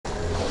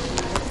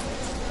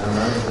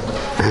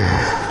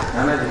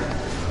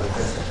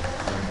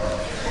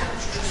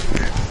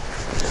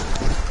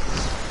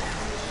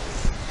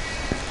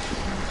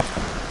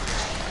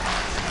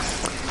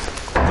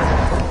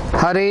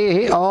हरि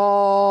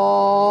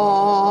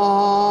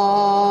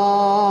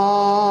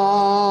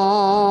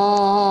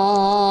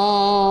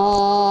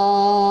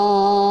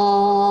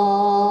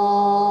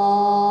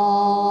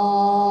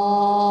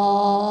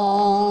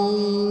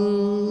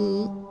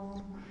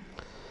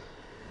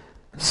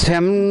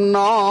शं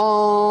नो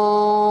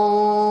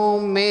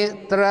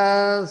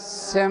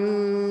मित्रस्यं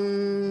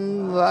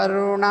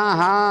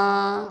वरुणः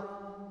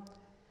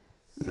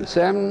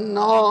शं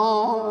नो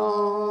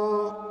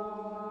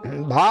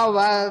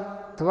भवत्वर्यमा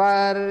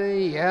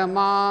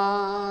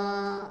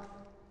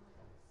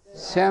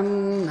शं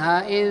न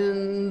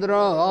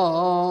इन्द्रो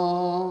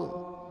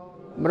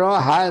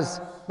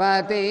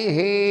बृहस्पतिः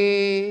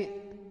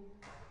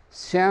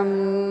शं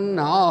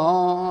नो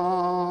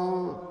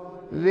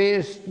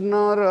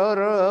विष्णुरुक्रमः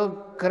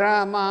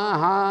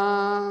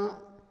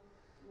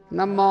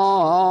नमो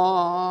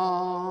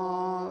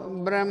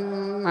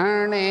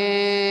ब्रह्मणे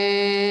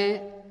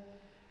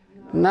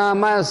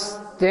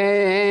नमस्ते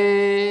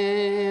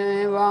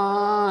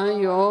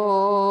वायो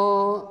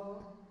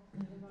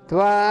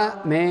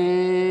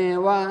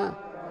त्वमेव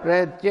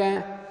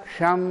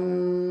प्रत्यक्षं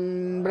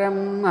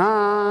ब्रह्मासि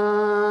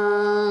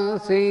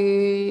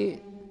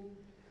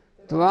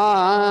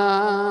त्वामेव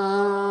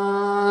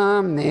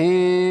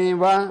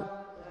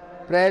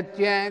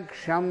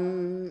प्रत्यक्षं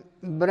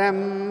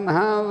ब्रह्म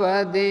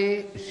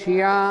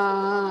वदिष्यामि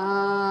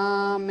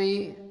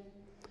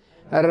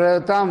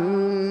ऋतं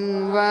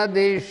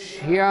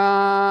वदिष्यामि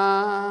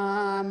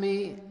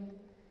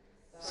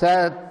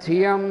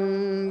सत्यं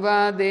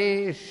वदिष्यामि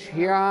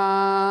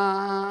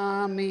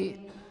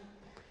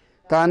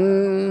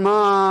तन्मामवतु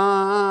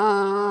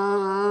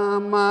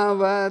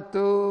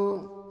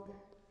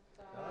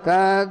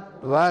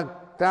तद्वक्तारमवतु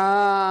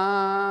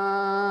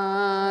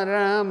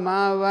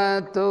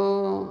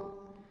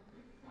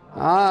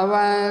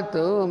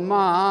अवतु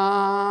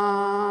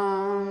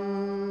माम्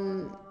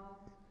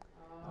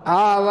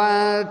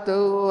अवतु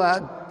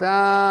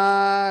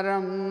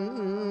वक्तारम्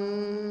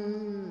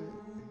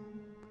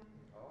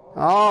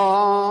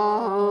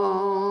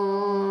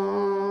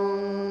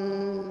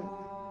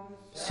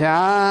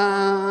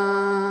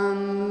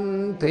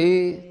शान्ति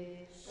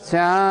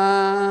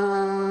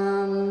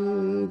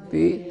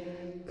शान्ति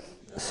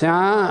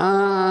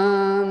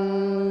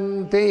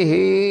शान्तिः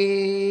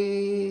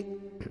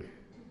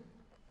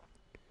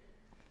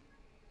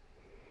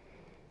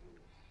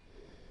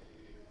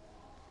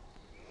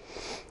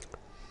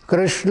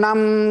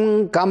कृष्णं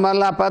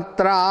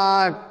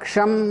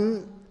कमलपत्राक्षं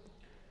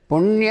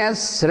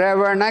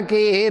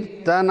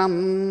पुण्यश्रवणकीर्तनं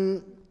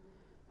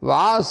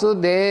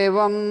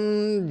वासुदेवं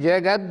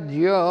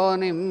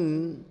जगद्योनिं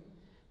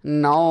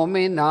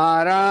नौमि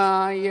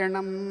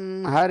नारायणं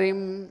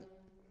हरिं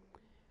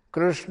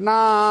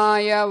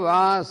कृष्णाय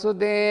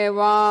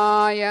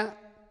वासुदेवाय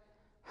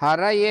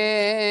हरये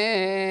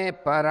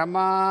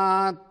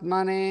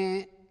परमात्मने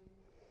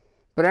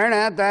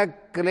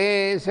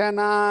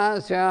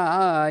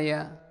प्रणतक्लेशनाशाय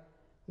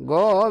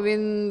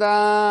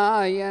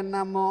गोविन्दाय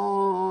नमो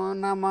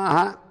नमः।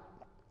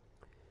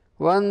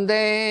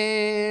 वन्दे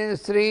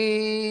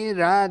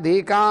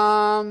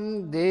श्रीराधिकां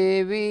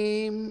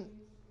देवीं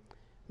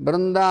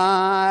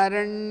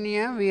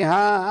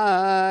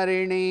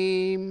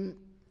बृन्दारण्यविहारिणीं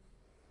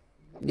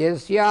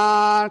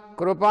यस्याः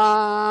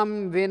कृपां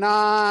विना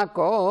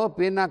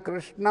कोऽपि न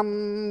कृष्णं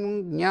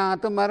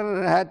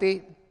ज्ञातुमर्हति।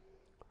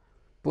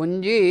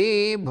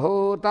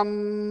 पुञ्जीभूतं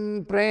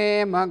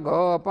प्रेम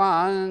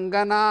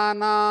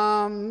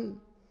गोपाङ्गनानां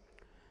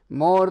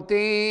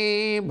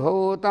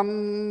मूर्तिभूतं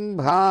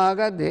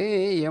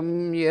भागधेयं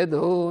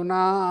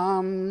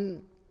यदूनाम्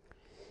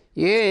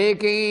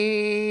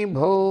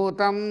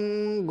एकीभूतं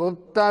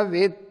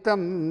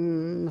गुप्तवित्तं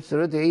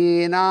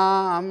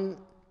श्रुतीनां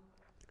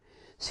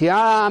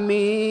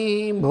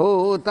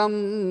श्यामीभूतं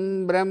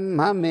ब्रह्म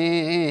मे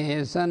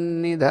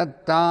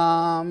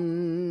सन्निधत्ताम्।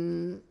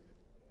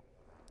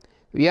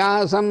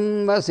 व्यासं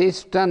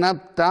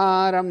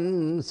वसिष्ठनप्तारं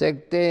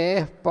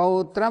शक्तेः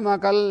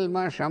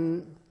पौत्रमकल्मषं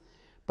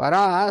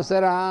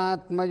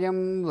पराशरात्मजं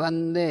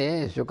वन्दे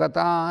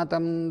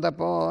शुकतातं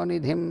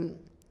तपोनिधिं।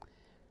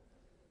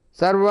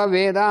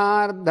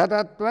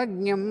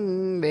 सर्ववेदार्थतत्त्वज्ञं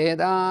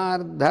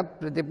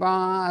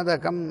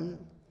वेदार्थप्रतिपादकं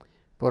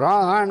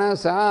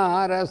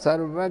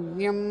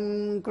पुराणसारसर्वज्ञं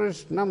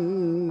कृष्णं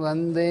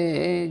वन्दे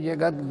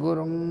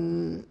जगद्गुरुम्।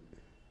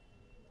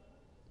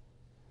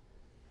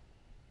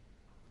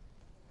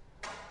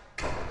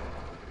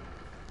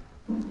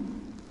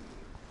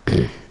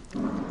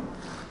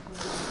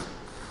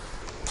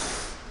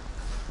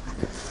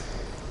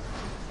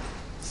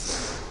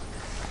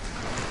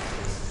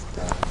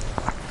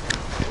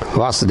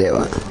 Vasudev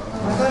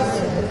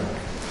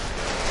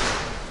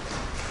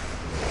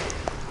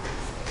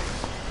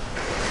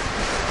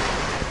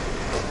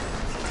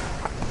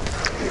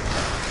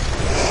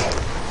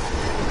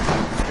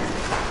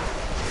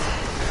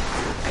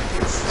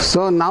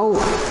So now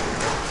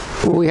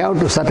we have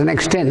to a certain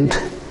extent,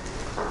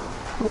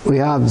 we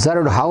have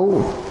observed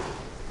how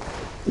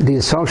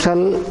the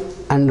social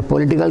and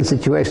political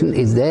situation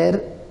is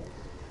there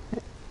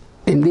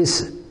in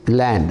this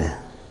land.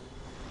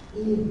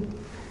 И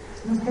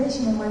к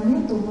настоящему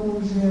моменту мы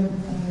уже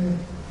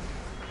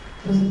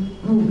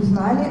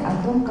узнали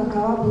о том,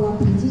 какова была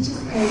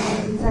политическая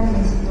и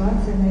социальная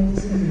ситуация на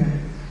этой земле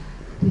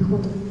к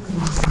приходу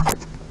Кришны.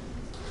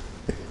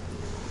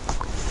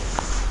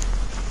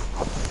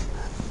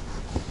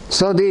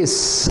 So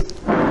this,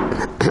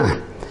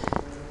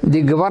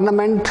 the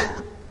government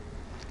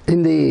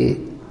in the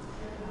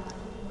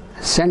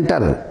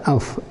center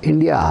of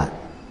India,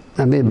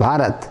 I mean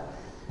Bharat,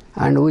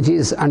 and which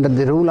is under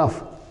the rule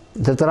of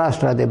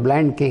Dhritarashtra, the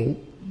blind king.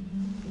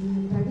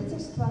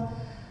 Правительство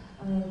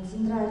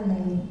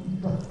центральной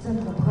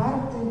центра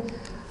Бхараты,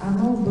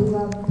 оно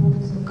было под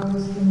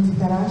руководством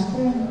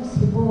Dhritarashtra,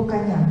 слепого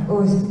коня,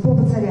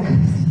 слепого царя.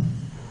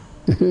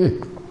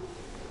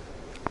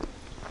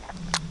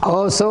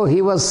 Also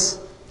he was,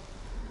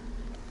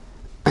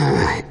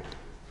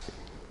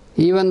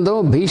 even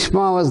though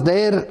Bhishma was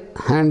there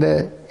and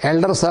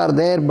elders are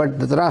there, but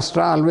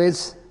Dhritarashtra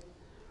always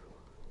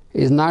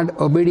is not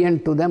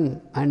obedient to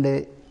them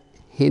and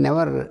he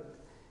never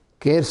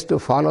cares to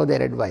follow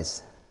their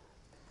advice.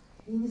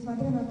 И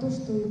несмотря на то,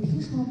 что и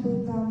Бхишма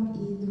был там,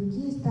 и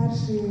другие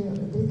старшие,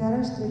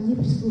 Dhritarashtra не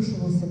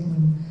прислушивался к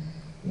ним,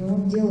 и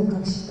он делал,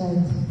 как считает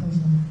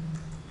нужным.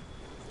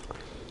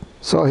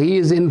 So he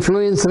is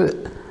influenced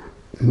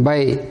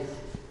by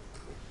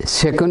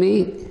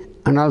Shakuni,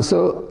 and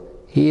also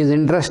he is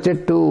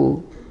interested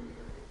to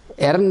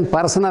earn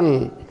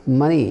personal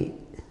money.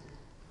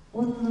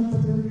 Он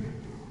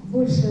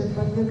больше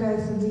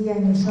подвергается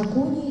влиянию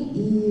Шакуни,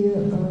 и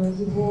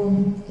его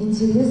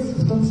интерес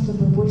в том,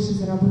 чтобы больше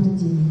заработать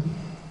денег.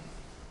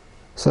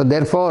 So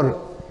therefore,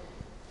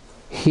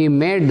 he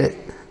made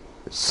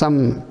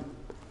some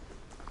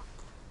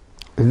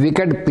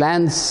wicked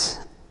plans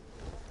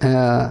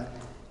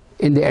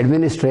in the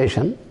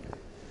administration.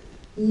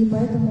 И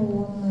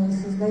поэтому он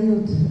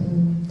создает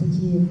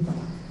такие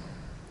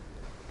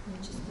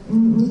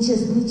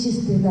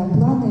нечистые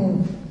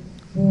планы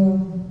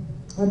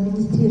в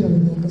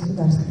администрировании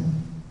государства.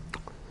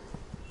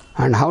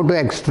 And how to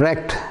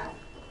extract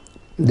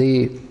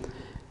the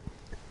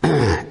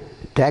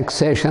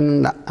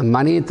taxation,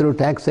 money through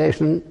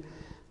taxation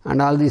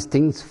and all these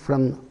things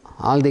from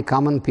all the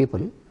common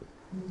people.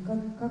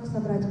 Как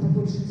собрать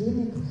побольше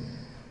денег,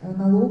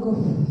 налогов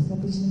с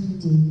обычных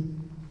людей.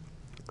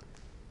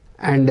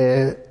 And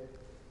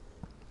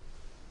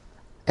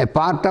a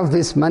part of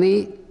this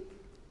money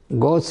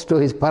goes to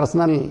his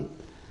personal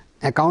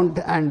account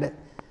and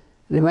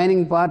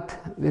remaining part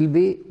will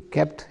be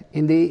kept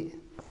in the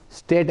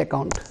state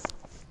account.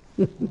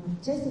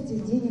 Часть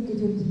этих денег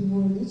идет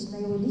на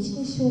его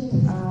личный счет,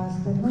 а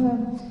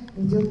остальное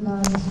идет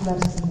на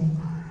государственные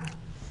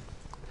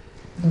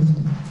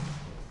нужды.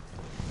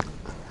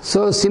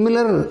 So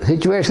similar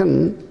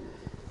situation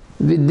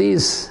with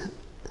these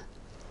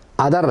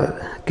other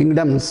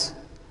kingdoms,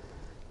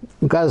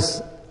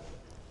 because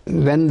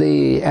when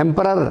the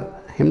emperor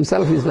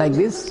himself is like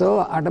this, so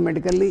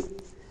automatically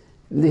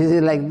this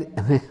is like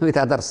with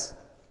others.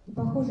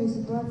 Похожая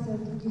ситуация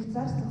в других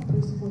царствах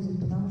происходит,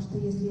 потому что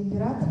если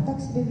император так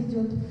себя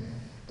ведет,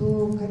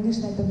 то,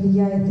 конечно, это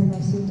влияет и на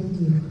всех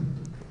других.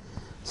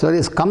 So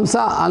this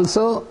Kamsa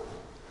also,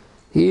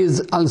 he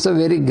is also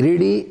very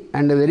greedy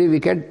and very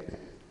wicked.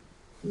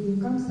 И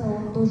Камса,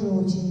 он тоже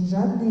очень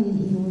жадный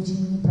и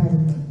очень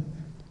неправильный.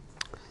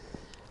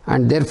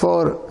 And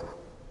therefore,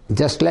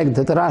 just like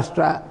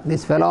Dhritarashtra,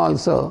 this fellow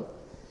also,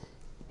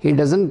 he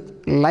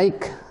doesn't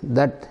like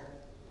that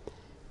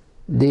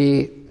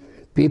the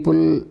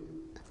people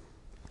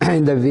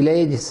in the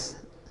villages,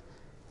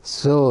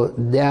 so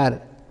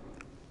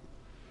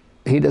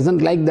he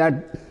doesn't like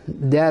that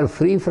they are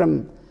free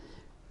from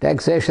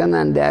taxation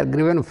and they are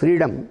given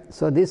freedom.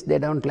 So this they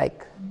don't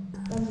like.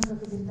 Так же,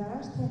 как и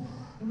Dhritarashtra,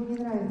 ему не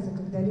нравится,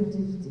 когда люди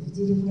в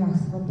деревнях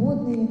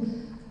свободные,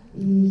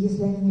 и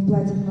если они не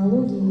платят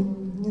налоги,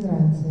 им не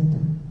нравится это.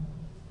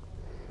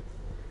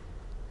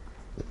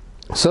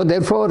 So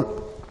therefore,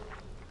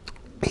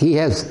 he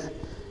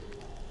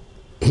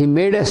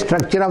made a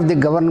structure of the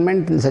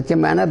government in such a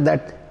manner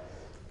that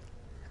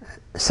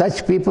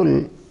such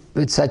people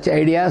with such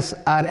ideas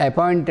are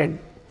appointed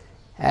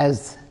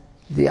as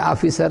the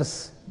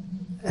officers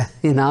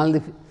in all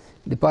the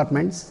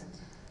departments.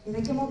 И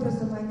таким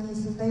образом они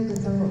создают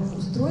это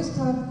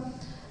устройство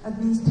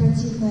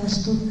административное,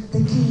 что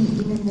такие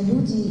именно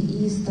люди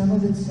и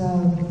становятся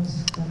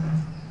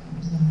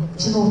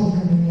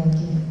чиновниками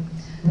мелкими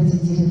в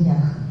этих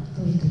деревнях,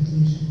 тоже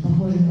такие же,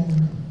 похожие на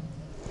них.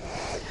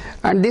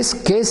 And this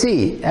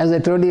Kesi, as I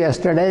told you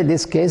yesterday,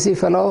 this Kesi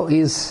fellow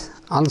is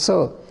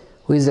also,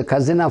 who is a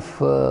cousin of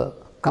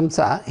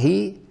Kamsa,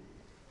 he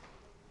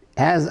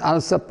has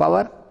also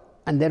power,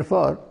 and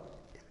therefore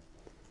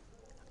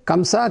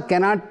Kamsa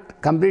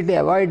cannot completely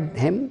avoid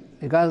him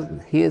because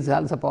he is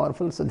also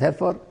powerful. So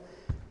therefore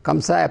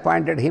Kamsa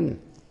appointed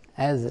him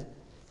as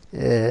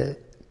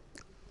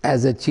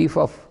a chief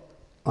of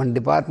one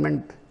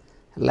department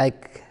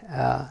like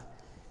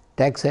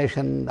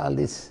taxation, all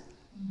this.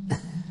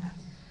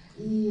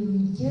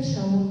 И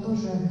Кеша, он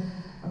тоже,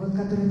 вот,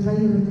 который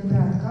двоюродный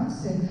брат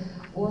Камсы,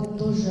 он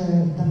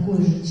тоже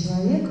такой же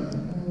человек,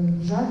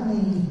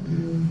 жадный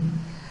и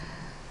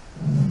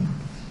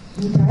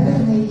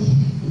неправильный,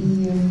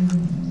 и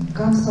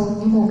Камса он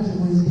не мог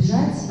его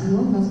избежать, и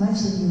он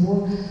назначил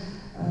его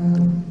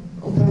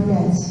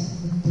управлять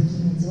вот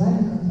такими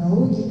делами, как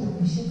налоги,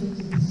 там еще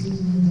какие-то с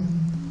людьми,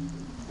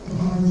 там,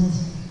 руководить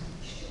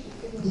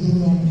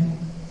деревнями.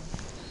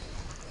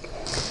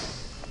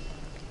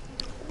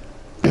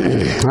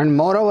 And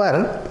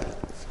moreover,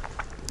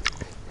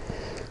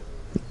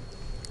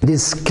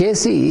 this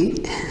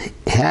Casey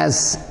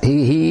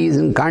he is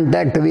in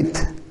contact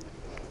with,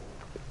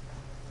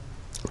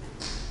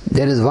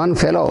 there is one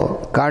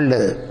fellow called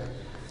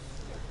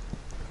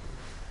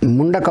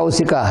Munda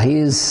Kausika. He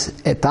is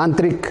a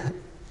tantric,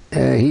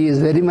 he is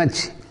very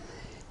much,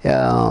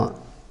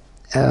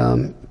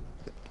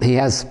 he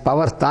has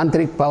powers,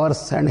 tantric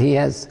powers, and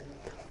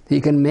he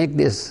can make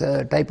this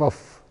type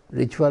of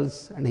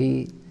rituals, and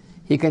he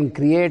can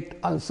create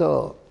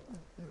also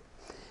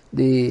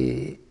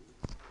the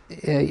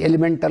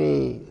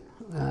elemental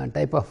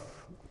type of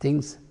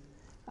things,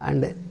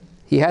 and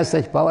he has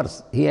such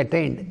powers he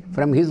attained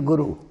from his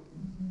guru.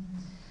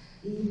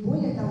 И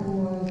более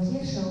того,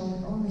 Кеша,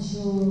 он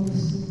еще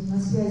на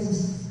связи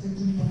с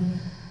каким-то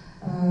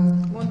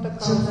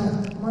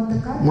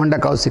Munda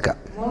Kausika,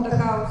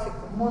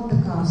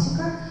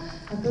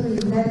 который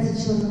является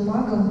черным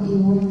магом, и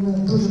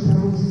он тоже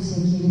проводит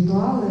всякие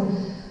ритуалы,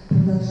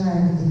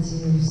 продолжая вот эти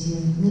все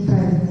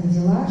неправильные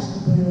дела,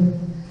 чтобы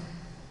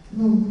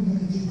на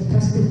каких-то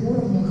простых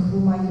уровнях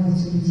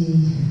выманивать у людей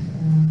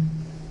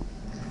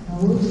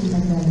налоги и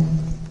так далее.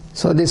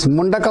 So this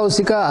Munda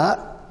Kausika,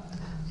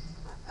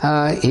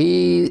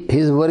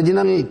 his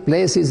original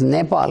place is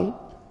Nepal.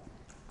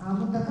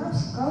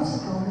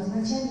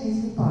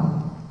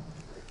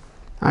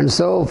 And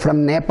so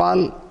from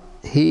Nepal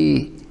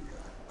he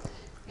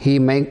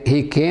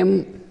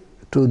came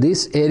to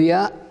this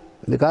area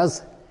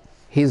because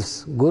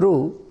his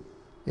guru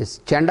is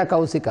Chanda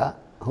Kausika,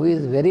 who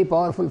is a very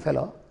powerful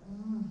fellow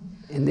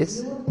in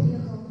this.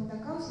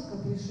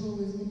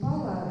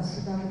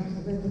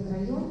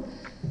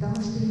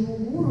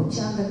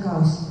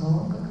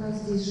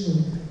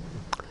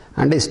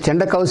 And this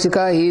Chanda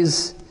Kausika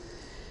is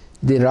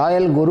the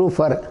royal guru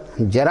for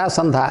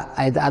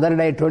Jarasandha. The other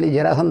day I told you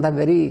Jarasandha,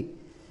 very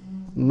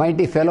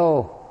mighty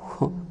fellow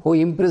who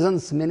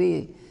imprisons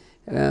many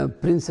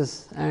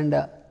princes,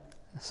 and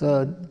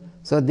so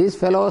this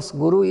fellow's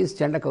guru is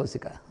Chanda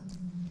Kausika.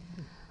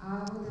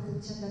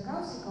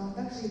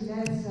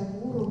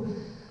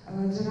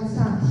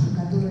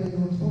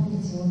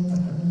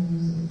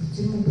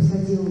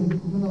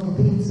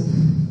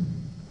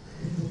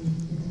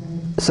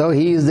 So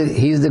he is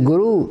the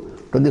guru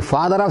to the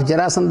father of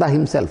Jarasandha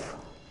himself.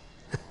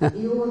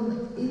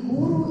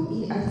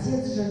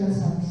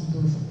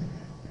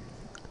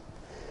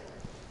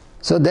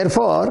 So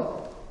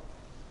therefore,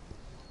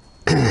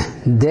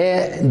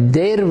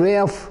 their way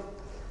of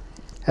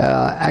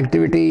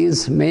activity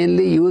is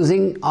mainly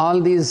using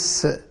all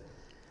these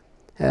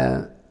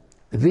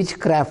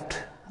witchcraft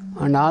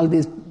and all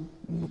these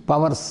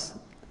powers.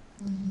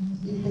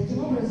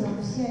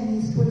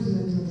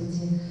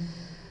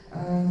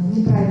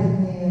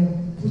 Неправильные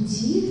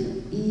пути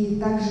и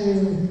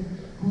также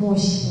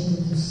мощь, вот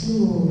эту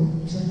силу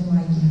черной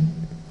магии.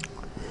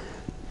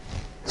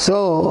 So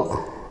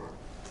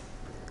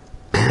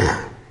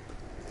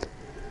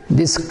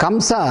this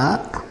Kamsa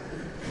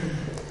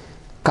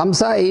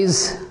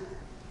is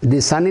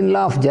the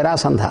son-in-law of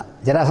Jarasandha.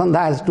 Jarasandha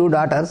has two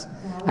daughters,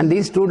 and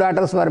these two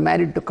daughters were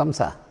married to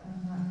Kamsa.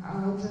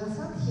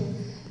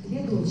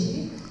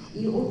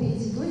 И обе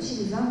эти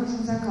дочери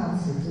замужем за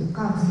Камсой, то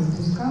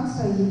есть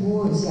Камса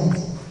его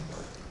зять.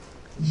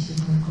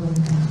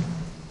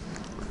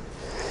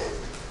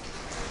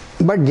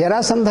 But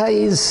Jarasandha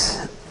is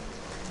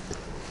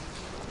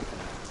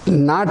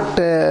not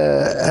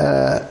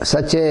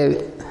such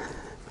a,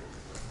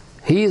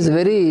 he is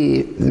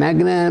very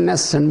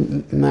magnanimous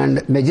and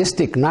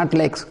majestic, not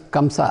like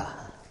Kamsa.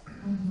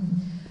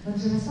 Но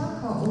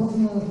Джарасандха,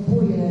 он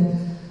более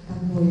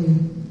такой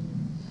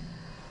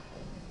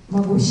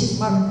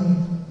могущественный,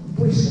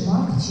 больше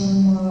маг,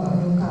 чем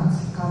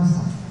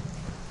Камса.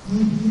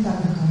 Не так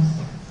же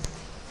Камса.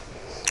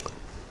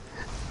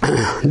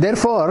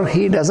 Therefore,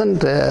 he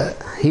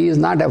is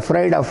not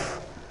afraid of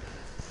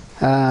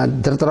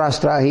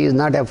Dhritarashtra, he is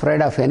not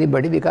afraid of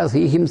anybody, because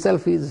he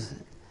himself is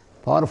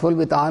powerful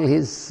with all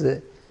his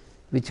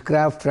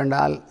witchcraft and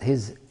all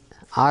his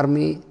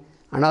army,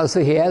 and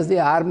also he has the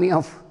army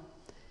of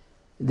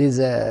these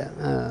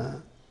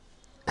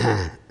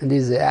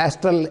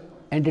astral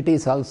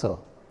entities also.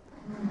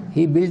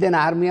 He built an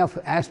army of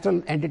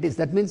astral entities.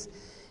 That means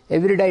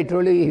every day, I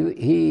told you,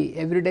 he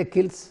every day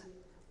kills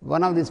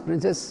one of these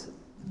princes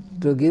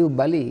to give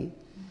Bali,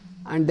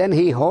 and then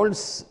he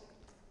holds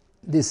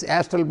this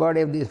astral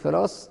body of these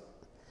fellows,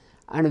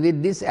 and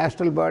with this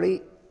astral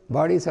body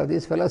bodies of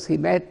these fellows, he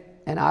made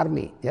an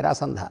army,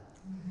 Jarasandha.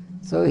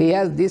 So he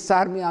has this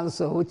army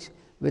also, which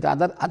with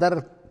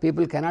other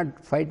people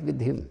cannot fight with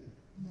him.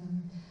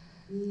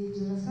 И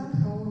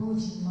Джарасандха, он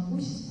очень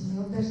могущественный,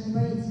 он даже не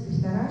боится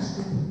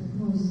Дритараштры,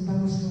 из-за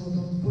того, что вот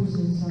он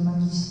пользуется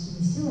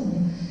магическими силами,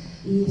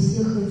 и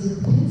всех этих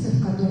принцев,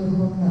 которых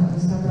он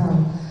собрал,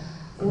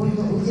 он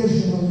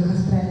удерживал их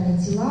астральные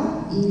тела,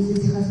 и из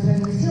этих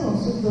астральных тел он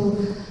создал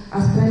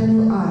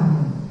астральную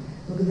армию,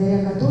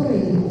 благодаря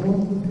которой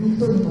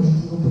никто не может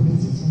его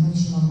победить, он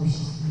очень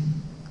могущественный.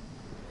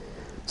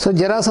 So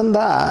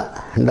Jarasandha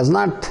does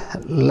not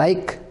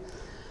like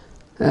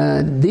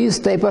these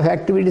type of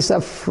activities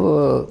of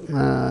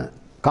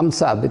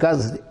Kamsa,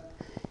 because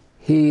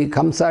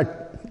Kamsa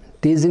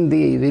teasing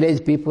the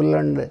village people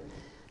and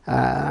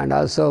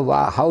also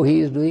how he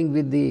is doing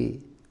with the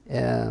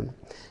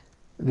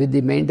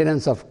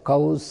maintenance of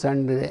cows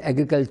and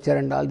agriculture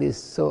and all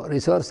these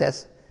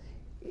resources.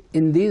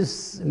 In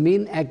these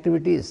mean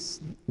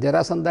activities,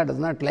 Jarasandha does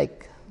not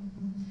like.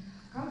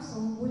 Камса,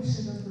 он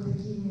больше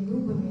такими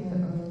грубыми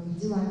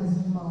делами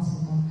занимался,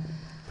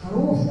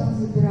 коров там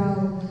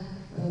забирал,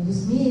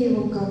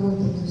 высмеивал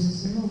кого-то, то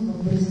есть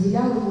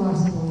разделял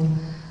власть.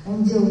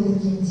 Он делал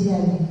такие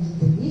материальные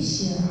какие-то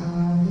вещи,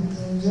 а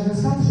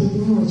Джарасандхе это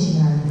не очень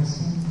нравилось.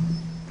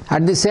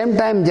 At the same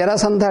time,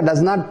 Jarasandha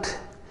does not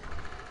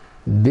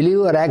believe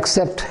or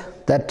accept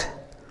that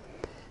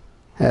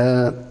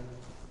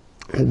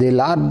the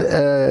Lord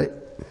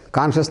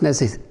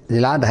consciousness is, the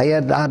Lord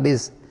higher Lord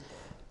is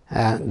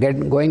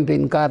going to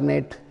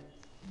incarnate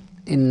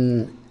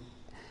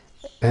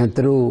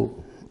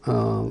through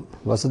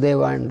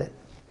Vasudeva and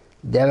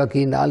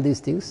Devaki and all these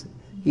things.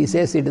 He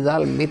says it is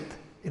all myth,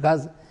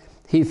 because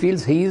he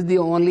feels he is the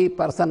only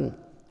person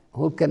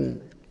who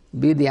can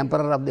be the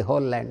emperor of the whole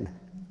land.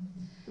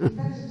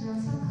 Также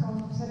Джарасандха,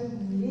 он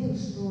абсолютно не верит,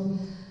 что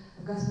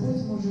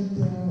Господь может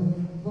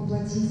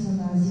воплотиться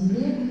на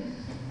земле,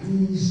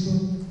 и что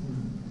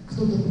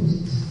кто-то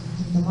будет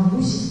каким-то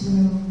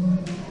могущественным,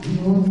 и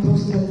он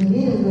просто не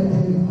верил в это,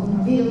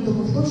 он верил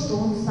только в то, что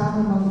он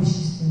самый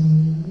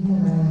могущественный, и ему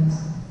нравится.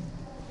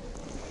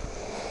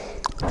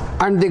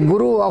 And the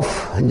guru of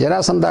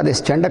Jarasandha,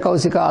 this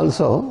Chandakausika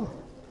also,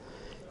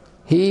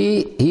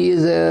 he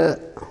is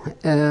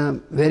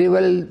very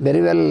well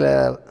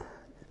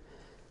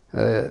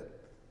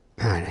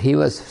he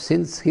was,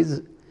 since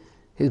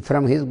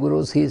from his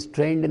gurus, he is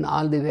trained in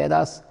all the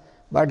Vedas,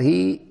 but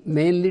he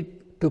mainly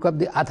took up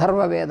the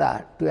Atharva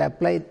Veda to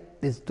apply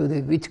this to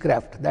the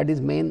witchcraft. That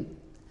is main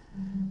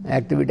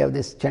activity of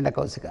this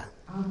Chandakausika.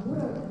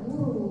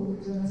 Гуру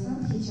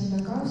Джарасандхи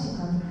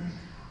Чандакаусика,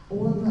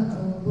 он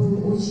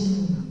был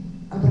очень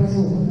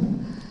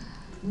образованным,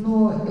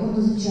 но он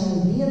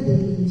изучал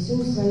веды и все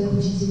у своих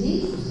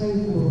учителей, у своих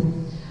гуру.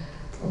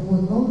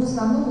 Но он в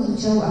основном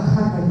изучал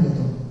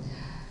Адхарва-веду.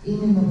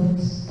 Именно вот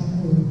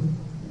такую,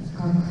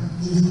 как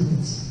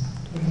действовать.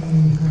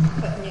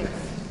 Нет,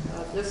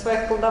 для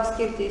своих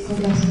колдовских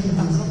действий.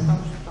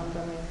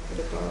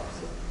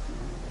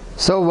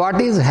 So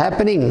what is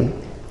happening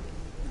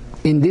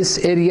in this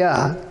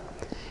area,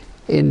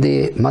 in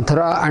the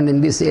Mathura and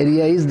in this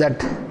area, is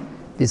that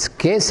this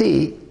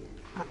Kesi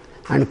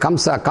and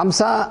Kamsa,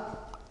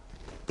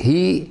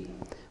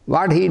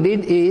 what he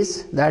did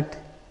is that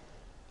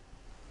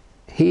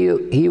he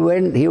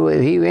wanted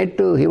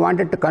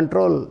to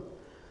control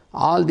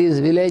all these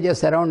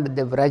villages around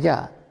the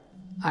Vraja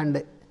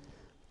and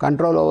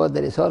control over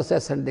the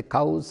resources and the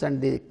cows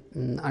and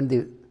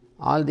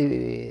all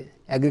the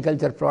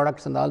agriculture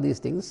products and all these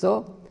things.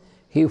 So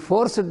he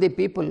forced the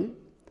people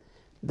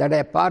that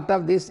a part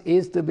of this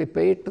is to be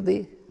paid to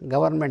the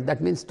government,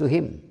 that means to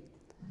him,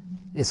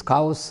 these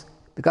cows,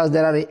 because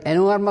there are an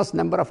enormous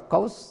number of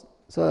cows,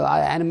 so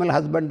animal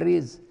husbandry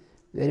is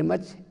very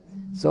much,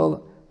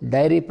 so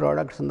dairy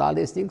products and all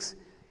these things.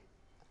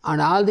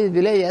 And all these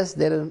villages,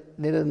 there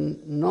is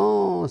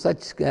no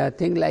such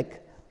thing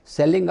like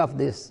selling of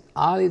this,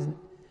 all is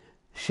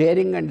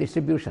sharing and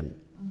distribution.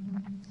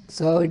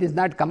 So it is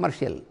not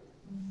commercial.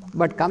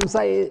 But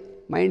Kamsa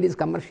mind is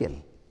commercial.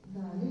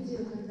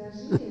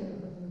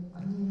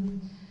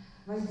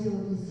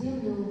 Возделывали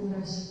землю,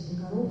 выращивали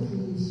коров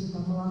и все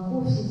там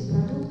молоко, все эти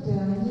продукты,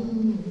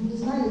 они не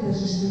знали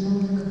даже, что это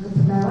нужно как-то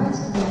продавать,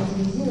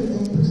 коммерциализировать,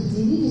 они просто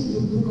делились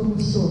друг другом и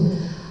все.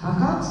 А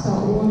Камса,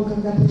 он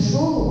когда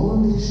пришел,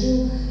 он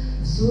решил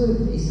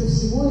из-за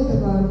всего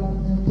этого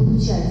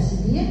получать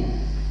себе,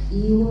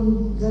 и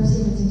он за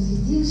всем этим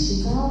следил,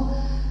 считал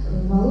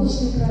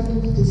молочные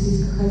продукты,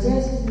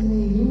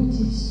 сельскохозяйственные,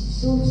 люди,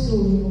 все у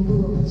него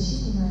было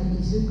подсчитано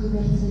и все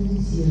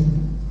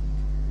коммерциализировано.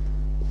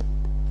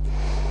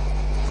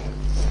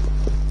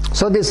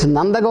 So this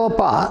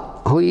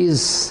Nandagopa, who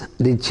is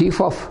the chief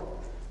of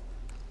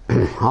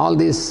all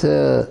these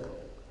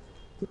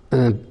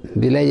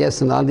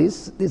villages and all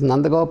this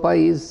Nandagopa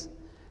is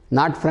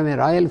not from a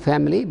royal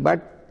family,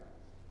 but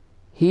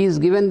he is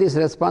given this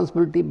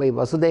responsibility by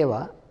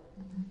Vasudeva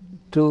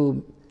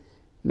to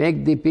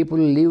make the people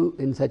live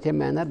in such a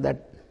manner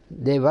that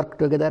they work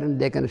together and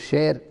they can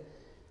share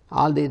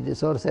all the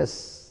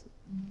resources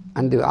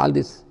and all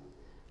this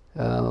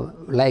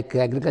like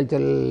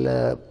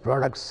agricultural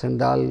products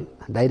and all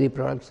dairy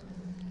products.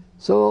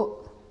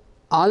 So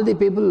all the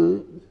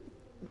people,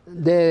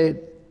 they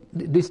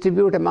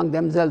distribute among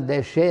themselves,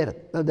 they share.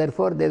 So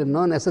therefore there is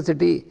no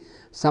necessity,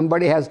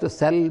 somebody has to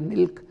sell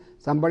milk,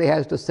 somebody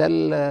has to sell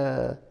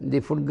the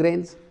food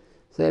grains.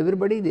 So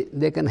everybody,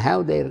 they can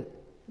have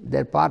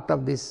their part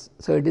of this.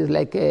 So it is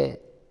like a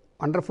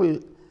wonderful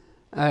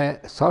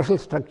social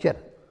structure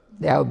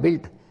they have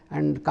built,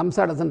 and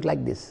Kamsa doesn't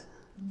like this.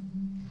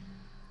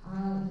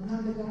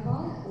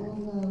 Нандагапал,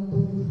 он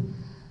был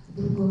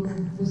другом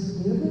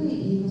Васудевы,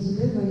 и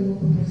Васудева его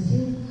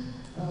попросил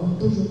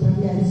тоже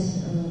управлять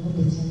вот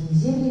этими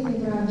землями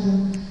Браджа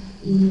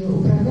и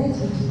управлять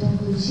вот в том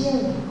ключе,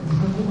 в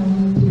каком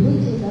они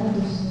привыкли, да, то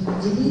есть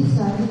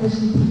делиться. Они даже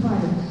не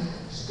понимали,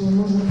 что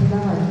нужно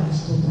продавать им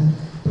что-то,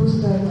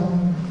 просто там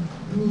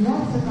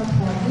меняться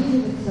как-то,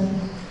 обмениваться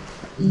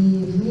и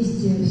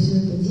вместе все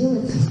это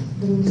делать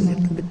дружно.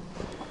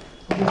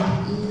 Вот.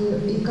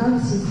 И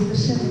Камсе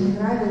совершенно не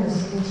нравилось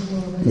то,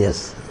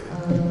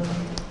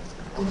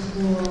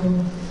 что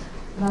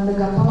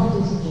Нандагапал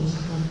тоже хочет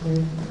как-то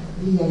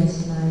влиять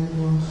на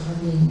его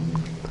правление.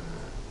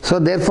 So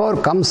therefore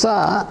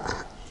Kamsa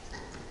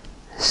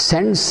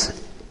sends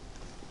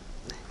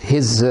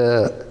his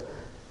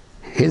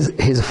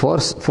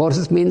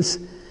forces, means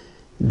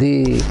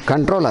the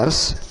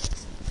controllers,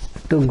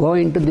 to go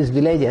into these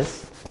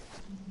villages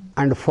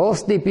and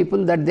force the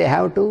people that they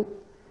have to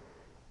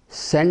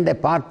send a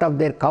part of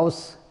their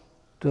cows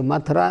to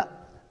Mathura,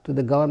 to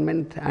the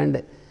government,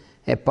 and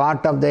a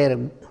part of their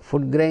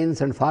food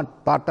grains and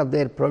part of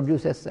their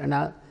produces, and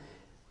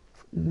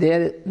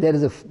there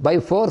is by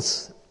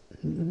force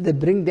they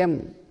bring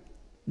them,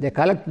 they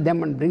collect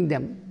them and bring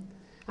them,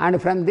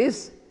 and from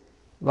this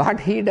what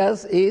he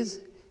does is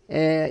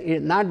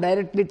not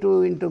directly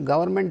into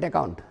government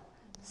account.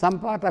 Some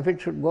part of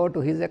it should go to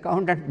his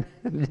account and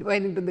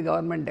divide into the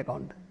government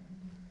account.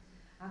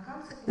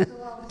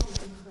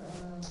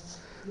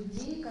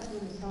 Людей,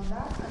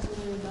 солдат,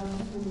 которые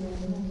должны были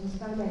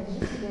заставлять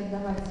жителей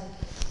отдавать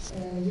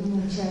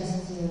ему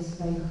часть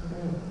своих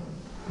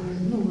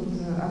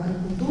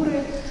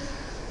агрокультуры,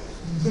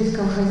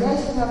 сельского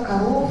хозяйства,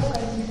 коров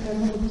каких-то,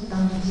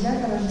 там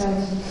телята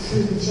рождаются, всю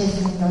эту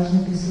часть они должны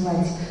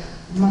присылать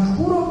в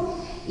Мадхуру,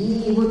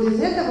 и вот из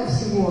этого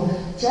всего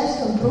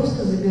часть он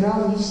просто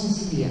забирал лично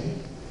себе.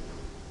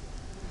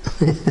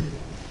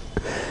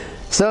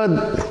 So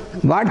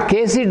what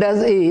Casey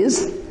does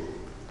is,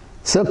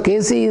 so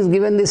Casey is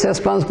given this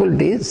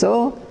responsibility,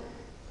 so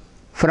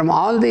from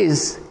all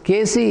this,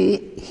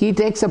 Casey, he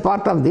takes a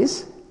part of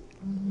this.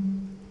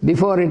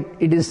 Before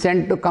it is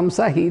sent to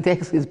Kamsa, he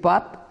takes his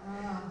part.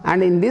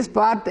 And in this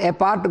part, a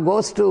part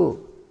goes to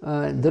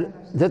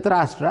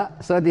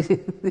Dhritarashtra. So this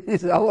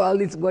is how all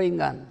this is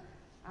going on.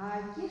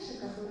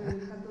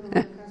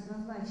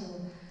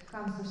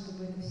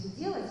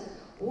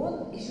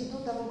 Он еще до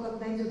того, как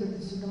дойдет это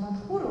все до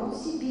Мадхуры, он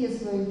себе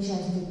свою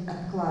часть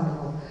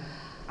откладывал.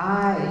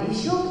 А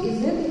еще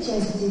из этой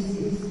части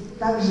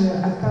также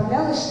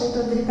отправлялось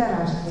что-то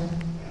Dhritarashtra.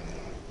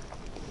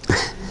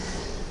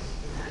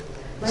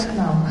 Like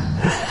now.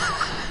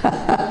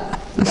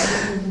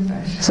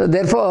 So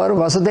therefore,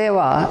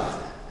 Vasudeva,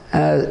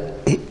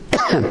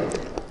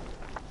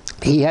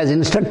 he has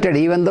instructed,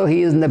 even though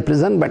he is in the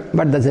prison,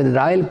 but that's a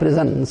royal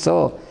prison,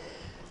 so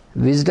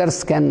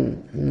visitors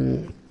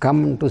can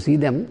come to see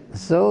them.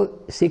 So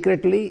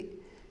secretly,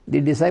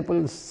 the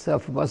disciples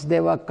of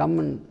Vasudeva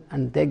come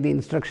and take the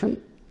instruction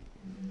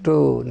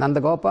to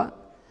Nandagopa,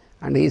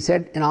 and he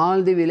said, in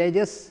all the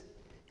villages,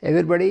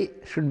 everybody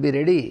should be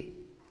ready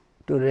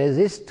to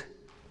resist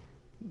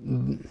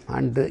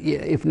and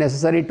if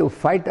necessary to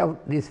fight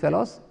out these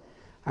fellows,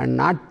 and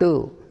not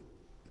to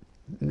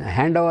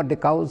hand over the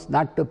cows,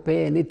 not to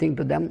pay anything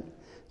to them,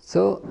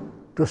 so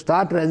to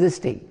start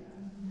resisting.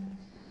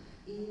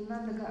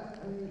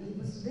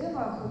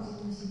 Васудева, хоть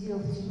он сидел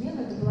в тюрьме,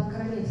 но это была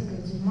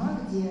королевская тюрьма,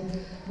 где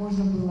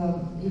можно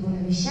было его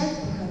навещать,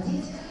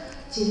 приходить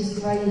через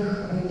своих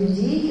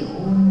людей.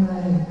 Он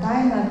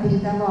тайно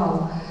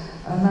передавал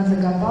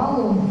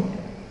Нандагапалу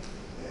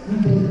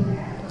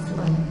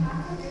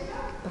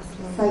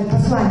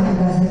послание,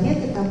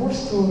 советы того,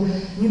 что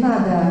не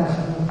надо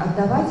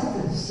отдавать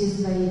все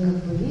свои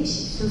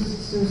вещи,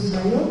 все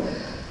свое,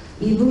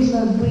 и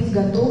нужно быть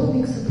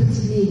готовыми к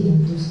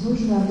сопротивлению, то есть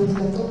нужно быть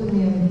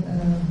готовыми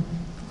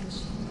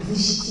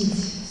защитить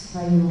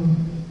свое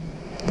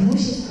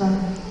имущество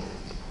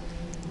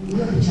и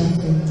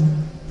участвовать.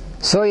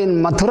 So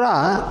in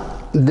Mathura,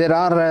 there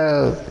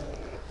are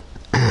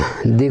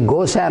the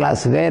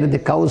goshalas where the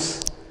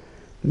cows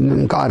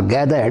are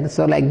gathered.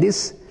 So like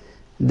this,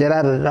 there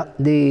are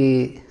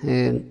the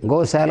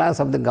goshalas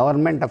of the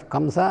government of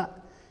Kamsa,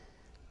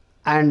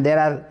 and there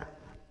are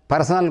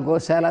personal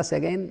goshalas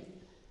again,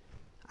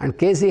 and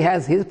Casey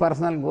has his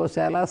personal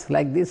goshalas.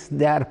 Like this,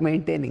 they are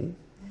maintaining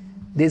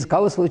these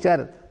cows which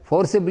are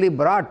forcibly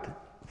brought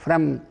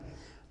from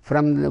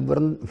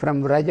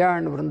Vraja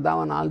and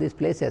Vrindavan, all these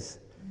places.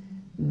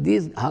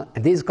 These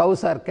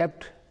cows are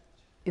kept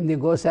in the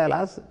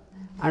Gosalas,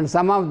 and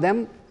some of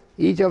them,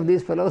 each of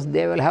these fellows,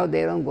 they will have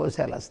their own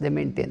Gosalas, they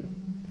maintain.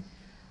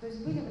 То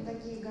есть были вот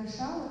такие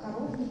гошалы,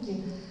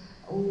 коровники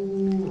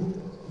у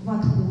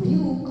Мадхури,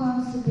 у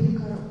Камсы были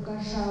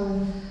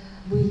гошалы,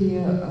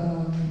 были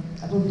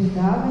во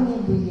Вриндаване,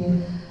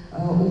 были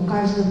у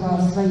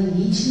каждого свои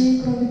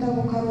личные, кроме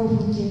того,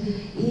 коровники.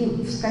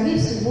 И, скорее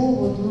всего,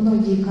 вот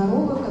многие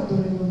коровы,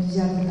 которые вот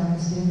взяты там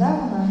из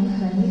Вриндавана, они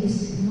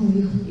хранились, ну,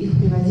 их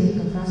приводили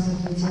как раз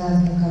вот эти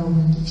разные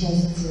коровники.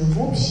 Часть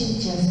в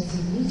общие, часть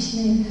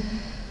личные,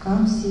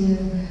 Камси,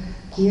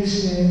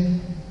 Кеши,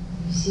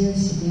 все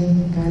себе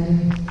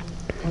брали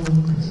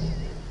коровники.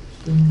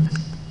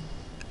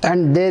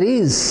 And there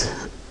is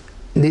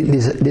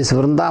this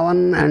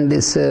Vrindavan and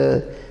this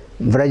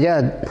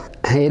Vraja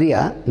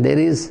area, there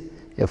is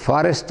a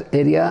forest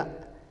area,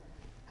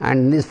 and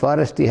in this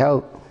forest you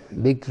have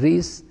big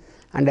trees,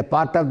 and a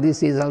part of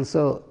this is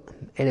also,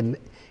 it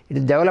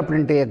is developed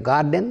into a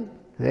garden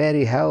where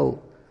you have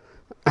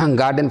a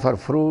garden for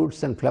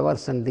fruits and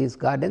flowers and these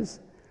gardens.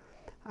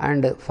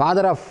 And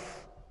father of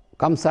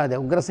Kamsa, the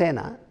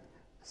Ugrasena,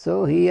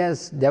 so he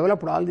has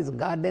developed all these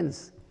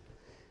gardens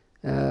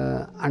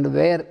and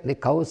where the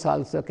cows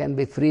also can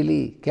be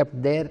freely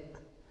kept there.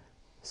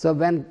 So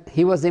when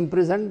he was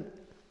imprisoned,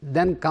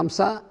 then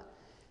Kamsa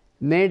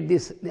made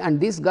this,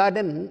 and this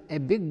garden, a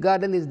big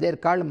garden is there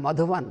called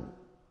Madhuvan.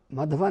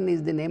 Madhuvan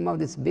is the name of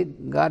this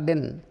big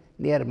garden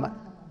near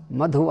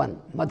Madhuvan.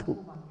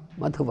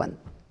 Madhuvan.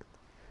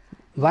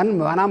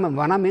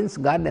 Vana means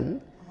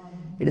garden.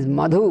 It is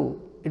Madhu.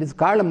 It is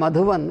called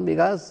Madhuvan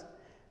because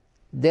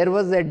there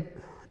was a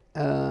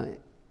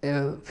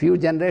few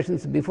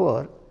generations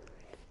before,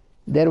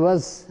 there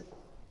was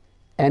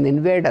an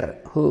invader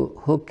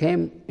who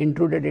came,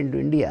 intruded into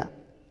India,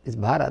 is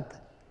Bharat,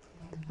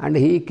 and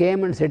he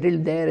came and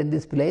settled there in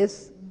this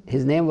place.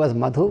 His name was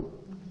Madhu,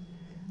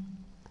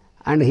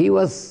 and he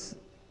was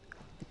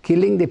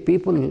killing the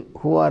people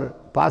who are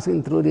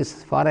passing through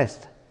this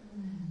forest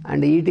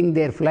and eating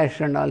their flesh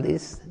and all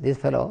this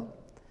fellow.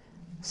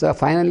 So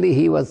finally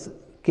he was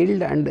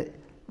killed, and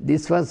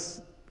this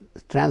was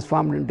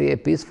transformed into a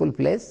peaceful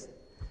place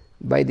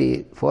by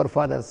the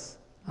forefathers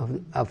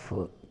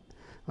of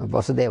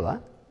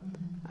Vasudeva,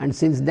 and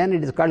since then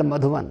it is called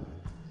Madhuvan.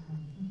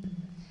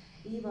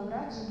 И во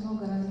Врадже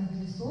много разных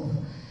лесов,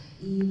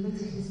 и в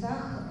этих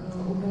лесах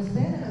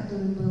Уграсена,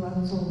 который был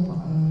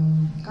отцом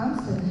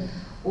Камсы,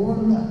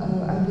 он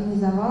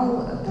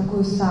организовал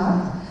такой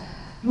сад,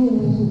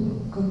 ну,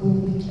 как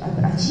бы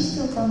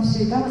очистил там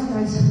все, и там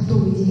остались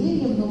фруктовые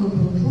деревья, много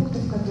было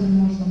фруктов, которые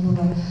можно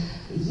было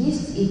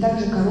есть, и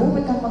также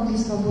коровы там могли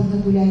свободно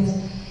гулять.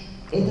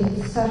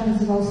 Этот сад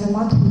назывался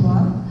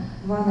Мадхуван.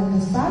 Ван —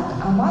 это сад,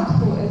 а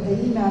Мадху — это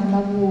имя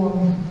одного,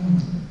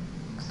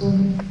 кто,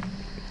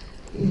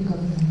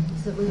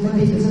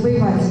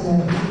 завоевателя.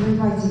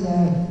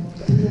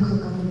 Приехал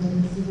какой-то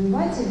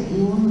завоеватель,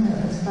 и он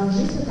стал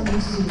жить в этом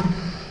лесу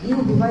и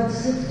убивать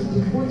всех, кто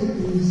приходит,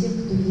 и всех,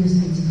 кто ест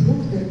эти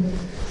фрукты.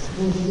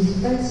 Вот, в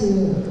результате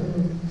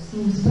с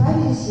ним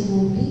справились, его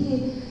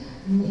убили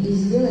и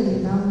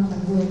сделали там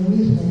такое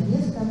мирное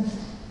место,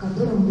 в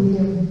котором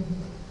были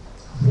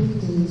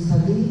фрукты и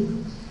сады,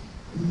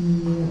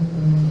 и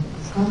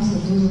Камса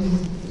тоже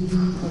их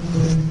как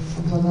бы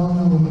обладал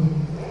налогом.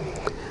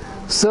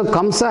 So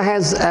Kamsa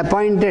has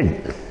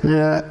appointed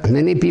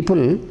many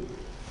people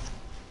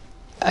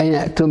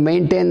to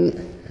maintain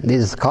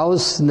these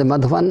cows in the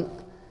Madhuvan,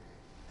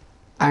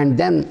 and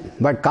then,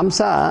 but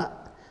Kamsa,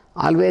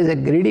 always a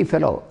greedy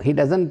fellow, he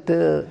doesn't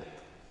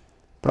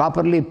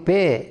properly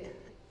pay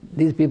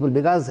these people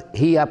because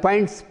he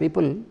appoints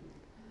people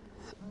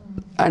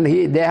and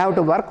they have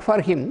to work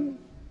for him,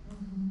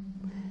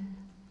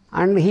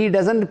 and he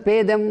doesn't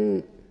pay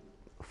them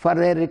for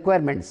their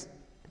requirements.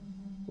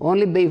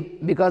 Only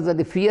because of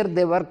the fear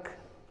they work,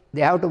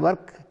 they have to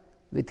work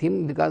with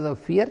him because of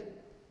fear,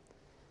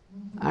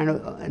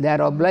 and they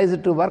are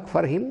obliged to work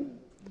for him.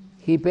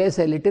 He pays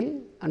a little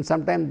and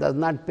sometimes does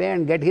not pay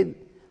and get his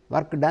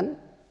work done.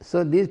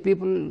 So these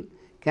people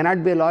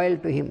cannot be loyal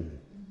to him.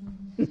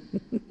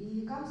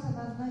 И Камса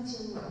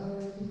назначил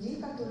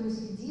людей, которые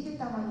следили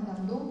там, они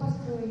там дом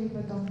построили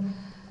потом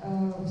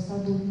в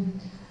саду,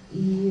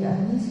 и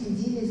они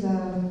следили за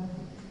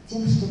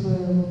тем, чтобы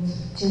вот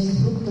часть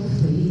фруктов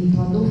и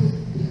плодов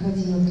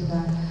приходила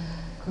туда,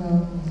 к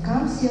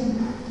Камсе,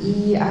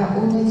 и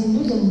он этим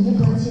людям не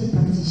платил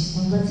практически,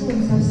 он платил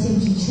им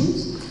совсем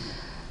чуть-чуть,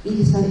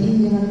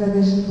 или иногда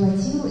даже не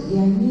платил, и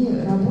они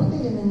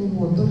работали на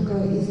него только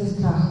из-за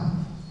страха.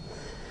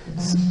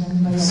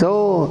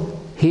 So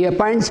he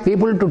appoints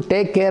people to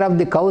take care of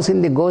the cows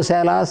in the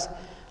Gosalas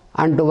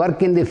and to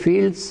work in the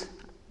fields,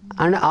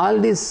 and all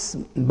this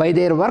by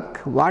their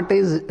work, what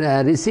is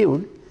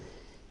received,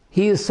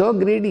 he is so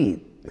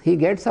greedy, he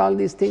gets all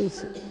these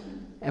things,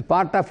 a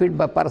part of it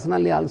but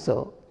personally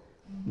also.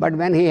 But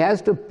when he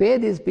has to pay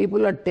these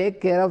people or take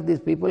care of these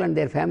people and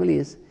their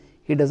families,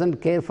 he doesn't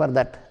care for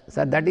that.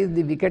 So that is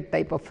the wicked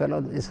type of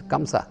fellow, this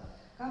Kamsa.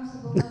 Камса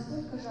был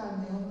настолько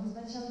жадный, он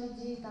назначал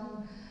людей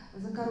там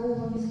за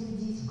коровами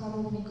следить в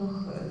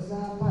коровниках,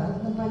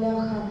 на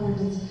полях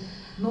работать.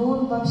 Но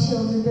он вообще,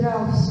 он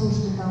забирал все,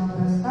 что там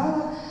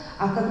вырастало,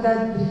 а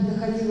когда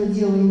доходило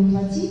дело им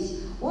платить,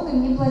 он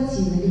им не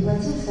платил, или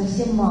платил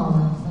совсем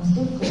мало,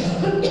 настолько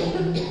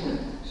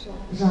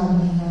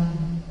жадный,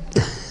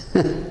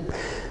 да.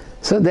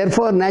 So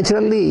therefore,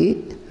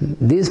 naturally,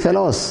 these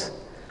fellows,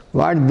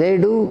 what they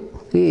do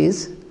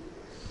is,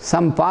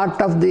 some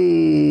part of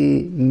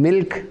the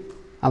milk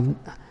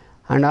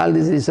and all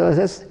these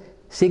resources,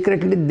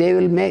 secretly they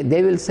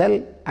will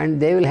sell, and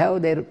they will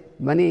have their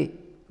money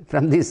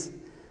from this.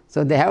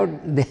 So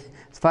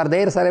for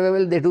their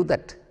survival they do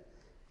that.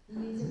 И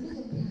этим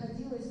людям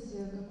приходилось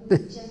какую-то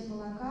часть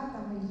молока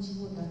там или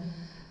чего-то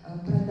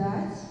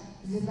продать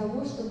для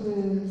того,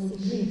 чтобы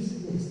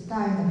жить,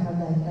 тайно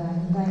продать, да,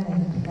 не тайно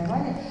это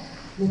продавали,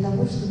 для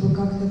того, чтобы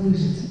как-то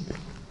выжить.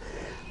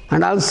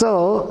 And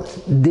also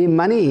the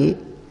money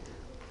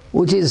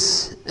which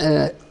is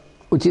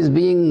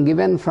being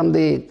given from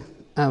the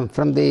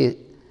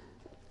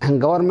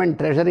government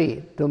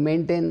treasury to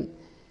maintain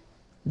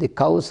the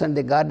cows and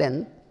the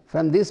garden,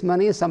 from this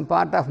money, some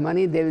part of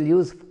money they will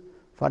use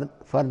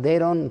for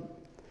their own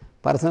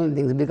personal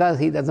things, because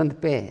he doesn't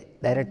pay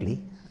directly.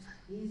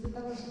 Из-за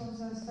того, что он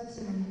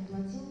совсем не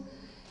платил,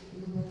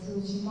 или платил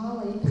очень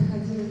мало, и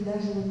приходилось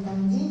даже вот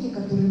там деньги,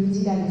 которые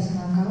выделялись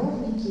на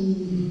коровники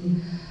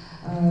и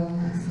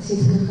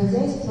сельское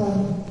хозяйство,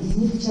 из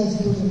них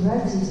часть тоже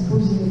брать и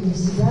использовать для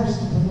себя,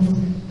 чтобы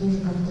тоже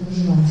как-то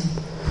выживать.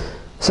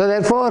 So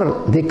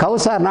therefore, the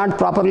cows are not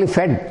properly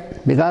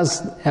fed,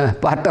 because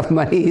part of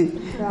money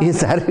is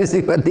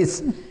servicing for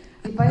this.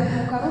 И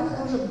поэтому коров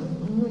тоже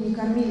не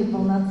кормили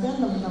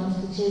полноценно, потому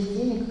что часть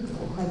денег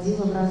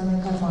уходила в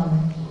разные карманы.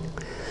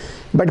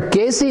 But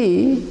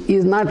Casey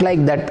is not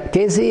like that.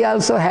 Casey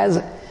also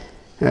has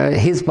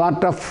his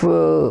part of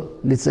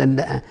this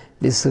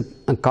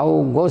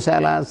cow,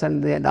 goshalas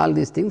and all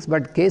these things.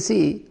 But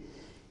Casey,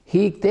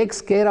 he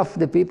takes care of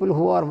the people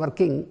who are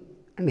working,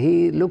 and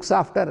he looks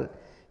after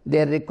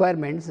their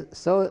requirements.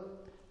 So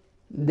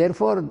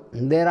therefore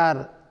they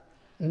are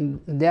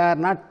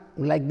not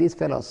like these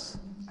fellows.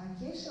 А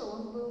Кеша,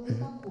 он был не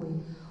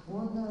такой.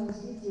 Он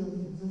следил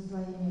за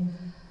своими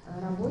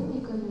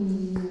работниками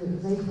и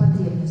за их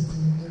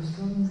потребностями. То есть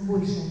он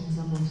больше о них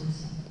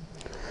заботился.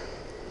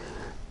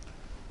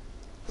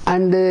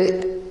 And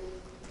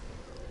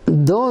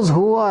those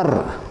who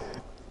are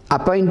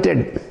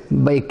appointed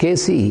by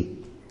Casey,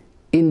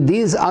 in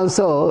these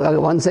also,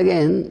 once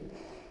again,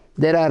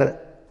 they are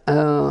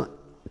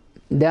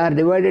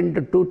divided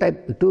into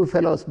two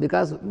fellows,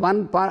 because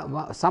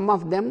some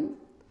of them,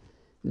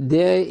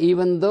 they,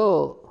 even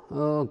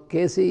though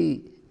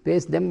Casey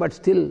pays them, but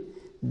still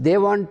they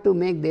want to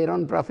make their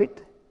own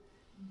profit.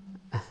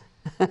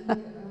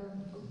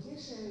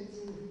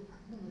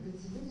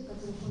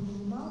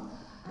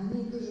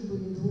 Они тоже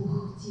были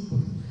двух типов.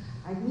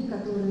 Одни,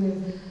 которые,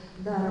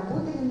 да,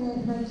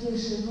 работали на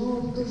Кеше,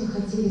 но тоже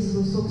хотели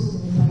свой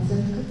собственный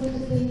процент какой-то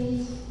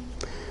поиметь.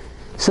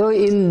 So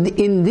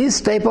in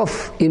this type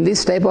of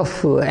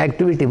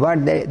activity,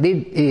 what they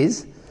did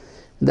is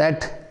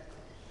that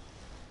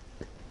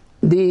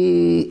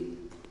the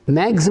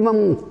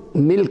maximum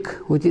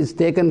milk which is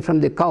taken from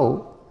the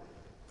cow,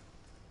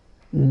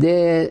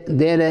 they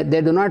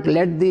do not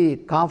let the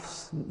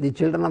calves, the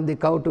children of the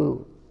cow,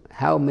 to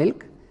have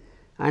milk,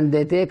 and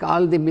they take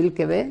all the milk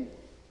away.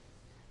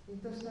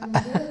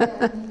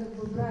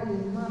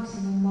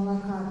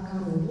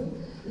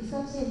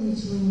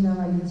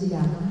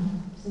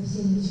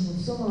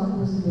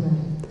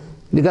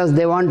 Because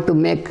they want to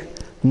make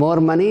more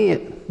money,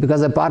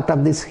 because a part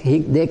of this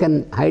they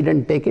can hide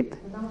and take it.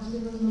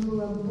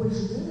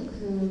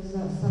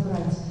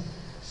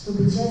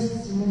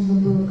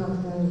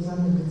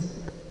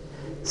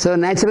 So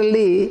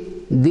naturally,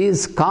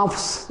 these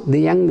calves, the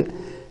young,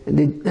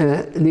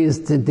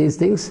 these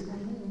things,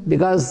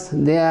 because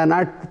they are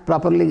not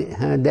properly,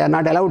 they are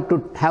not allowed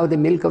to have the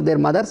milk of their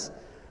mothers,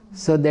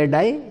 so they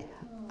die.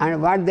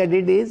 And what they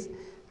did is,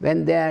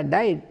 when they are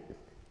dead,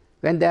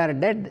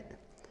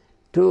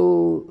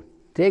 to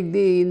take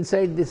the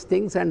inside these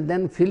things and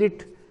then fill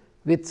it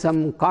with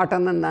some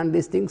cotton and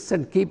these things,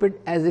 and keep it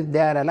as if they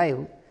are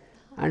alive,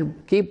 and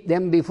keep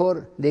them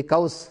before the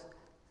cows.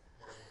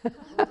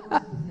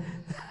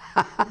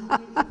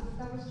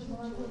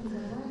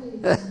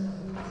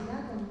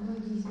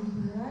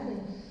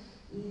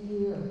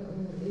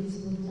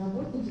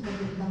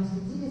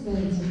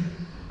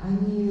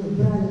 Они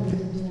брали вот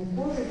эту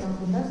кожу, там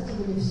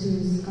вытаскивали все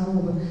из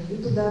коровы, и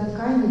туда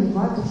ткань или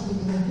вату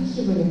что-то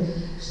напихивали,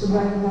 чтобы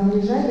они там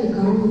лежали, и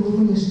коровы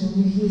думали, что у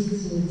них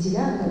есть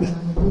телята,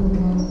 а было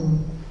молоко.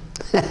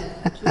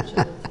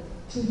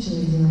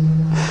 Чучело делали.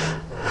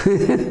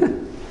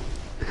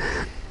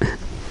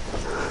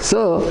 So,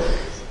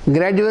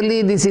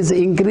 gradually this is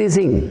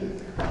increasing.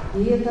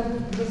 И это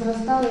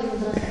возрастало и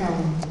возрастало.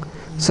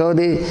 So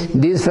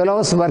these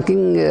fellows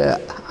working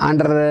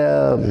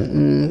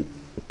under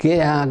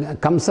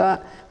Kamsa,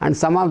 and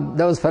some of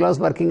those fellows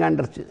working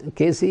under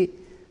Casey,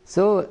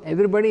 so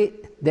everybody,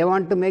 they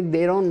want to make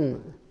their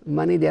own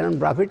money, their own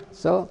profit.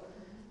 So,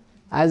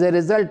 as a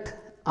result,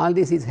 all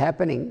this is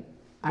happening.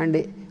 And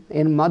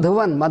in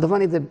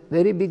Madhuvan is a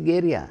very big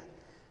area.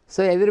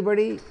 So,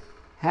 everybody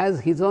has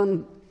his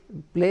own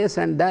place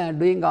and they are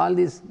doing all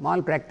this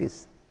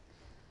malpractice.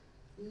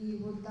 И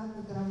вот так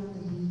вот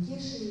работали и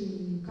Кеши,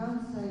 и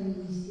Канца, и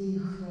все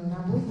их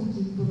работники,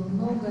 их было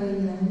много,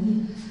 и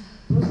они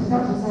просто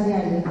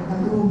разоряли этот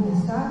огромный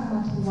сад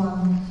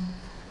Мадхуван,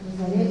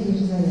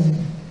 разоряли.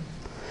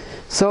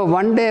 So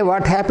one day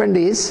what happened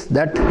is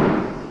that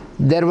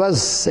there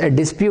was a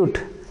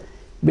dispute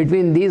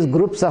between these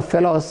groups of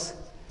fellows.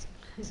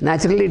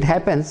 Naturally it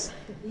happens.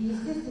 И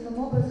естественным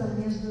образом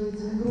между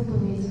этими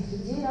группами этих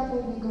людей,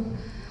 работников,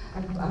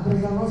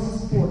 образовался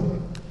спор.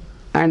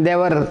 And they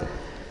were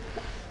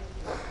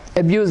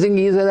abusing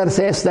each other,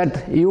 says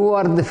that you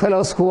are the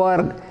fellows who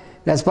are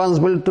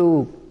responsible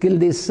to kill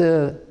these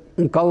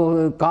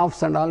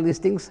calves and all these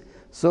things.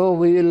 So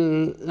we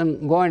will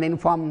go and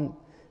inform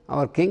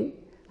our king.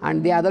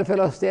 And the other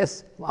fellow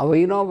says,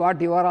 we know what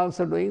you are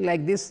also doing,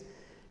 like this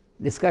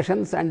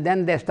discussions. And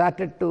then they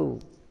started to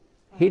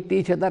hit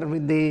each other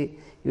with they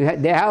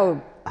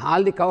have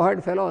all the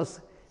cowherd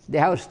fellows, they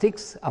have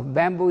sticks of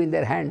bamboo in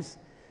their hands.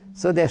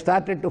 So they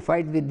started to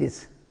fight with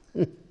this.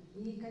 И,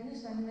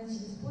 конечно, они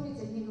начали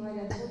спорить, одни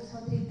говорят, вот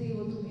смотри, ты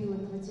вот убил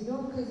этого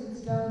теленка,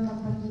 из-за тебя он там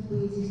погиб, и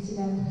этих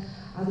телят,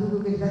 а другой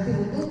говорит, а ты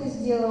вот это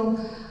сделал,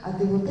 а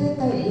ты вот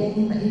это,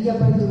 и я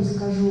пойду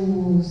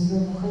расскажу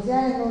своему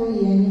хозяину,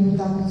 и они вот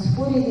так вот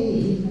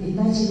спорили, и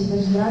начали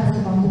даже драться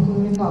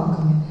бамбуковыми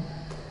палками.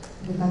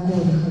 До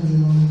такого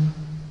доходило.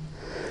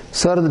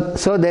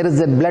 So there is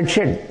a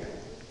bloodshed.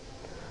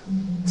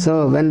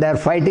 So when they are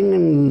fighting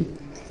and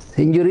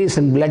injuries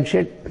and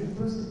bloodshed.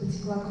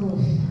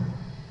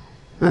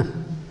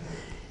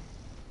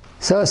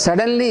 So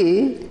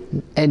suddenly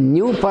a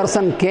new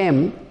person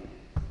came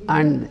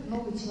and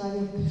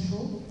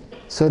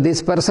so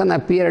this person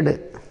appeared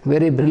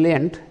very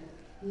brilliant.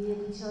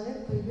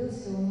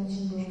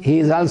 He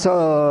is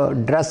also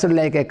dressed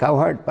like a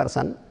cowherd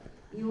person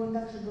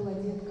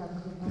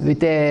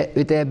with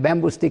a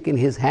bamboo stick in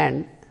his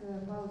hand.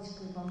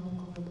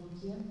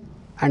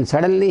 And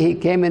suddenly he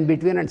came in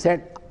between and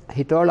said,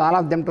 he told all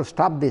of them to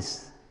stop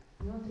this.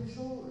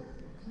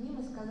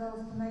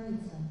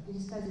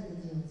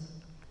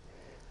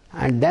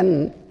 And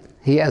then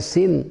he has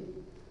seen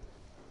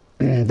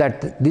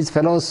that these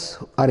fellows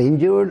are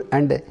injured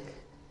and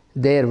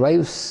their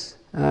wives,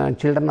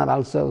 children are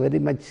also very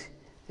much,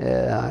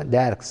 they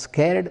are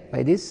scared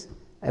by this.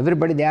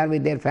 Everybody, they are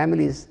with their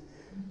families.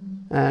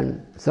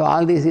 And so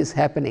all this is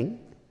happening.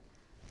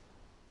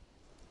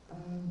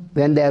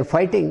 When they are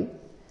fighting,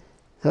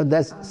 so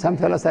some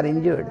fellows are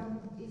injured.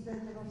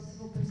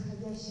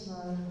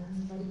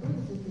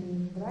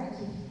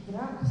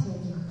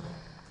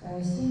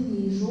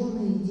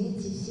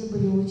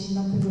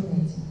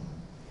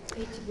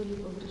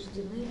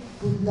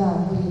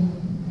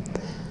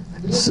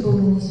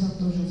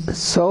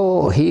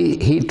 So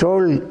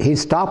he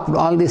stopped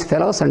all these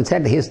fellows and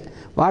said,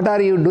 what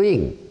are you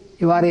doing?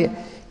 You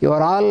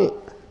are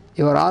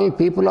all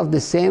people of the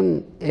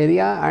same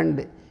area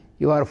and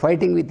you are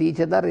fighting with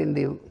each other in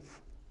the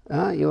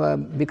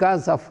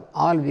because of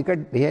all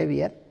wicked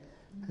behavior.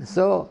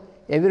 So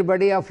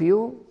everybody of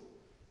you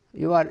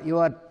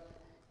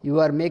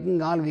are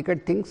making all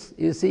wicked things.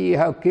 You see, you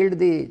have killed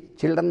the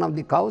children of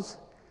the cows.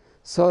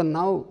 So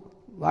now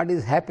what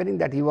is happening,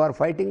 that you are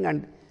fighting,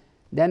 and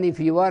then if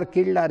you are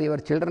killed or your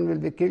children will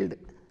be killed.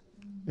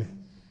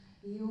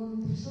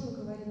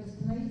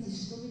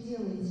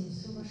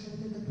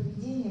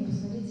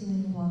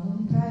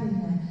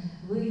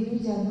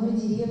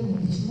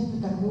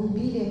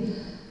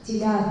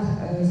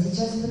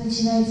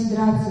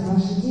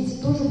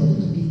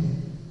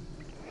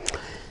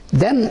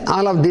 Then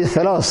all of these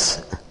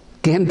fellows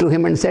came to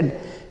him and said,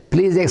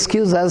 please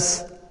excuse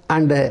us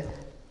and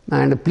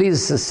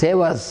please save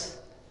us.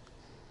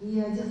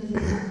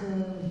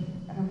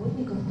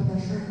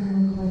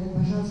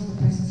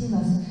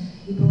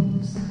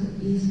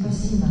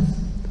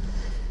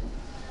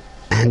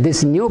 And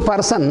this new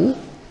person,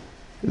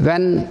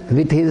 when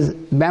with his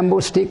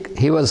bamboo stick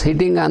he was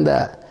hitting on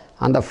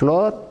the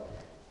floor,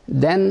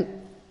 then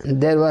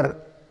there were,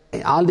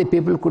 all the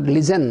people could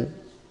listen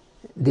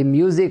the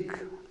music,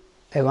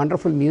 a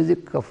wonderful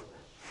music of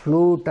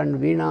flute and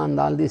veena and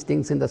all these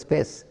things in the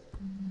space.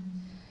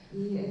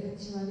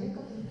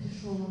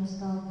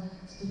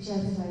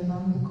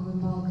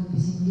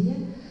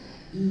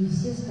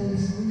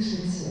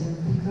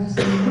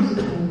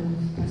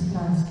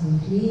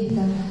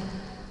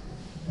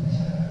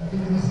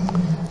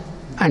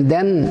 And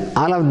then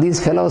all of these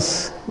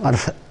fellows are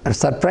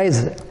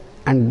surprised,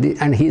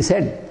 and he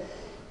said,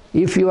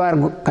 if you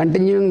are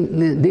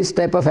continuing this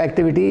type of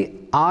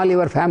activity, all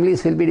your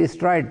families will be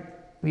destroyed.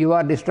 You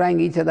are destroying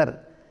each other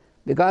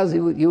because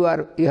you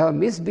have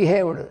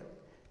misbehaved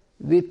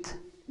with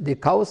the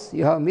cows,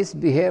 you have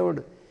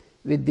misbehaved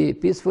with the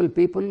peaceful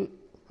people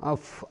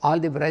of all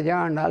the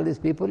Braja and all these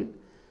people.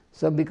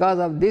 So because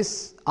of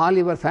this, all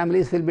your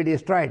families will be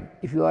destroyed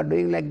if you are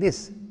doing like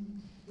this.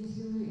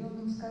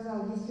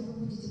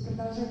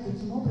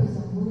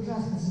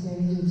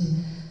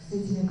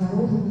 этими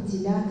коровами,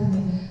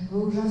 телятами,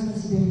 вы ужасно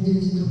себя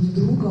ведете друг с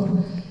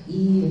другом,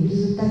 и в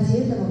результате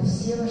этого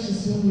все ваши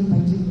семьи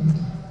погибнут.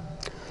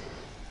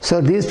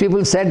 So these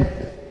people said,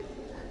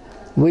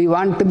 we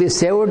want to be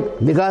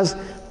saved because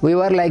we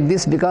were like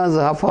this because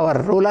of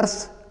our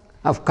rulers,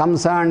 of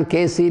Kamsa and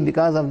Kesi,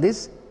 because of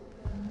this.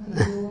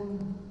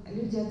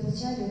 Люди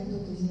отвечали,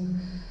 кто-то из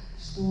них,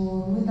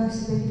 что мы так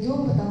себя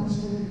ведем, потому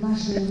что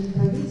наши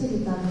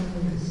правители так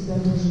себя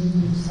тоже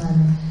ведут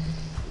сами.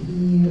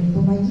 И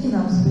помоги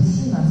нам,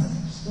 спаси нас,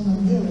 что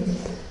нам делать?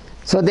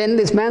 So then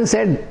this man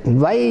said,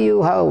 why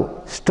you have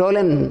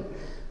stolen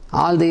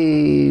all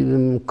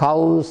the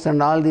cows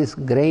and all these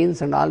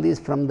grains and all these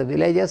from the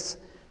villages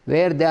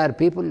where there are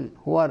people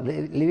who are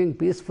living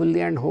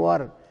peacefully and who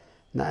are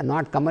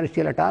not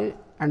commercial at all,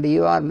 and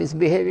you are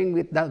misbehaving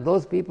with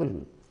those people.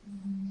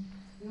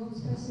 И он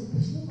спросил,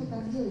 почему вы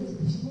так делаете,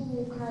 почему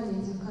вы украли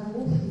этих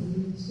коров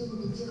и все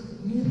вот этих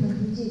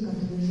мирных людей,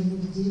 которые живут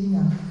в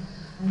деревнях?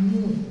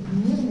 Они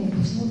мирные,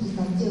 почему ты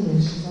так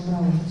делаешь,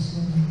 забрал это все?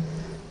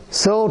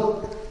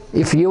 So,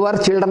 if your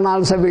children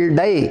also will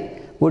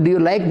die, would you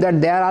like that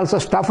they are also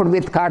stuffed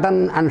with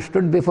cotton and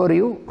stood before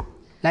you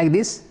like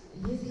this?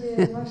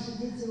 Если ваши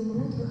дети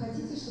умрут, вы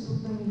хотите, чтобы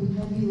кто-нибудь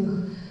набил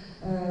их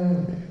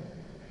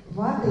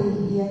ватой,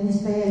 и они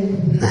стояли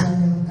перед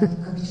вами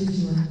как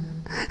чучело?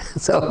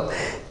 So,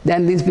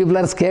 then these people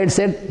are scared,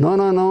 said,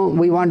 no,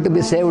 we want to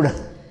be saved.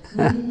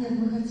 Нет,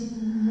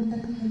 мы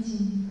так не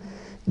хотим.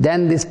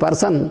 Then this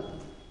person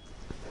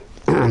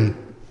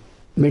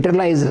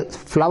materialized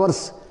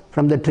flowers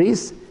from the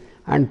trees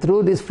and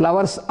threw these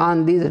flowers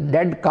on these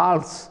dead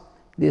calves,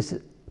 these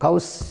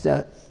cows,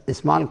 the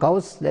small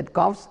cows, dead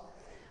calves,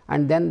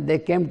 and then they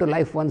came to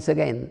life once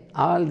again.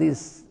 All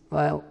these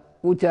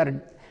which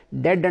are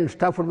dead and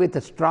stuffed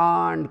with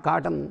straw and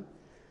cotton,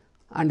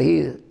 and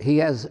he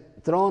has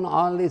thrown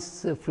all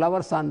these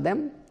flowers on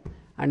them,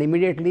 and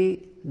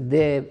immediately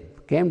they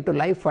came to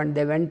life and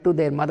they went to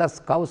their mother's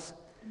cows,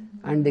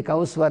 and the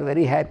cows were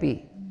very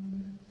happy.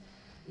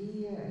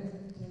 И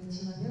этот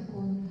человек,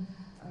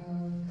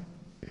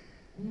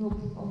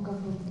 он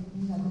как бы,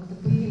 не знаю, как-то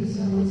появились у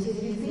него эти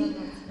цветы,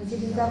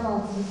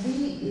 материализовал цветы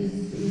из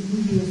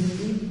небес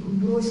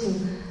и бросил,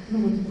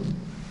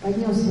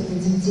 поднес вот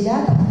этим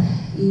телятам,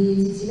 и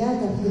эти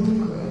телята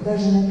вдруг,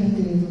 даже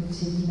набитые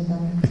всякими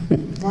там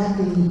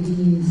ватой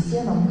и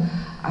сеном,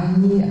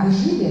 они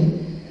ожили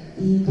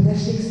и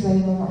подошли к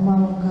своим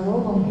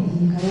мамам-коровам,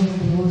 и коровы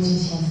были очень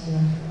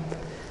счастливы.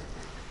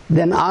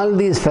 Then all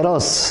these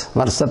fellows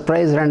were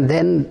surprised, and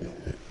then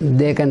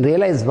they can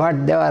realize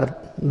what they are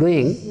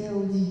doing, Все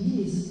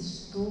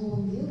удивились, что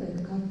он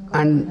делает, как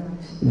and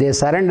they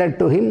surrendered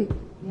to him,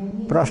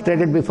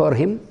 prostrated before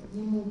him,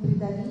 ему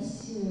предались,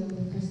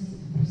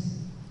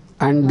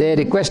 and they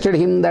requested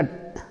him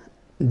that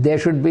they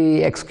should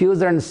be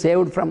excused and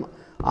saved from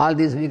all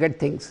these wicked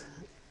things.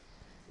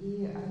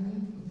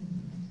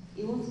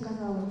 и он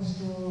сказал им,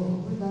 что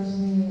вы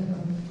должны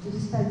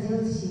перестать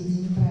делать все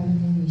эти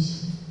неправильные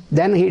вещи.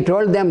 Then he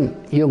told them,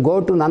 you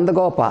go to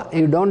Nandagopa,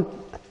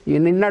 you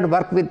need not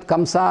work with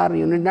Kamsar,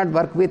 you need not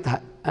work with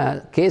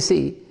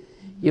Kesi,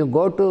 you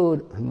go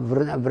to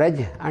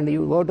Vraj and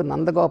you go to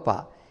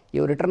Nandagopa,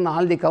 you return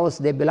all the cows,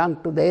 they belong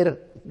to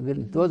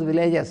those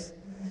villages,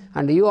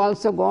 and you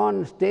also go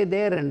and stay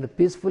there and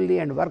peacefully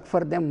and work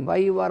for them. Why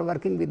you are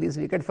working with these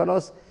wicked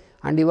fellows,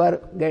 and you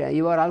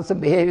are also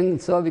behaving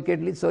so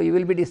wickedly, so you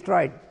will be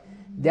destroyed.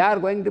 They are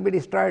going to be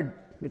destroyed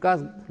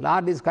because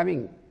Lord is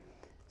coming.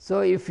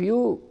 So if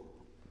you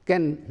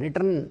can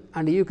return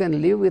and you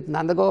can live with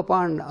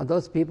Nandagopa and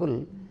those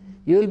people,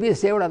 you will be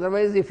saved.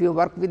 Otherwise, if you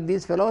work with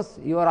these fellows,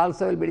 you are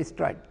also will be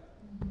destroyed.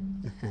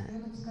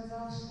 Он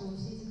сказал, что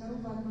все эти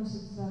коровы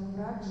относятся к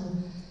Враджу,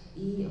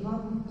 и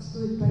вам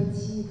стоит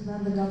пойти к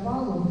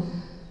Нандагопалу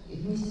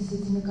вместе с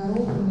этими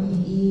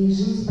коровами и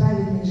жить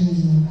праведной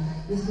жизнью.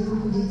 Если вы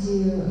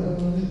будете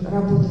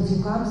работать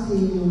у Камсы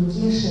или у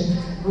Кеши,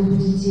 вы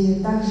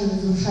будете также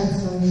разрушать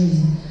свою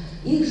жизнь.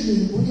 Их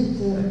жизнь будет,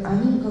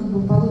 они как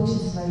бы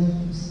получат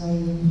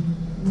свои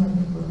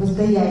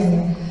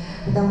воздаяния,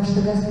 потому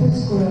что Господь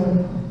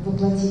скоро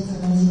воплотится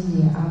на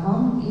земле, а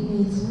вам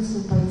имеет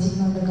смысл пойти к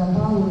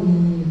Нандагопалу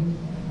и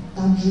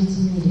там жить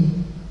в мире.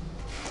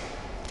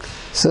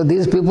 So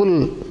these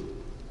people,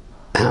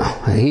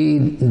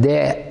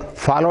 they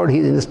followed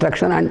his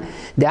instruction and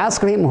they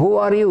asked him, who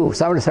are you?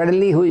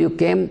 Suddenly who you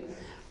came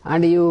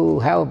and you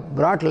have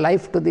brought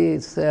life to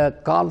these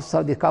calves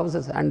of the cows,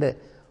 and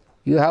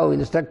you have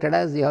instructed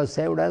us, you have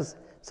saved us.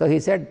 So he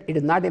said, it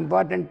is not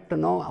important to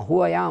know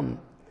who I am,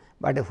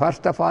 but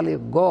first of all you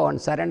go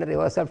and surrender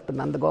yourself to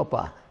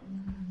Nandagopa.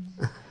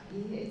 И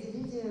эти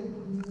люди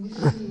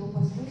решили его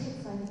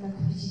послушаться, они так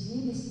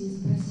впечатлились и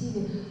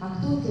спросили, а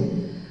кто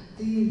ты?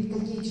 Ты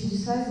такие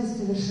чудеса здесь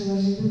совершила,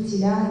 живут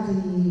телята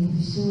и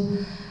все.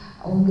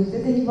 Он говорит,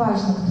 это не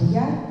важно, кто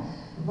я,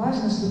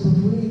 важно, чтобы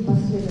вы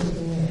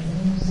последовали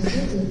моему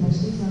совету и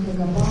пошли к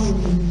Нандагопалу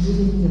и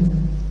жили мирно.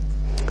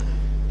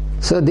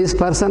 So this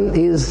person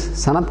is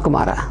Sanat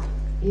Kumara.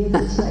 И этим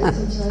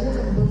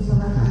человеком был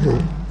Санат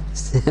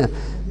Кумар.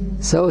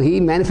 So he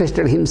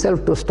manifested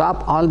himself to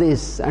stop all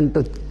this and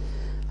to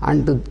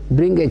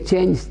bring a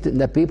change to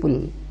the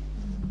people.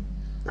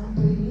 Он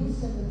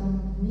проявился в этом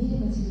мире,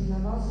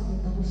 материализовался для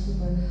того,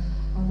 чтобы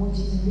помочь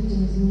этим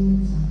людям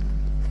измениться.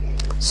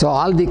 So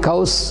all the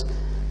cows,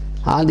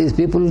 all these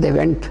people, they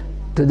went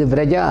to the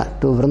Vraja,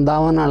 to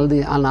Vrindavan,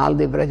 and all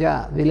the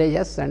Vraja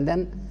villages, and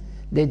then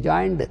they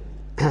joined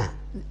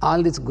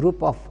all this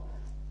group of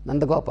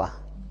Nandagopa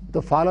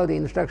to follow the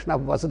instruction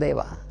of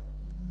Vasudeva.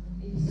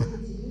 И все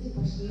эти люди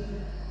пошли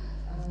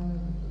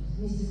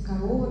вместе с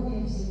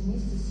коровами, все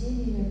вместе с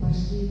семьями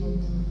пошли вот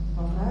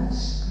во Врадж,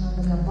 к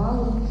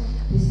Нандагопалу,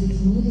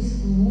 присоединились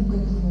к нему, к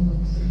этому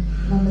вот.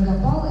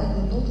 Нандагопал —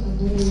 это тот,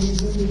 который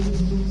следует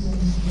инструкциям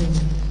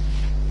Вседа.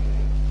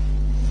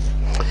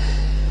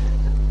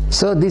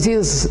 So this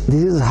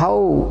is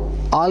how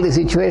all the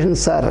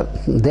situations are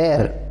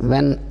there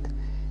when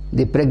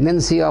the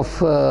pregnancy of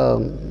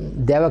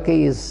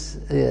Devaki is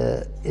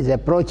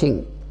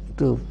approaching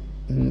to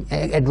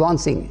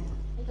advancing.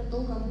 Это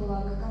то,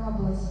 какова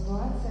была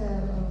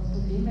ситуация в то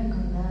время,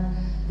 когда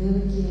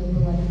Деваки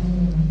была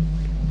беременна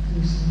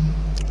Кришной.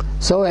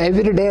 So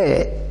every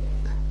day,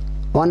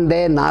 one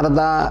day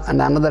Narada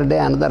and another day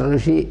another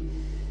Rishi,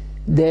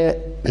 they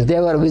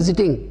were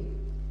visiting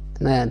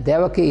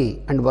Devaki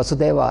and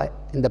Vasudeva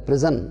in the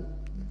prison.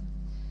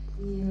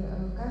 И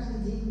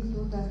каждый день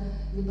кто-то,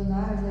 либо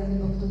Нарада,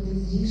 либо кто-то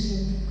из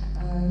Риши,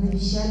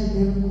 навещали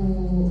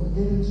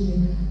Деваки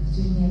в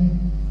тюрьме.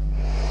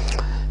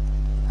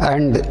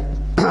 And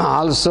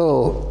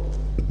also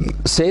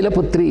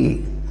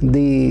Sailaputri,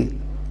 the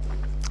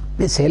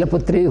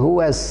Sailaputri who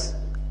is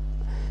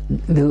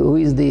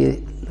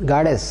the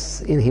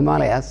goddess in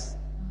Himalayas,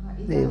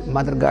 the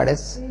mother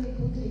goddess.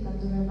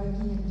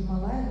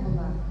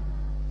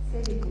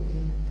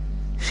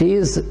 She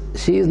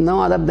is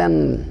no other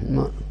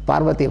than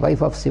Parvati,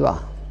 wife of Shiva.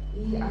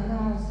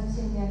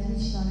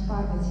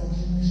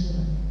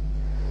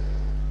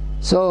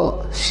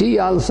 So she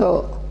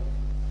also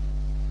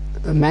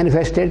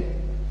manifested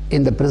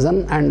in the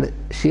prison, and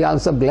she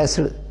also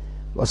blessed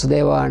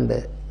Vasudeva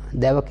and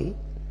Devaki.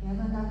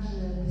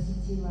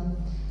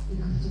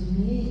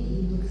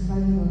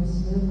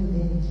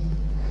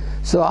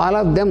 So all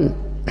of them,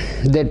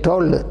 they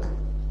told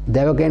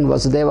Devaki and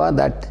Vasudeva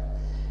that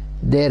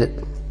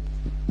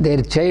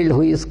their child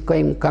who is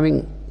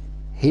coming,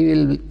 he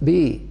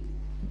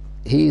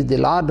is the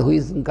Lord who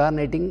is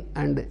incarnating,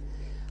 and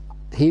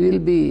he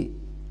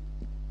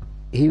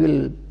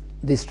will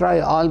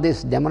destroy all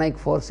these demonic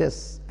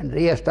forces and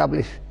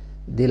re-establish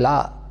the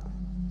law.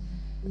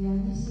 И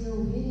они все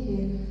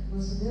уверили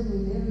Васудеву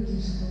и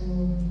Деваки, что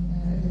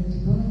этот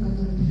ребенок,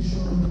 который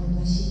пришел в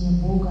воплощение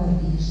Бога,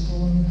 и что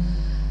он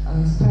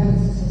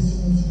справится со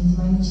всеми этими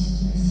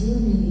демоническими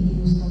силами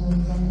и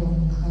установит закон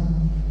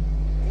Дхармы.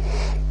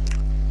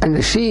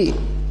 And she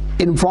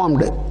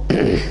informed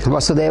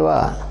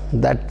Vasudeva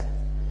that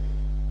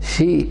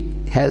she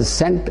has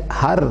sent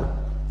her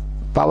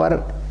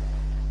power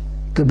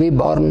to be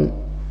born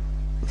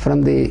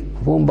from the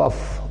womb of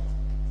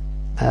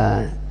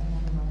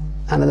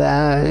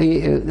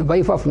another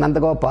wife of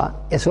Nandagopa,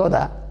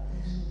 Yashoda.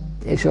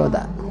 И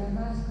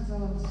она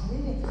сказала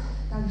Васудеве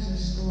также,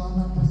 что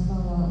она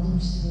послала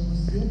луч своего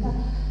света,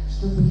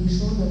 чтобы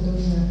Ешода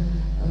тоже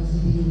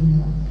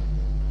забеременела.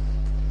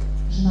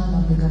 Жена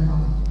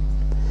Нандагопала.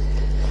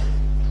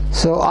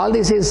 So all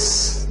this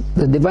is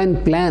the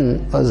divine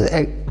plan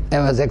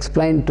was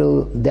explained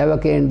to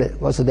Devaki and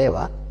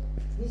Vasudeva.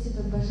 Весь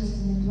этот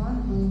божественный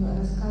план был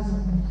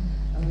рассказан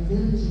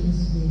Деваки и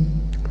Васудеве.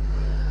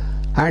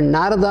 And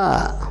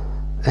Narada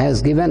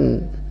has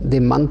given the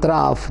mantra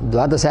of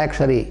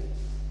Dvadasakshari.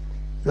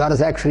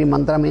 Dvadasakshari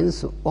mantra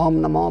means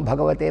Om Namo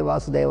Bhagavate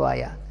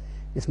Vasudevaya.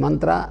 This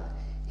mantra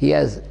he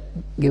has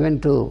given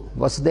to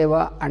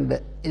Vasudeva and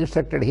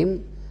instructed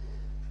him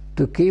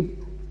to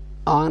keep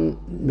on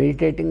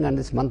meditating on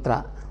this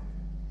mantra.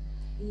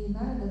 И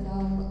Нарада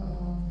дал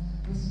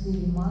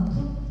Васудеве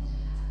мантру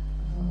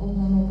Ом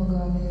Намо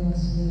Бхагавате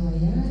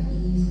Васудевая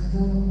и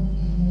сказал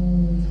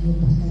ему ее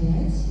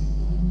повторять.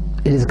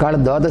 It is called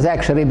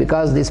Dvadasakshari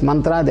because this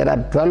mantra, there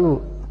are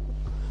 12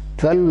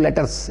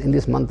 letters in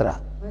this mantra.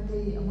 В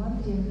этой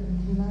мантре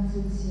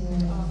 12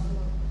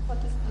 What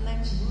is the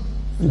next?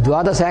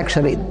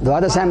 Dvadasakshari.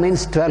 Dvadasa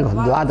means 12.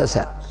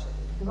 Dvadasa.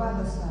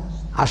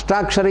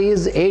 Ashtakshari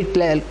is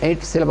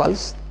 8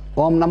 syllables.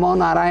 Om Namo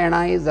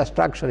Narayana is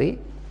Ashtakshari.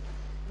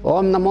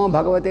 Om Namo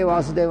Bhagavate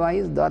Vasudeva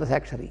is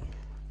Dvadasakshari.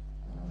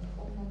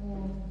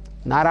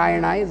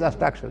 Narayana is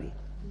Ashtakshari.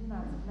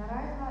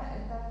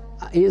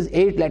 Is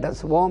 8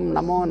 letters. Om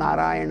Namo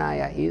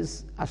Narayanaya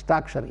is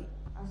Ashtakshari.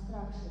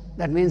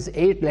 That means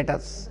 8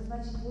 letters.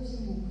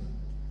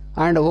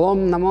 And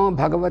Om Namo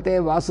Bhagavate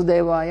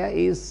Vasudevaya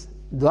is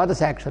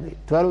Dvadasakshari,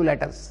 12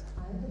 letters.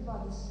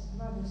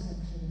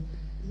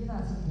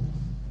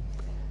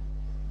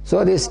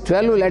 So these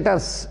 12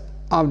 letters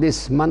of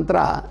this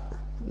mantra,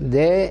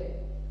 they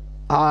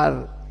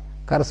are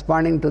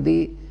corresponding to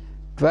the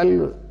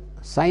 12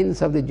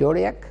 signs of the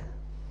zodiac.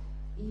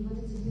 И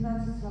вот эти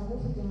 12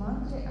 слогов этой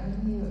мантры,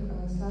 они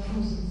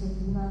соотносятся с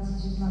 12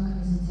 знаками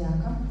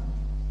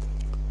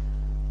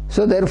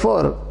So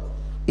therefore,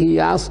 he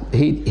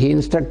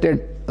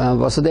instructed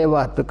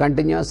Vasudeva to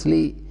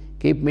continuously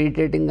keep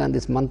meditating on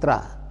this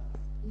mantra.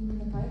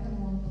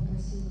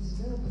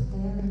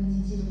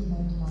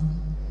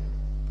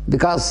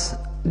 Because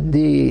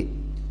the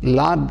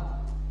Lord,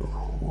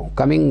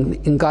 coming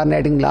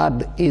incarnating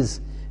Lord, he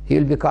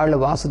will be called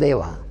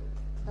Vasudeva.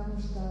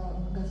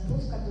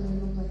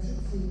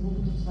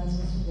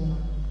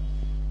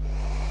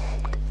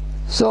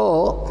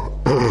 So,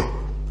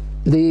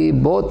 the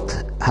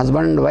both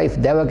husband and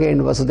wife, Devaki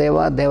and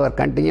Vasudeva, they were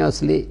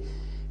continuously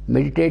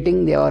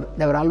meditating. They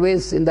were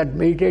always in that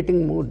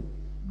meditating mood.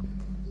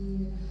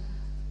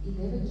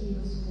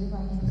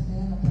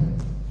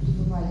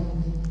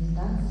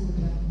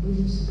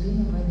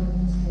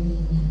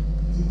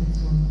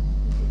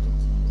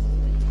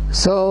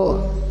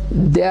 So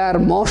they are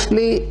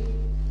mostly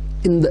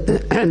in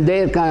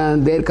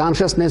their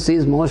consciousness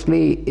is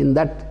mostly in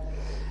that,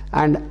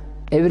 and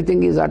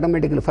everything is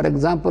automatically. For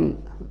example,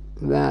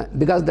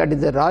 because that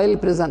is a royal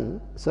prison,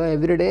 so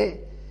every day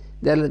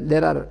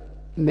there are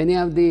many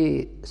of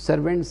the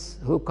servants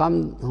who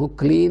come, who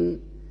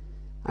clean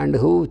and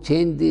who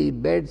change the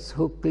beds,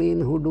 who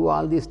clean, who do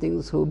all these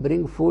things, who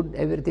bring food,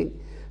 everything.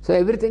 So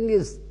everything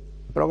is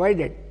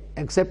provided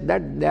except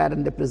that they are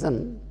in the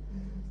prison.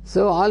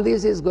 So all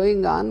this is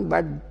going on,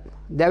 but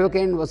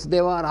Devaki and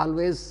Vasudeva are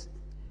always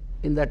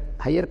in that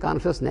higher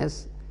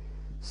consciousness.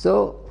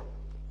 So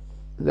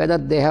whether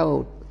they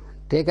have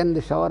taken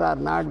the shower or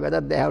not,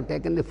 whether they have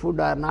taken the food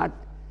or not,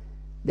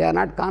 they are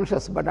not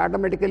conscious, but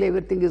automatically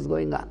everything is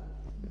going on.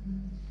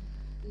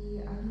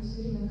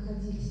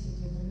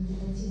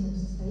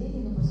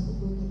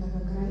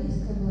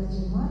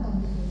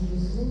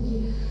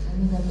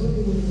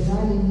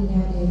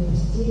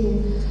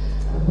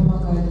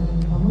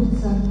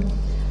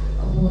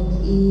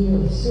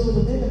 И все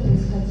вот это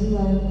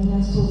происходило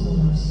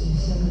неосознанно,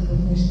 вся как бы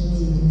внешняя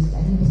деятельность.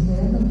 Они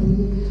постоянно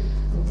были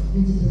в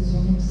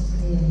медитационном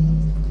состоянии.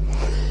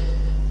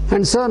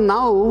 And so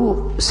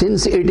now,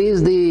 since it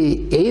is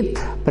the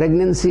 8th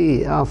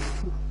pregnancy of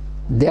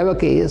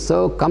Devaki,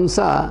 so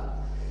Kamsa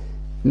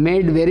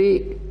made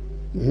very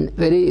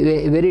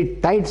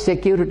tight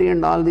security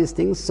and all these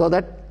things, so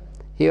that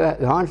he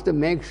wants to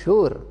make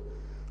sure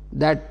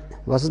that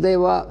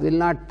Vasudeva will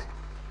not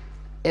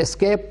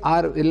escape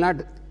or will not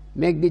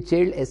make the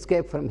child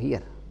escape from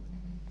here.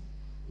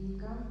 И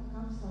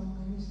Камса, он,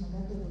 конечно,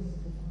 готовился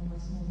к этому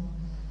 8-му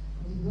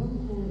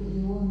ребенку,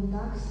 и он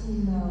так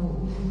сильно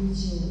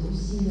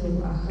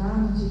усилил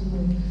охрану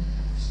тюрьмы,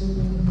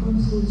 чтобы ни в коем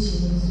случае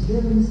ни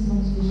Vasудева не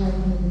смог сбежать,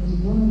 ни этот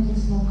ребенок не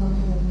смог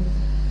как-то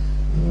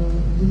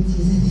выйти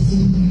из этой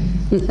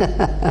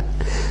тюрьмы.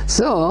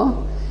 So,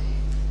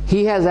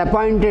 he has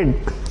appointed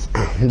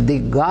the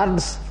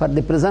guards for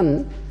the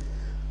prison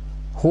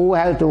who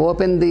have to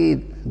open the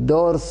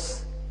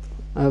doors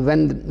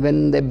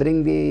when they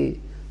bring the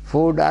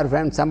food, or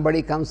when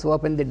somebody comes to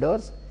open the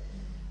doors,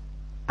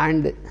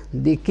 and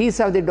the keys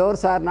of the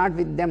doors are not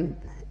with them.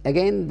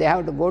 Again, they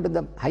have to go to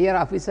the higher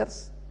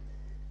officers.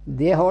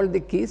 They hold the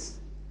keys.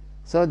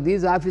 So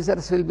these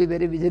officers will be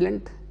very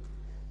vigilant.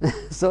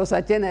 So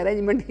such an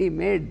arrangement he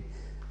made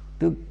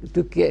to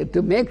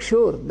make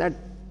sure that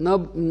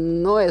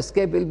no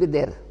escape will be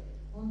there.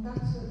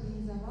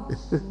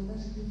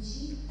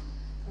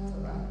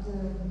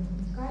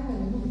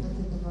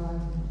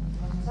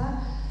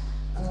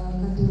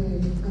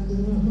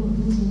 Который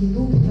нужно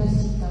еду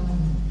приносить, там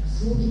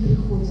слуги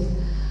приходят.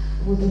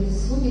 Вот эти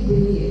слуги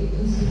были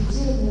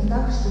инструктированы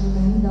так, что вот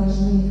они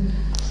должны,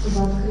 чтобы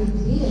открыть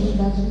дверь, они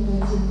должны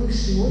пойти в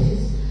высший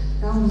офис,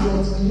 там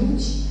взять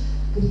ключ,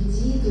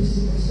 прийти. То есть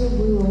это все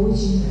было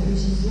очень,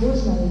 очень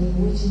сложно и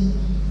очень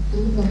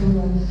трудно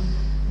было,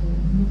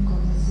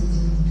 как-то с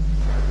этим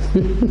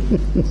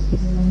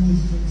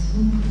взаимодействовать.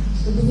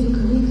 Чтобы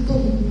никто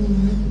не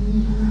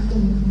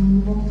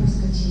мог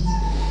проскочить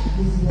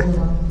без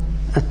дела.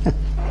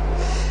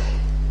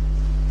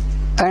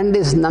 And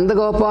this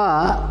Nandagopa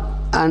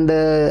and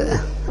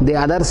the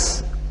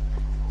others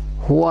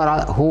who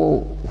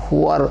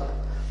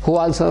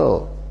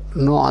also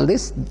know all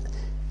this,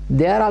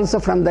 they are also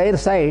from their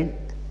side.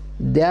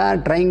 They are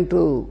trying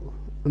to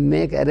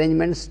make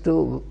arrangements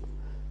to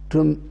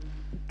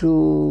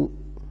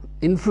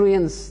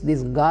influence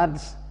these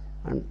guards,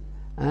 and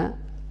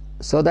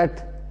so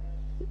that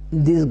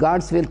these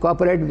guards will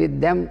cooperate with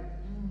them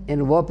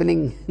in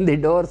opening the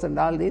doors and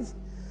all this.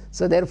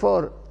 So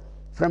therefore,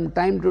 from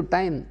time to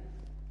time,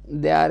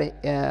 they are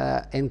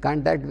in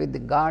contact with the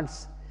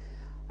guards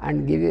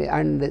and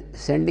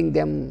sending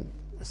them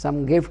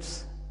some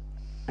gifts,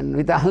 and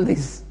with all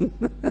this.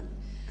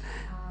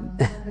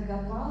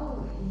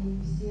 Нандагопал и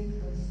все,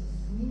 кто с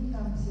ним,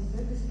 там, все с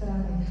этой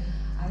стороны,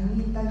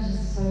 они также,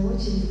 в свою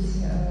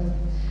очередь,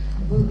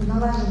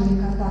 налаживали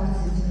контакт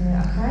с этими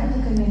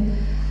охранниками,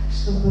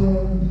 чтобы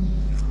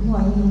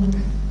они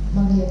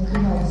могли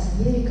открывать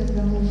двери,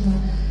 когда нужно,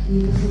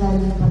 и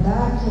посылали им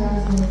подарки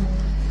разные,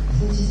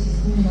 всячески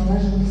с ними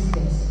налаживали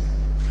связь.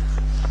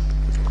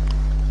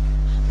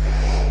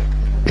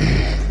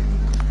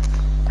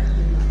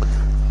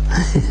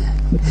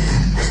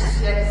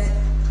 Связь.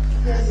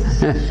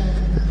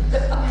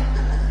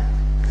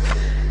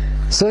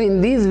 So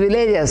in these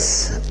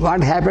villages,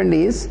 what happened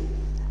is,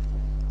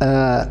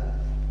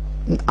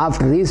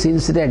 after these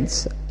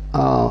incidents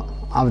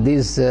of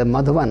this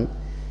Madhavan,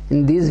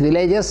 in these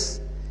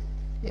villages,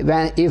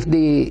 if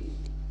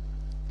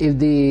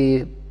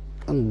the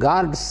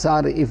guards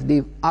or if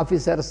the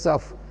officers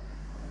of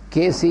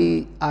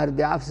KC or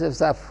the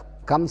officers of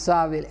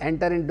Kamsa will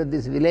enter into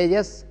these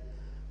villages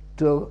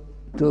to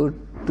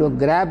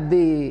grab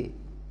the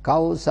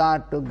cows or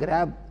to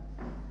grab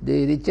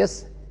the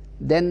riches,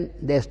 then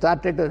they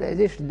started to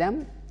resist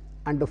them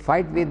and to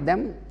fight with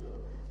them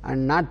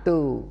and not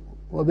to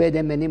obey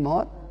them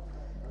anymore.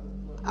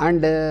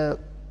 And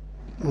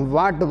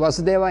what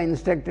Vasudeva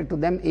instructed to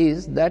them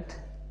is that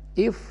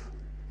if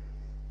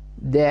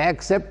they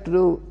accept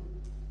to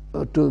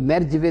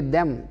merge with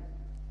them,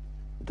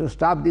 to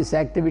stop this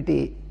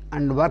activity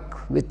and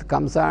work with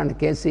Kamsa and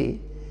Kesi,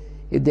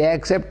 if they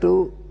accept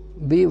to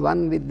be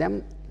one with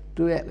them,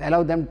 to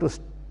allow them to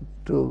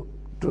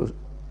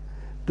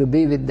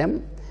be with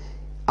them,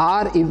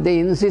 or if they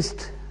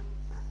insist,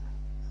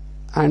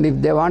 and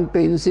if they want to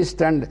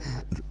insist and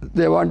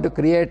they want to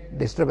create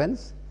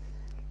disturbance,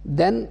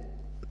 then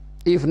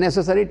if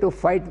necessary to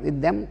fight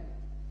with them,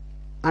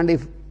 and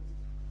if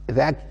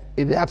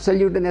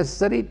absolutely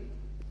necessary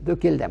to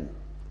kill them.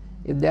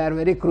 If they are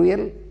very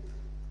cruel,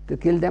 to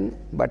kill them,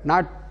 but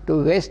not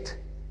to waste,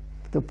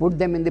 to put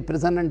them in the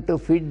prison and to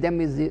feed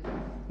them is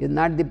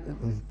not the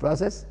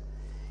process.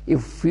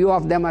 If few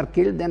of them are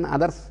killed, then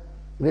others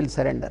will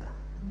surrender.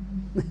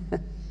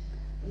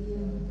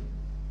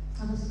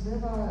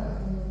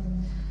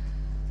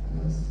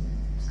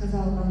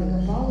 Сказал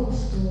Мандагапалу,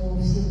 что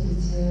все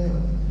эти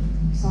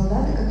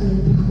солдаты,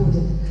 которые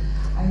приходят,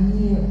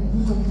 они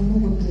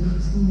могут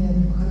с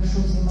ними хорошо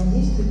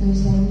взаимодействовать, но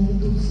если они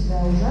ведут себя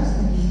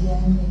ужасно, если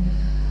они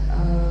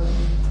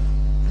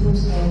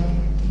просто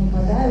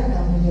нападают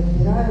или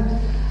отбирают,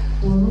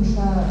 то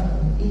нужно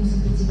им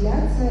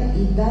сопротивляться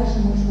и даже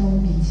можно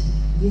убить.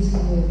 Если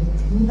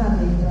не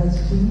надо их брать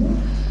в тюрьму,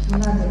 не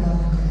надо нам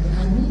как-то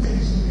кормить,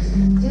 что-то с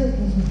ними делать,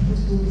 нужно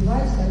просто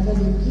убивать, тогда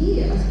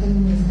другие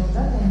остальные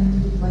солдаты, они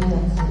будут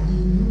бояться и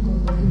будут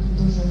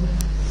тоже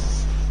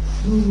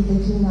не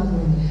такие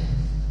наглыми.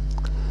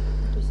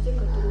 То есть те,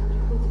 которые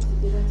приходят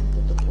забирать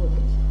вот эту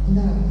подать.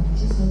 Да,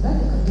 те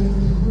солдаты, которые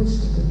приходят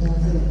что-то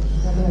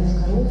забрать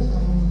коров,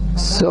 там.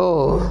 So,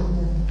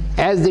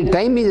 as the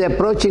time is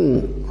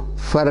approaching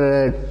for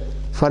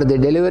the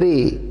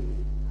delivery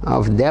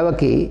of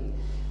Devaki,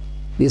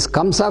 this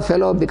Kamsa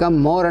fellow becomes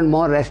more and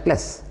more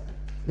restless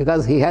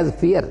because he has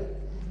fear.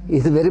 He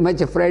is very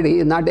much afraid. He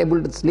is not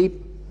able to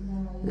sleep.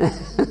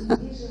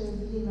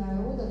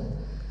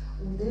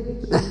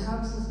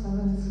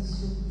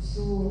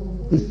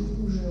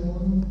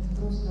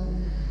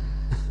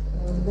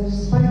 Даже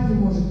спать не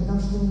может, потому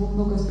что у него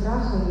много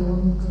страха, и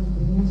он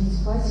не может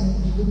спать, и он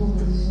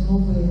придумывает все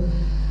новые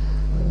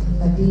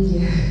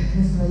набеги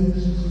на своих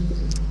жителей.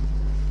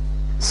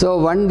 So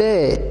one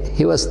day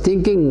he was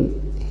thinking,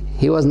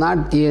 he was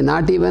not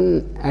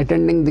even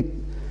attending the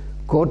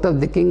court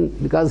of the king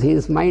because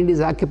his mind is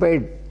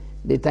occupied.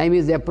 The time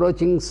is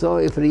approaching, so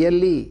if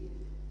really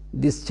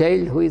this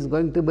child who is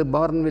going to be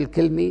born will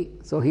kill me,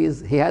 so he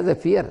has a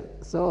fear.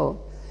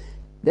 So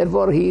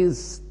therefore he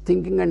is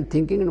thinking,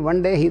 and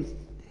one day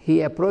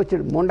he approached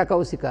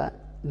Mondakausika,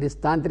 this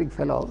tantric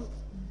fellow.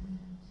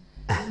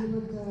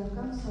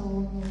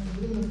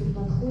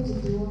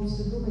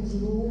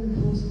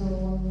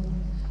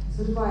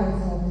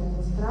 Взрывается от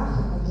этого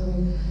страха,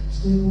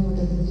 что его вот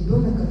этот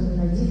ребенок, который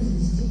родится,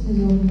 действительно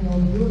ли он меня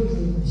убьет, и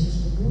вообще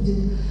что будет.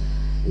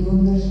 И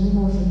он даже не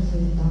может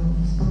там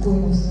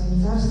спокойно в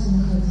своем царстве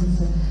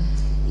находиться.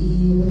 И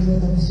вот в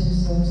этом всем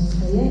своем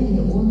состоянии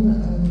он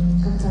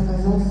как-то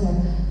оказался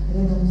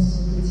рядом с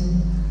вот этим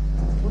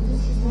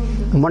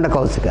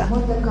Mondakausika, с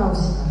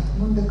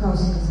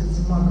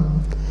этим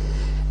магом.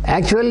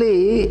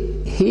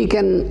 Actually,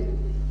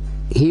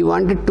 he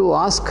wanted to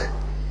ask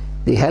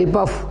the help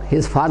of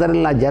his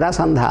father-in-law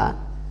Jarasandha,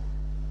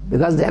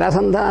 because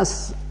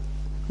Jarasandha's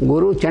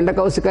guru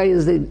Chandakausika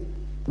is the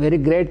very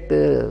great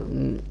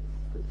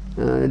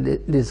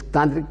this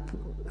tantric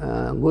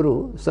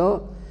guru.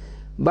 So,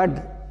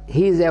 but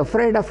he is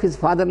afraid of his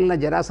father-in-law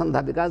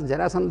Jarasandha because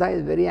Jarasandha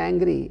is very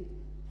angry.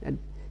 And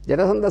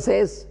Jarasandha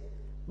says,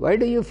 "Why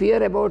do you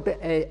fear about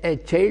a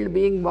child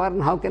being born?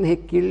 How can he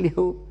kill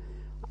you?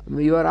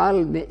 You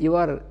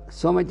are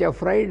so much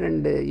afraid,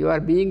 and you are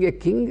being a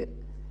king,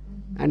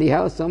 and you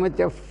have so much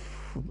of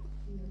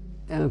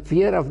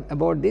fear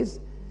about this."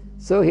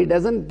 So he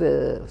doesn't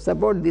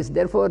support this.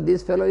 Therefore,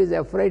 this fellow is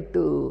afraid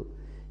to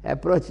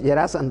approach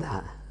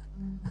Jarasandha.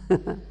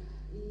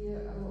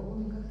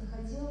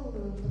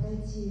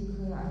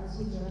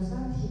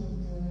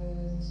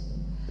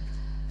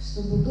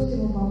 Чтобы тот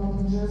ему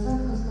помог.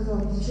 Джарасандха сказал: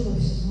 "Ты что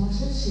вообще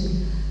сумасшедший?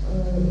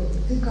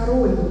 Ты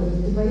король,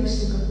 ты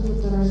боишься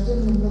какого-то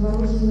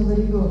новорожденного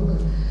ребенка.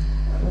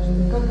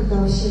 Как это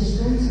вообще,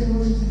 что он тебе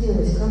может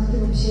сделать? Как ты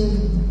вообще,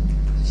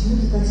 почему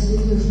ты так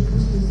себя ведешь?" Он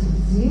просто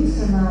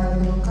злился на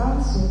этого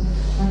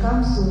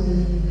Камсу, и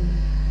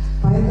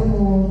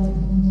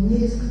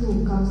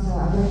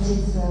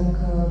обратиться к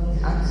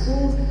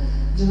отцу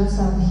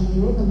Джарасандхи, и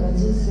он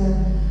обратился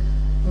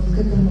вот к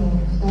этому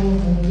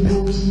второму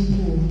его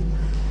ученику.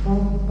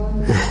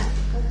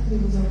 Как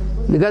его зовут?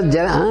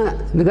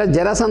 Because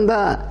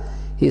Jarasandha,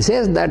 he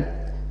says that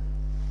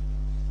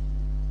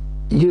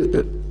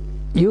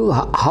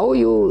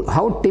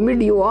how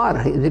timid you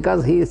are,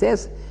 because he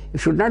says you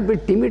should not be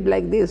timid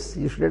like this,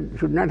 you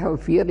should not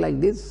have fear like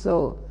this.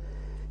 So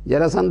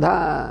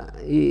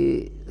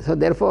Jarasandha, so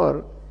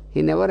therefore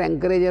he never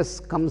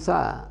encourages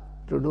Kamsa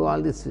to do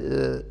all this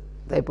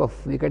type of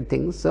wicked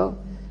things. So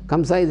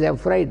Kamsa is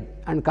afraid,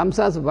 and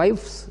Kamsa's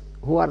wives,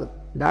 who are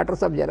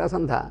daughters of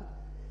Jarasandha,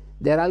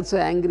 they are also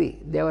angry.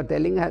 They were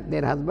telling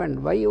their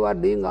husband, why you are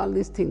doing all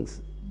these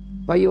things?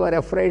 Why you are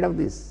afraid of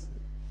this?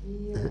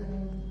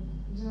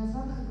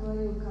 Джарасандха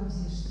говорил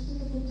Камсе, что ты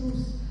такой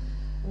трус?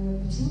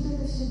 Почему ты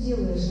это все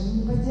делаешь? Он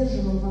не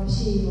поддерживал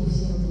вообще его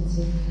все вот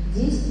эти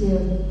действия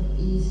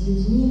и с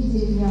людьми в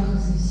деревнях, и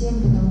со всем,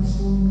 потому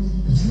что он,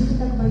 почему ты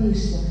так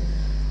боишься?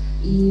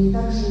 И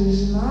также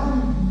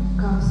жена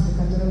Камсы,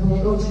 которая была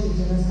дочкой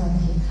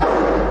Джарасандхи.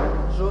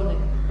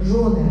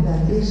 Жены, да,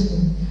 две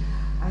жены.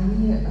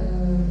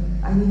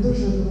 Они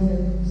тоже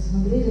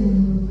смотрели на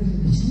него и говорили,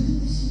 почему ты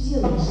это все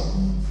делаешь?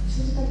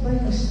 Почему ты так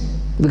боишься?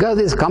 Because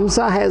this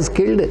Kamsa has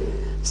killed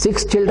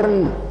 6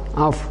 children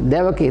of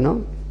Devaki,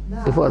 no?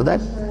 Да, Before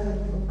that.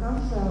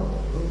 Камса,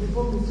 вы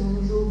помните, он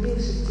уже убил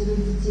 6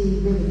 детей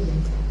Деваки.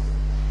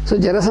 So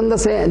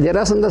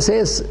Jarasandha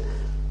says,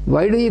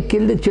 why do you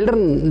kill the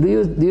children? Do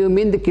you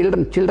mean the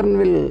children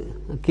will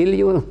kill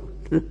you?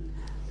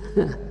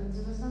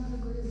 Джарасандха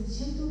говорит,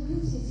 зачем ты убил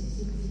всех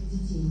этих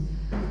детей?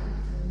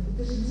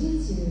 Это же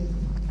дети.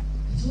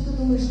 Почему ты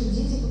думаешь, что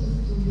дети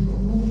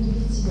могут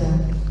убить тебя?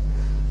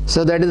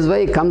 So that is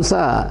why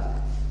Kamsa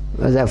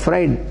was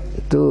afraid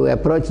to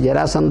approach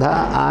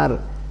Jarasandha or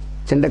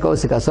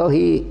Chandakausika. So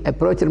he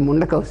approached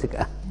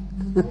Mundakausika.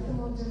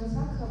 Поэтому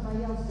Джарасандха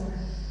боялся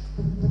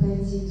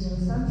подойти к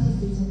Джарасандхе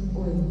с этим,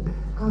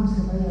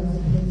 Камса боялся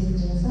подойти к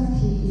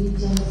Джарасандхе и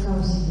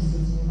Чандакаусике с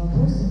этими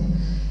вопросами,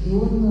 и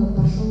он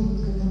пошел вот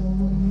к этому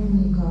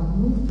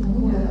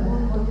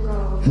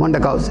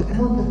Mundakausika.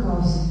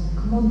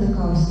 К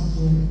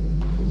Мундакаусике,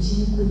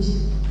 ученику.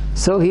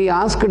 So he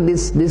asked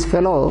this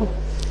fellow,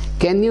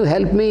 can you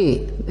help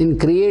me in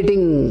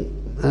creating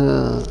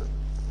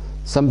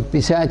some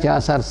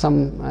pisachas or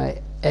some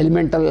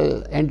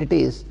elemental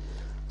entities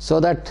so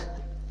that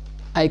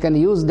I can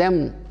use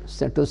them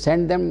to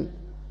send them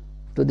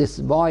to this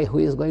boy who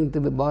is going to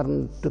be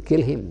born to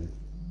kill him?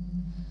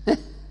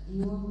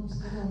 И он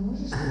сказал,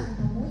 можешь мне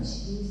помочь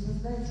и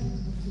создать вот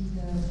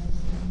какие-то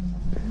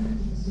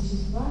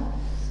существа,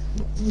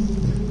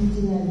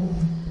 нематериальные,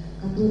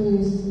 которые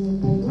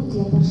пойдут,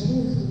 я пошлю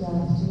их туда,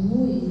 в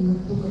тюрьму, и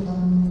как только там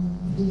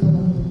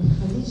ребенок будет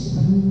приходить, чтобы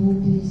они его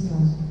убили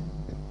сразу.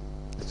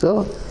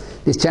 So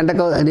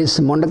this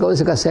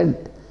Mundakausika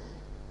said,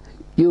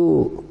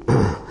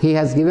 he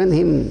has given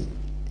him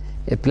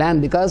a plan,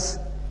 because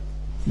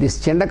this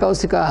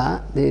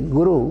Chandakausika, the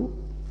guru,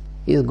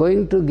 is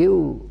going to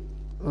give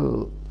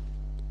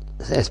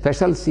a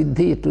special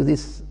siddhi to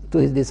his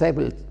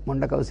disciple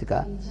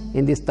Mundakausika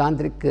in this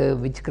tantric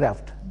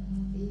witchcraft.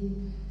 И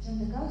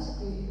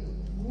Чандакаусика,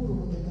 гуру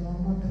вот этого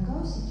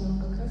Мундакаусики, он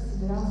как раз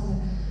собирался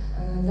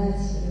дать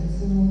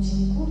своему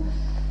ученику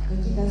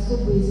какие-то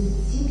особые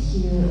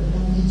ситхи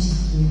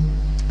тантрические.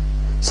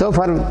 So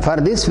for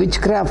this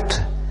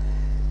witchcraft,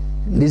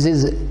 this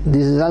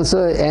is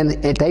also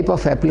a type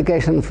of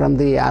application from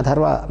the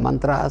Atharva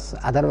mantras,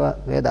 Atharva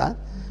Veda.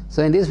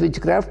 So in this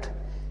witchcraft,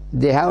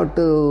 they have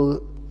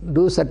to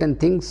do certain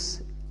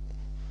things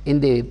in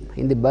the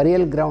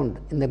burial ground,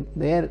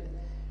 where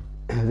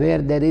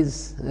there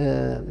is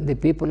the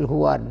people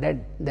who are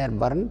dead, they are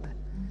burnt.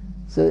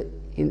 So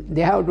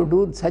they have to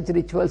do such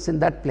rituals in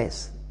that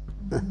place.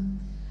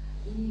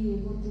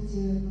 И вот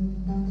эти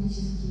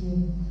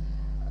тантрические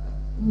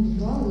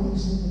ритуалы, или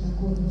что-то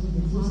такое,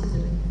 какие-то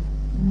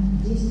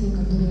действия,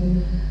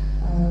 которые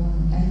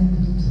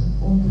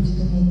он будет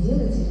уметь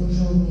делать или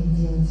уже умеет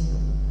делать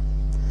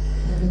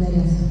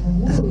благодаря своему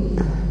гуру и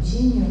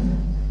обучению.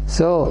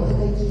 Это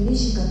такие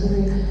вещи,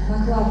 которые на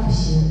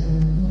кладбище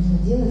нужно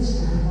делать,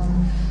 чтобы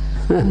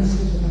там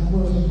что-то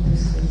такое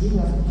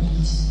происходило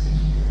магическое.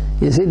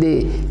 You see,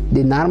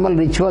 the normal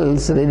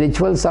rituals, the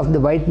rituals of the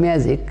white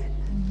magic,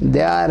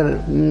 they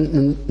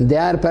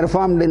are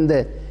performed in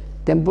the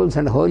temples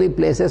and holy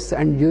places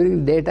and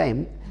during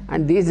daytime,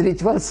 and these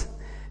rituals,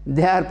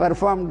 they are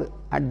performed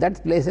at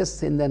that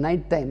places in the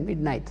night time,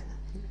 midnight.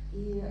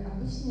 И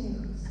обычные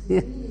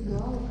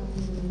ритуалы,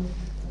 которые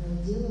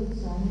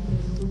делаются, они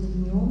происходят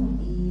днем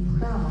и в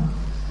храмах,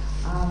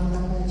 а вот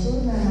такая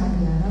черная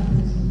магия, она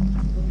происходит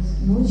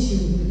ночью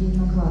и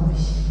на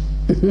кладбище.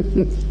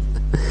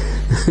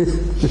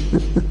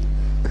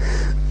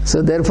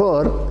 So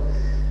therefore,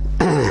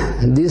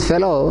 this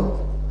fellow,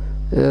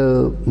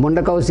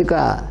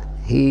 Mundakausika,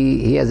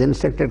 he has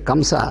instructed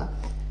Kamsa,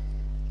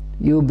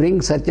 you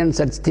bring such and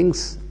such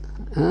things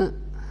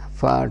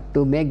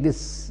to make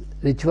this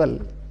ritual,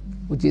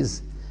 which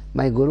is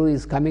my guru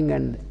is coming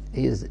and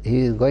he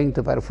is going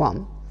to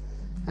perform.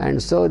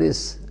 And so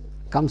this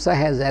Kamsa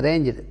has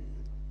arranged,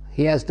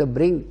 he has to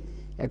bring,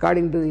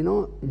 according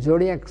to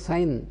zodiac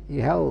sign,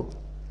 you have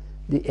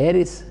the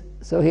Aries,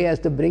 so he has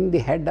to bring the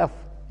head of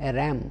a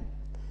ram,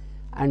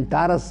 and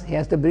Taurus, he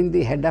has to bring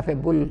the head of a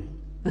bull,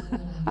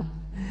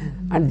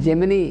 and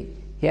Gemini,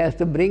 he has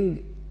to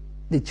bring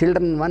the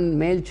children, one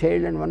male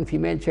child and one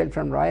female child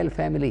from royal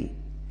family.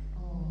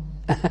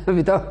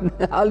 Without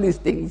all these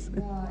things.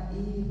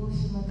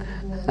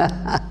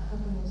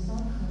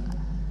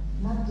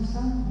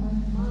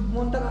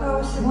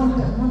 Монте-Каусика,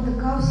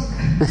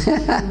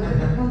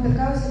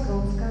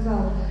 он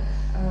сказал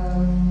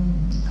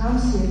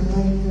Камсе,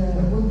 говорит,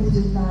 вот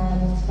будет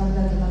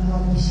тогда-то на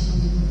кладбище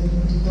будет вот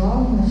этот ритуал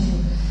ночью,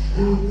 и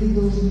ты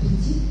должен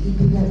прийти и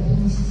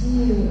принести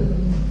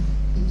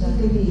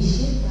какие-то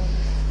вещи,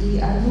 и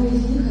одно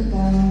из них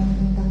это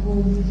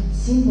такой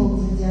символ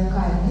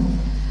зодиакальный,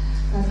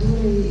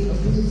 который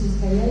будет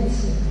состоять,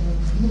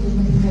 вот,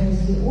 например,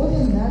 если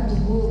овен, да, то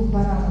голову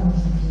барана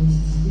нужно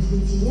принести, если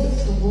телец,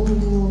 то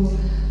голову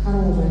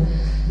коровы,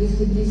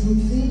 если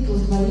близнецы, то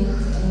двоих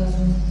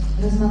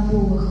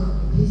разнополых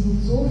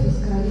близнецов из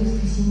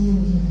королевской семьи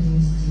нужно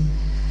принести.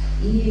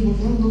 И вот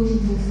он должен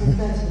был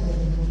создать вот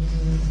этот вот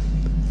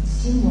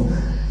символ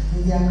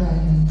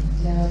зодиакальный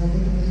для вот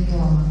этого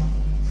ритуала.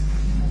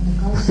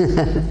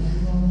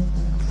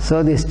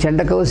 So this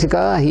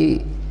Chandakausika,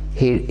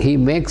 he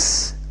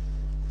makes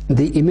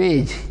the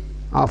image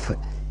of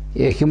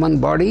a human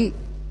body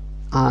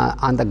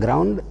on the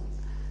ground,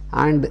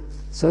 and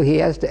so he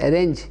has to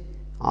arrange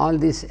all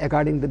this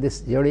according to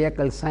this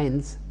zodiacal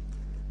signs,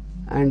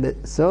 and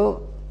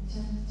so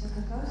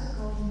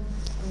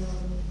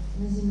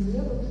на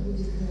земле вот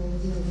будет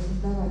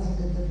создавать вот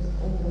этот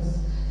образ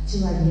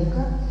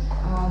человека,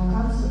 а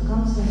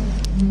Камса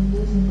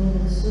должен был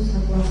все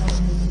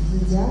согласно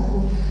зодиаку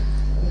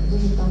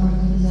тоже там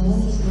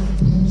организовать,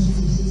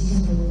 принести все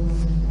символы.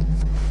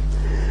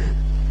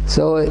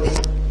 So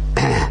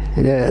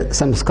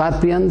some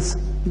scorpions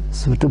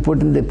to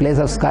put in the place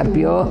of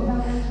Scorpio,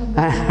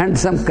 and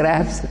some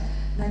crabs,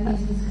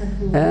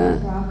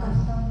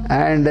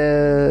 and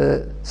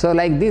so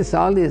like this,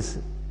 all these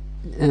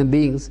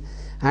beings,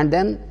 and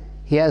then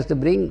he has to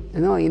bring,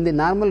 in the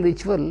normal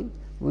ritual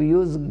we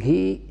use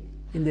ghee,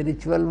 in the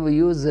ritual we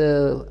use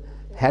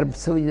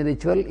herbs in the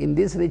ritual. In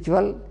this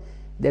ritual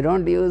they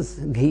don't use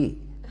ghee,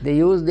 they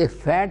use the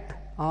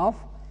fat of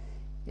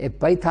a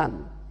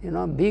python,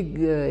 big,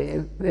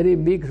 very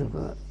big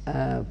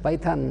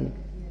python.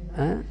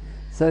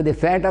 So the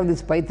fat of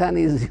this python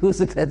is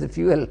used as a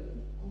fuel.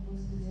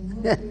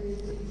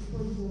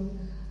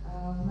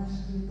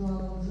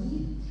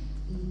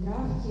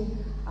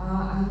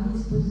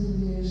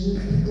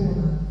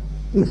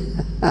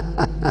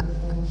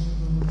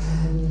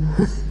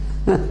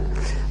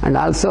 And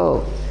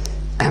also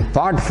a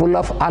pot full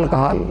of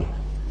alcohol.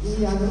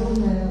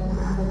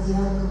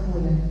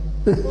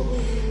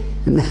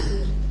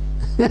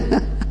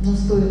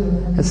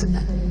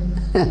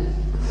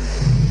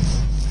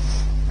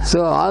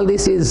 So all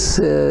this is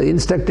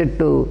instructed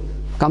to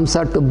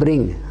Kamsa to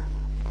bring.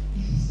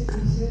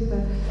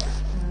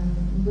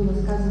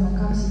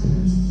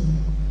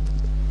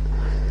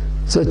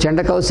 So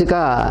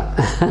Chandakausika,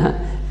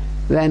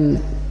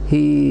 when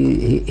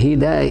he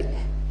died,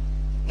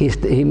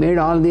 he made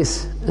all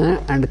this,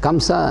 and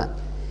Kamsa,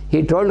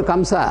 he told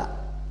Kamsa,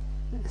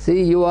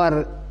 see, you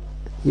are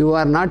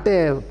not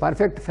a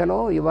perfect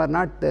fellow, you are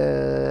not.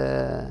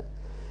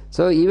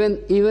 So even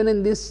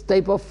in this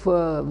type of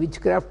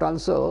witchcraft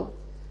also,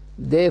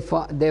 they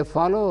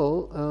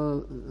follow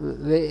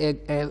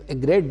a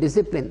great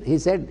discipline. He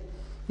said,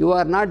 you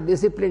are not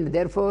disciplined,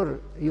 therefore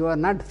you are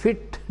not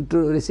fit to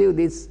receive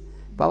these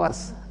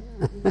powers.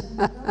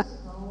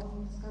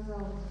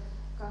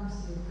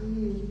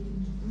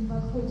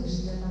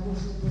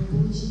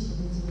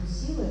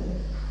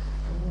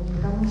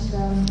 Потому что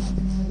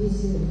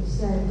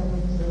вся эта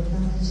вот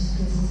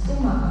тантрическая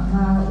система,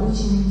 она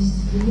очень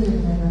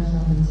дисциплинированная должна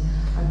быть,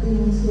 а ты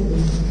не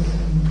следуешь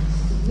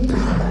дисциплине.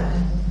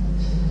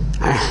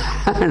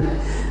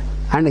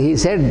 And he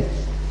said,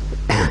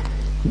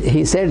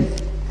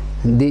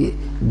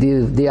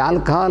 the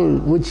alcohol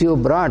which you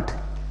brought,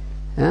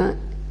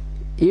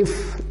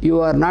 if you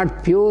are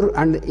not pure,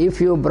 and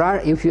if you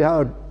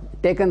have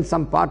taken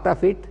some part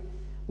of it,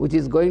 which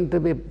is going to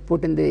be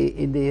put in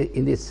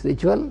this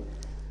ritual,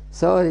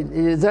 so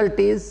the result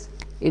is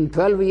in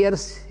 12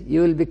 years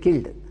you will be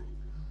killed.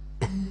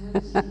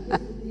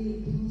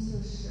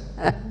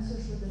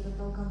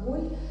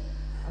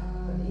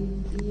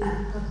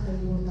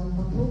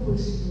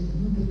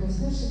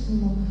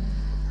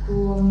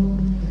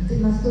 Ты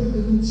настолько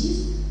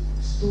нечист,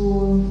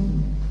 что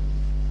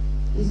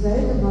из-за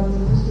этого ты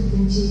просто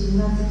через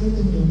 12 лет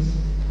умрешь.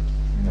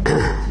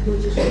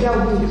 Тебя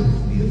убьют.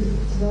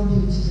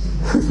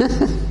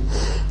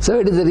 So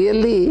it is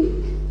really,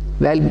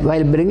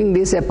 while bringing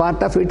this, a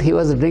part of it he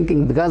was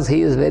drinking, because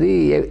he is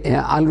very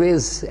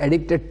always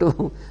addicted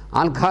to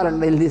alcohol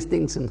and all these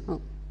things.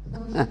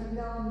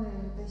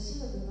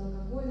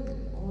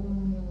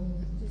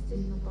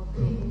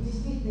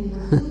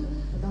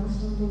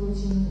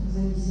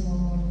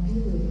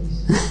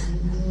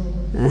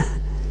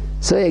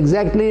 So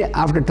exactly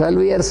after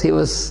 12 years he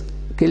was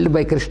killed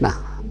by Krishna.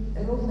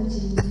 Ровно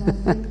через 12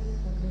 лет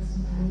как раз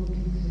он был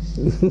убит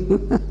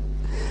Кришной.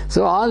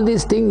 So all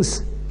these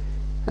things,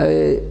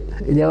 they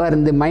were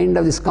in the mind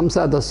of this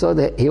Kamsa, so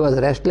that he was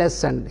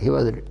restless and he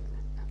was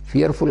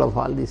fearful of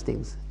all these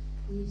things.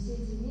 И все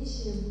эти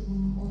вещи,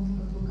 он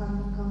как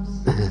бы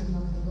как-то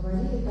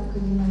говорили, так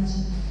или иначе,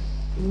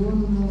 и он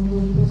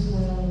был просто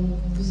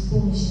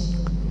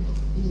беспомощен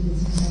перед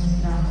этим своим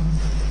страхом.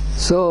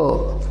 So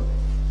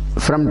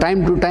from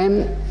time to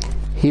time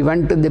he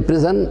went to the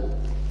prison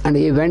and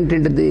he went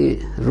into the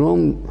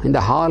room in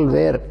the hall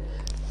where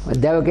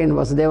Devaki and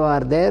Vasudeva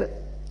are there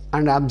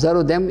and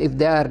observe them if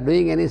they are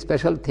doing any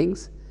special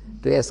things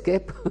to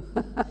escape.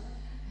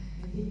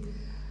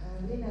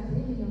 Время от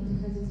времени он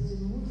приходил в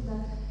тюрьму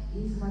туда и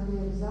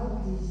смотрел в зал,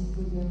 где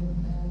сидели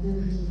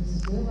Деваки и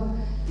Васудева,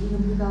 и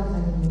наблюдал за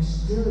ними,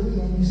 делают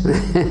ли они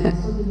что-то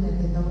особенное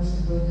для того,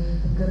 чтобы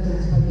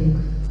подготовить побег.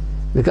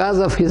 Because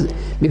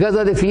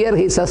of the fear,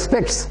 he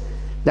suspects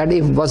that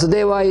if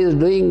Vasudeva is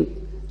doing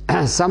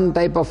some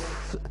type of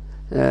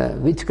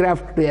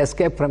witchcraft to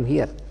escape from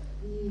here.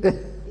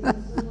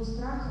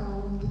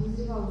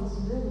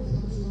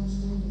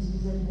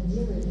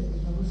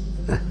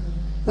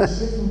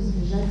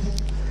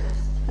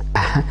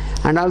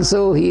 And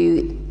also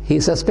he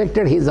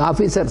suspected his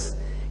officers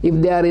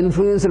if they are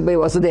influenced by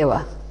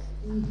Vasudeva.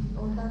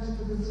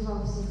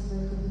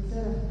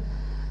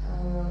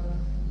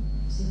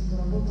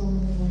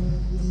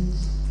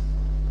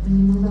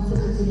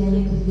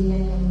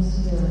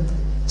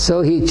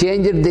 So he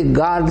changed the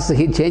guards,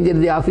 he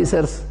changed the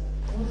officers.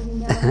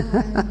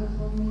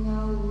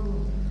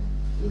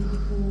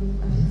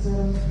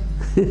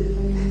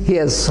 He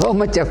has so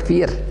much of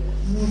fear.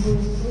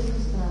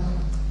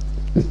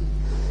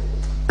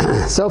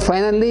 So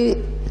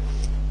finally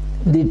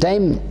the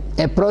time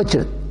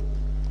approached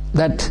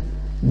that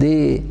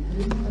the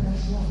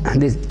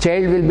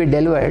child will be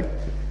delivered,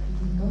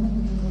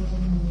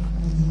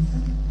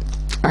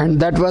 and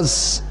that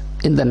was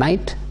in the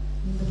night.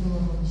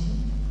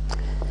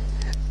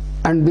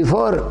 And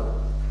before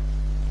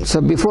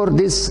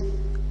this,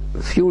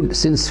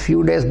 since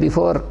few days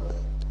before,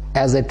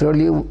 as I told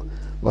you,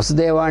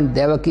 Vasudeva and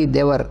Devaki,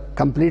 they were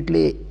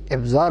completely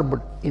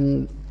absorbed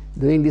in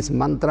doing this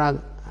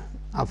mantra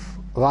of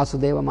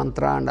Vasudeva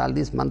mantra and all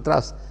these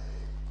mantras,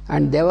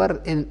 and they were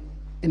in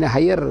a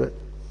higher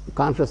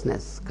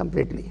consciousness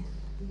completely.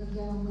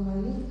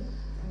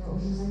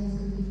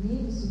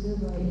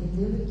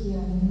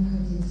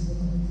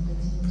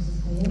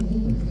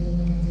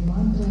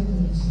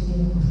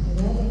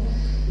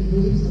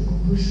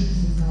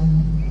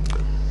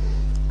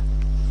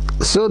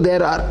 So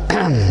there are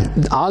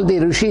all the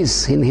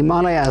rishis in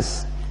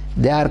Himalayas,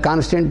 they are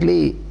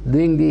constantly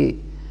doing the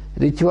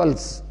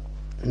rituals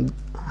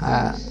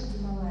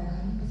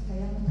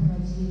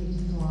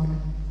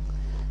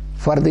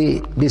for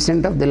the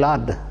descent of the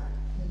Lord.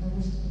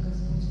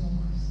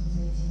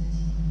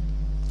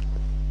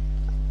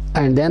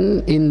 And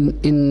then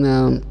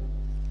in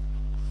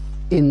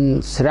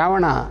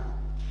Shravana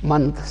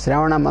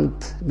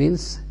month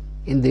means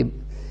in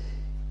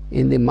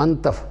the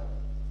month of,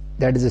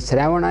 that is,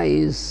 Shravana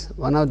is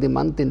one of the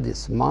month in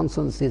this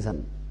monsoon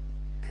season,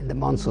 in the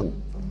monsoon.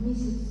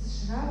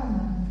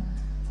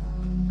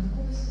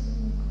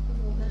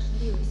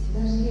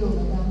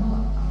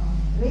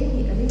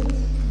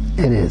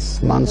 It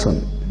is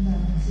monsoon.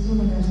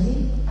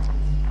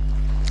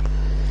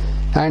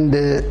 And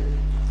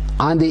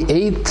on the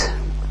 8th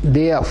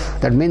day of,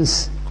 that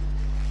means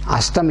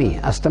Ashtami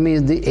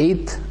is the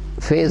 8th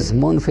phase,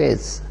 moon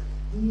phase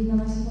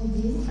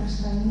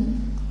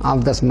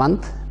of this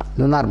month,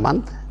 lunar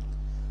month.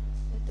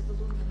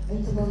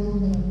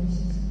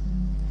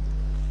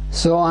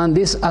 So on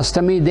this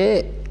Ashtami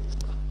day,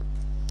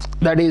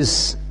 that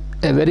is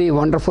a very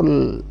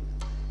wonderful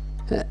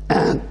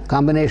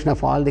combination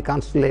of all the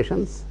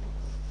constellations.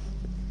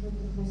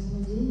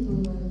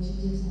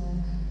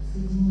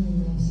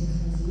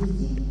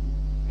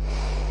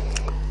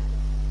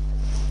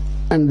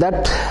 And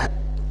that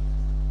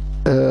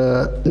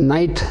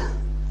night,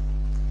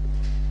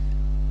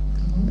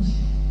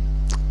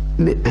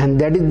 and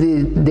that is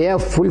the day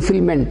of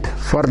fulfillment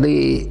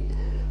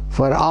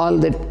for all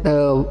that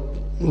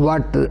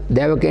what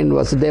Devaki and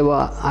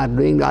Vasudeva are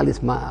doing, all this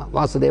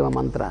Vasudeva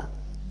mantra.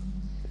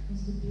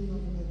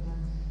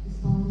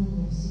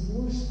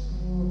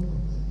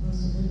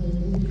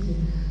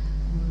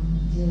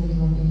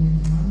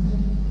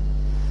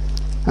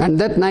 And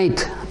that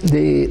night,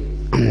 the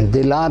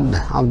Lord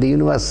of the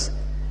universe,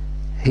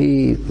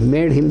 he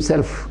made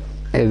himself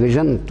a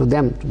vision to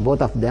them, to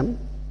both of them.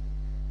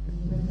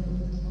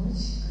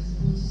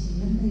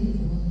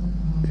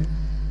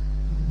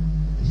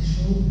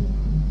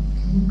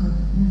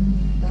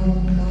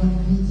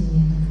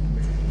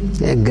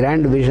 A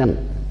grand vision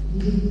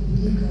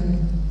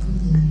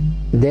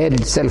there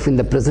itself, in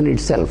the prison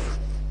itself.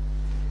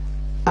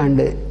 And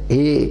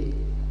he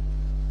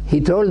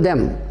told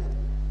them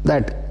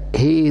that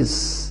he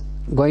is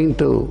going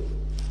to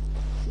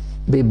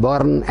be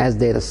born as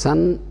their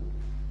son,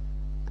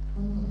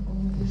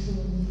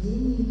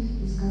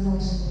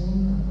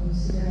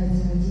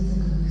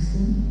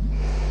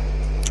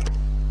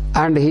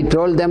 And he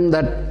told them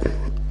that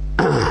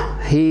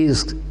he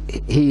has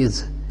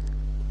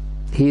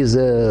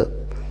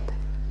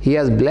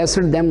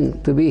blessed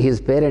them to be his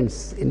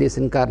parents in this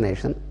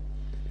incarnation.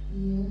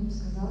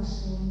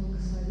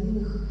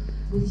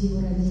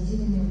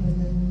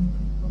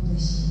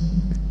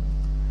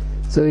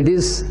 So it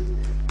is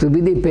to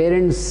be the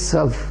parents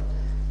of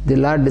the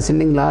Lord,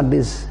 descending Lord,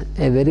 is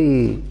a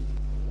very,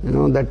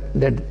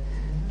 that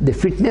the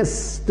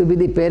fitness to be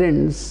the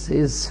parents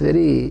is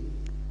very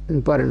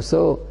important.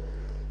 So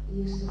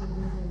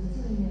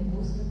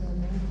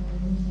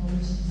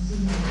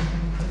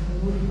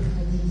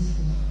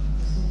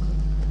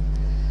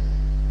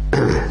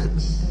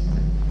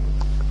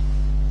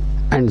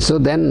and so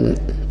then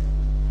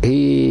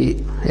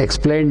he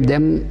explained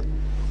them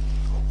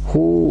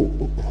who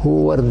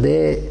were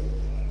they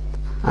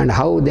and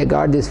how they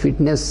got this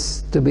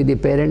fitness to be the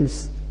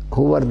parents,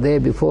 who were they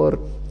before,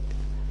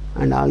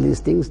 and all these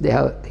things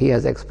he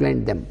has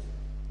explained them.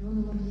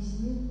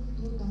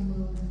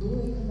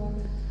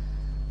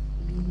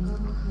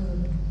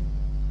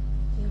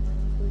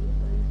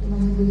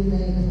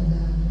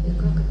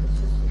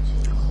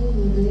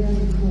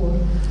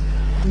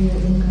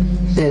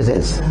 Yes,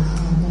 yes.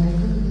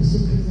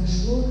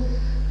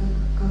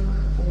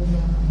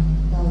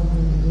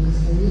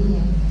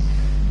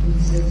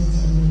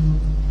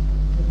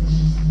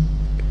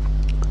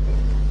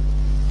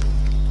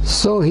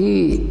 So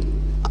he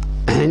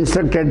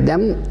instructed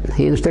them,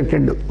 he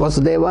instructed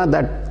Vasudeva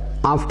that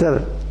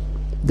after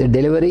the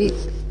delivery,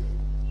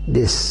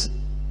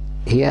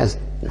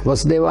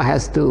 Vasudeva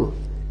has to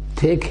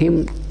take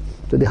him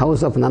to the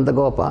house of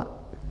Nandagopa,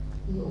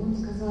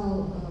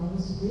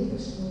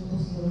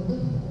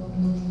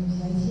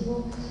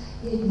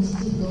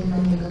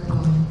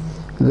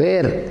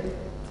 where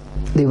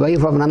the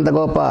wife of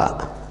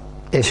Nandagopa,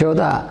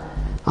 Yashoda,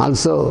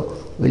 also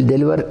will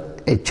deliver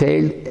a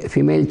child, a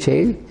female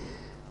child,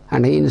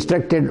 and he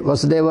instructed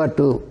Vasudeva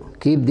to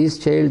keep this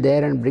child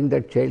there and bring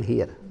that child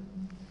here.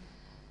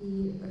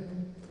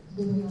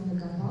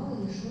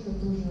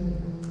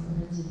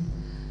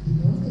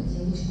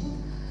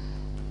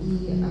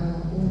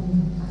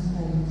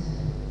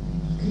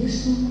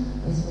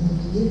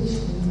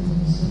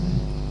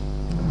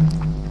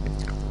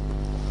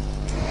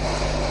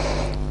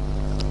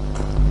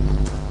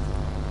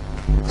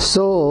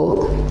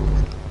 So,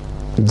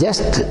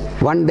 just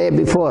one day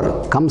before,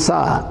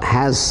 Kamsa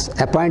has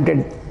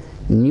appointed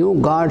new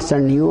guards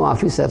and new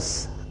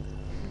officers.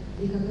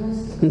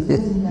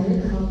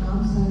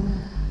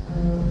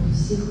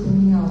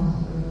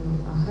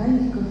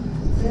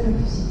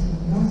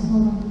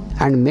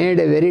 And made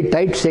a very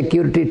tight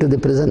security to the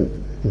prison.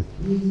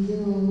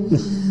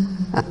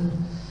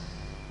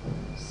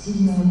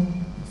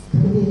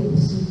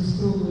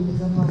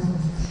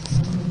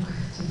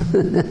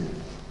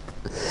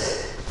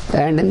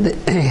 And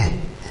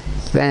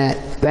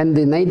when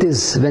the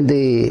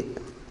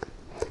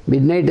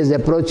midnight is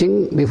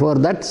approaching, before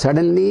that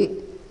suddenly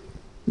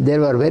there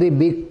were very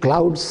big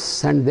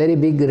clouds and very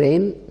big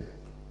rain.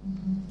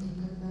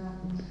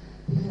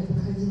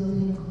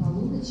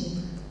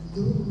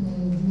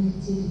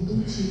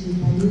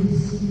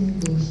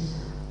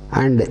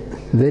 And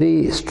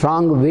very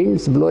strong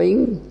winds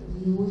blowing.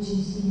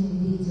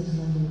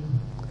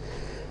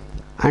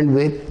 And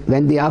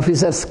when the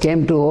officers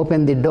came to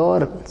open the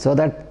door, so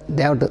that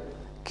they have to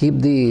keep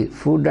the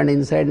food and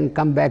inside and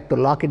come back to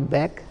lock it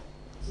back.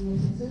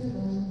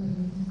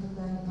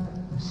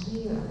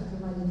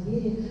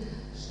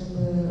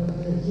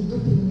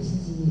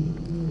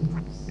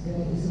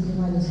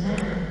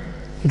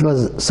 It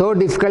was so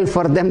difficult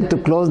for them to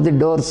close the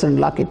doors and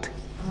lock it.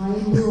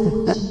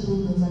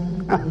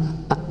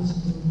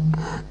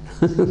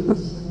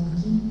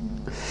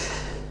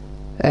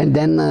 And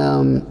then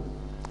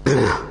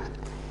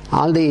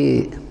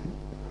they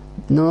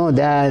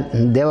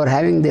were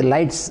having the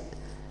lights,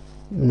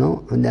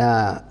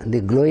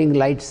 the glowing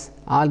lights.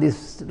 All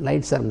these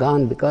lights are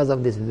gone because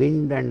of this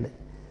wind and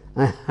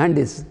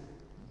this.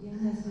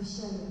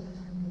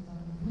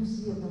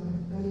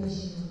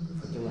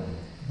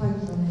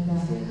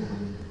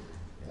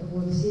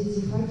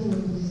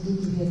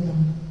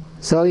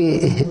 So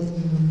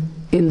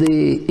in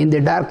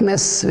the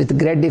darkness, with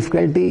great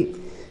difficulty,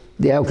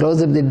 they have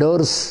closed the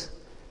doors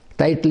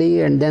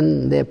tightly, and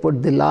then they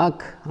put the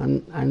lock,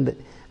 and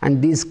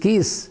these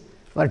keys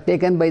were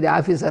taken by the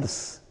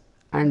officers,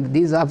 and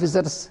these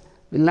officers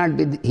will not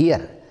be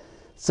here.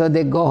 So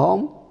they go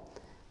home,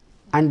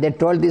 and they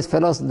told these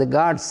fellows, the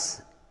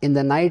guards, in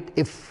the night,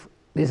 if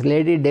this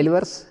lady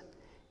delivers,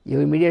 you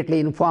immediately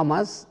inform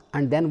us,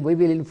 and then we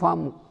will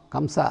inform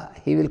Kamsa,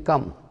 he will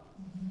come.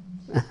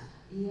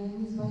 И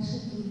они с большим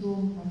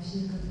трудом вообще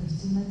как-то в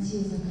темноте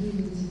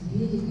закрыли эти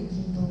двери,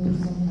 каким-то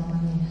образом там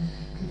они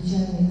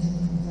ключами этим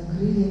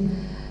закрыли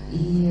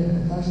и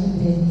должны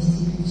были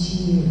отнести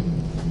ключи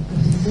к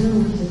офицеру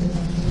где-то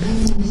там в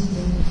другом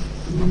месте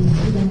и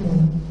идти домой.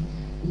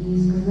 И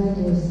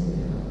сказали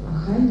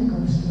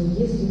охранникам, что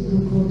если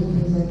вдруг роды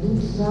произойдут,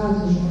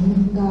 сразу же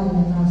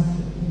моментально нас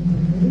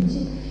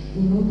информируйте, и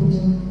мы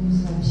будем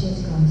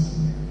сообщать Камсе.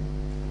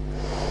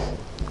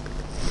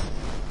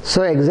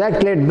 So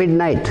exactly at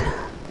midnight,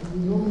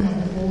 И ровно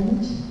в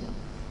полночь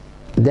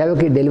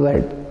Devaki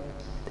delivered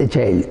the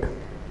child.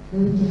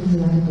 Деваки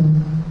родила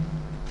ребенка.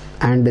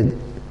 And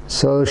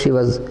so she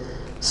was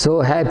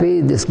so happy,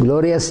 this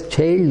glorious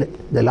child,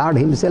 the Lord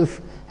himself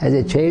as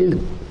a child.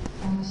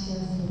 Так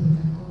счастливый,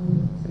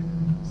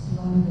 такой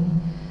славный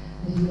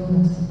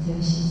ребенок,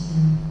 светящийся.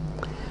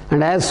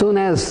 And as soon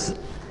as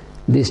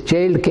this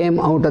child came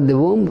out of the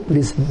womb,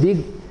 this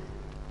big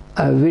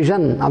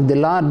vision of the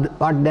Lord,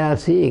 what they are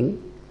seeing,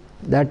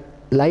 that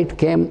light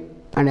came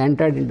and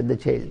entered into the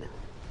child.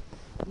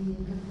 И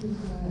как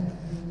только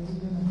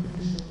ребенок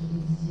вышел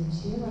из ее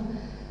чрева,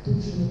 тут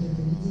же вот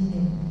это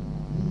видение,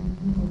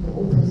 ну, как бы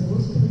образ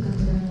Господа,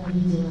 который она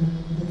видела,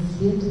 этот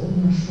свет, он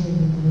нашел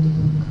этого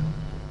ребенка.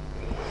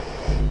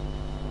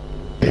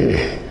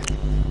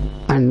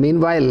 And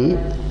meanwhile,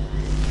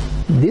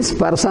 this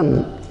person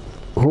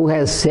who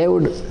has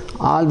saved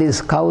all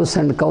these cows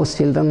and cows'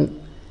 children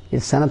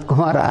is Sanat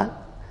Kumara.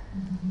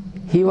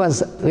 He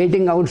was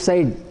waiting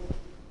outside.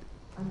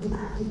 А тот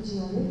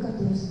человек,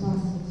 который спас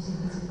всех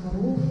этих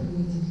коров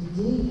и этих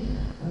людей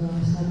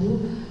в саду,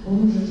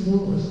 он уже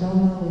ждал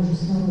наружу,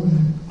 снаружи.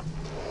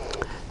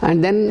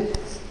 And then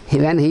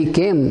when he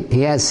came,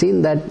 he has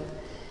seen that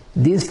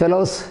these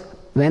fellows,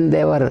 when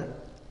they were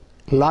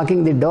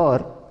locking the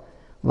door,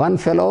 one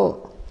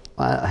fellow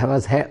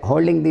was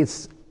holding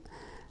this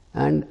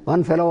and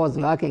one fellow was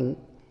locking.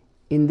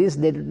 In this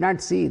they did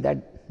not see that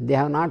they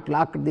have not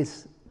locked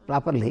this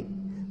properly.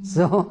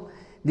 So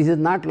this is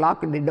not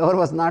locked, the door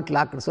was not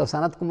locked. So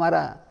Sanat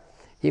Kumara,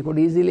 he could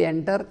easily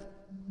enter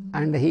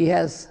and he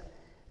has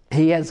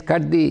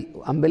cut the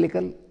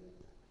umbilical.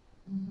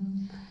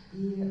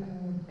 И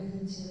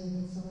этот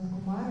Санат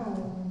Кумара,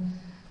 он,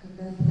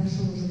 когда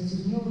подошел уже к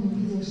тюрьме, он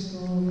увидел, что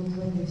вот в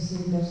этой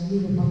всей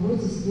дождливой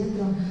погоде с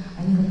ветром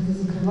они как-то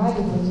закрывали,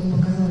 потом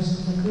показалось,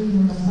 что закрыли,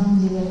 но на самом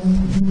деле они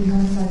не до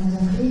конца не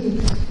закрыли,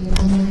 и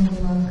это можно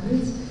было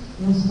открыть,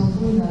 и он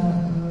спокойно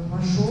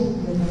вошел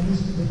для того,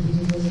 чтобы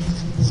перерезать эту.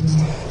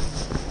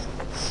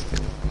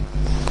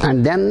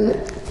 And then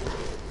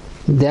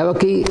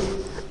Devaki,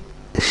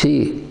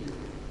 she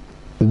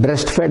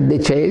breastfed the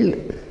child.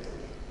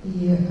 И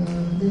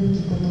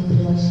Деваки потом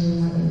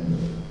приложила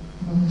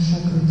малыша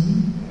к груди.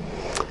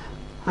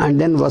 And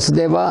then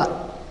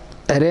Vasudeva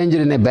arranged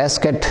in a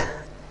basket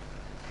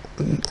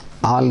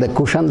all the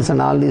cushions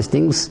and all these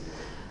things,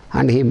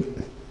 and he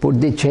put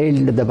the child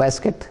into the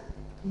basket.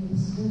 И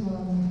Васудева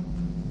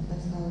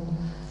достал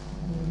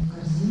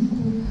корзинку,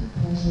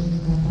 положил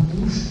туда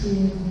подушки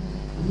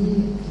и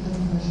туда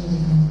положил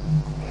ребенка.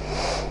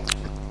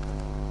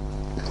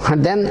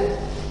 And then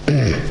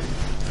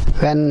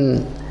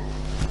when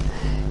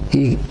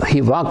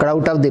he walked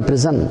out of the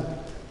prison,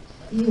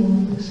 И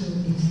он вышел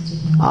из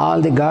тюрьмы.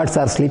 all the guards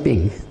are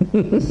sleeping.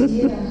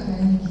 Все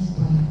охранники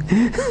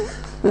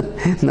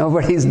спали.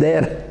 Nobody is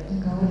there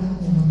Никого там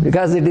не было.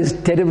 because it is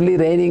terribly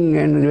raining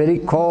and very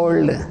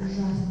cold, Ужасно.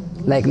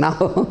 like now.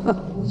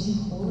 Очень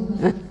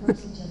холодно, как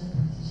сейчас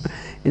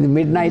практически. In the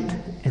midnight,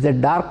 it's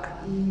dark.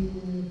 И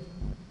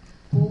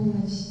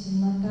полночь,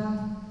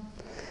 темнота.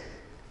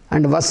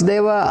 And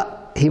Vasudeva,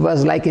 he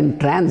was like in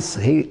trance.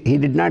 He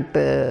did not.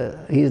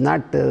 He is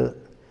not.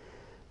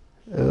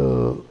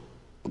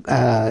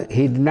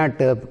 He did not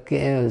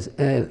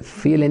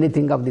feel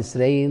anything of this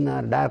rain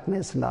or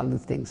darkness and all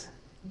these things.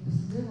 И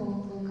Васудева,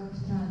 он был как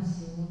в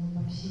трансе, он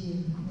вообще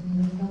на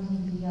него никак не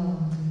влияла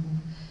вот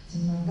эта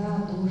темнота,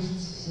 дождь,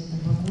 вся эта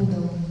погода,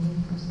 он был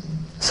просто...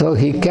 So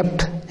he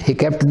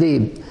kept the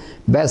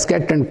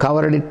basket and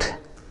covered it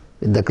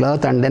with the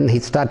cloth, and then he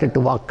started to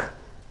walk.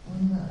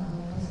 Он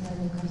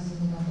поставил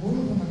корзину на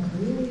голову,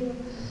 накрыл ее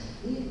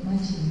и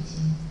начал идти.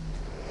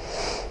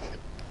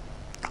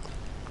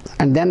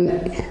 And then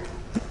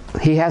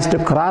he has to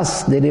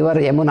cross the river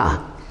Yamuna.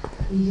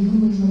 И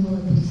ему нужно было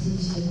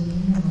пересечь эту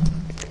Ямуну.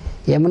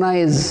 Yamuna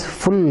is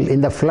full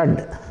in the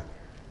flood.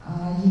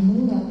 А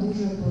Ямуна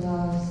тоже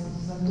была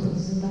в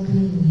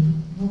затоплении,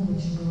 много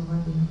очень было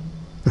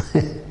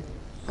воды.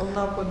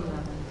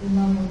 Полноводная.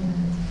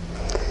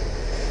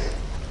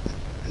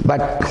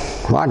 But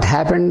what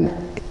happened,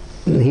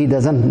 he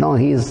doesn't know.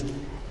 He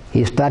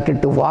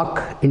started to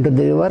walk into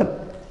the river,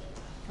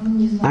 Он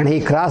не знал, and he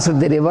crossed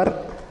the river,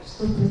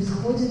 что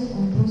происходит,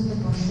 он просто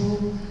пошел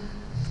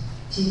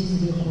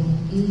через реку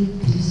и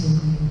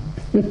пересек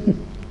ее.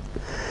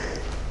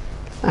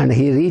 and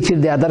he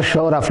reached the other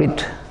shore of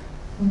it.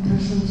 Он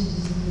прошел через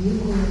эту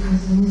реку,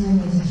 не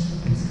заметил, что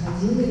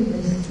происходило, и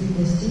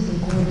достиг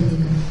другого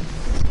берега.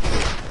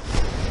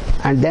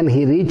 And then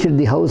he reached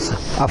the house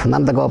of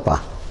Nandagopal.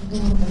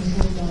 Потом он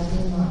дошел до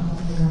дома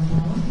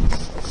Нандагопала.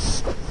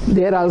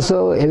 There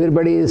also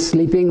everybody is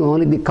sleeping,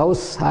 only the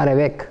cows are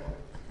awake.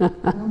 Там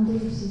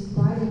тоже все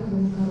спали,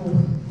 кроме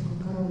коров.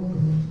 Только коровы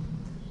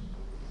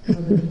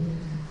были.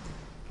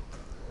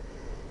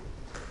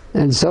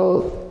 And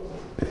so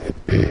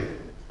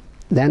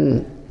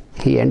then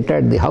he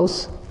entered the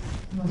house,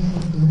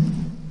 Вошел в дом.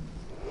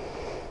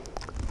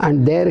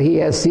 and there he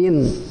has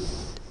seen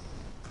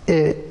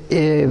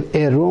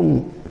a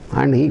room,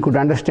 and he could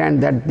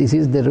understand that this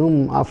is the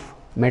room of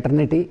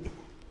maternity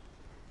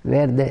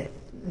where they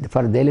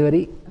for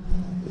delivery.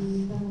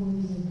 И там он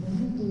увидел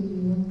комнату,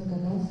 и он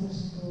догадался,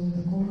 что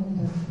эта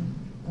комната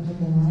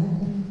родовая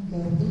для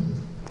родов.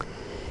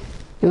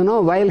 You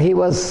know, while he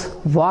was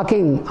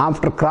walking,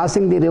 after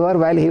crossing the river,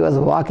 while he was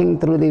walking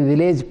through the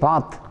village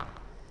path,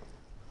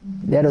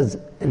 there was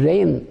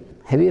rain,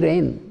 heavy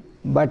rain,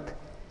 but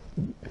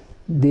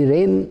the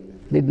rain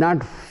did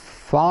not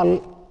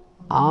fall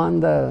on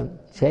the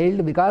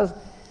child because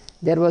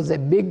there was a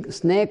big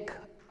snake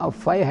of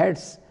 5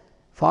 heads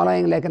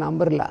following like an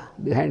umbrella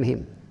behind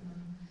him.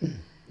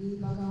 И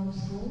пока он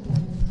шел по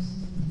этому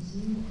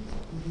пути,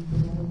 и по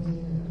дороге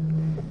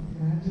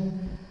Раджа,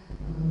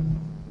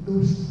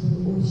 дождь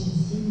был очень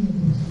сильный,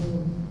 просто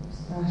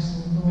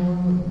страшный, но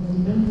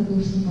ребенка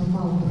дождь не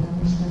попал,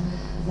 потому что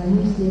за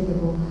ним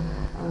следовал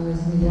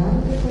змея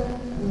вот эта,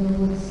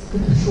 вот с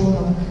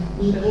капюшоном,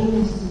 и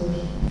полностью,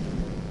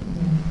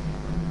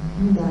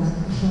 с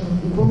капюшоном,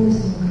 и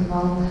полностью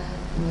накрывал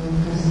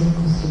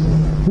корзинку с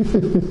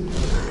рыбой.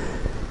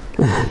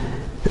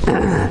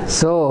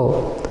 So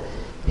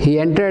he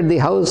entered the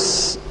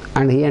house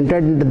and he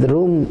entered into the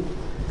room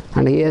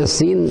and he has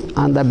seen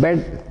on the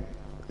bed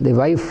the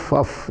wife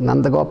of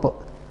Nandagopal,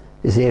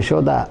 this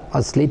Yashoda,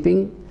 was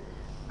sleeping,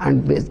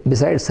 and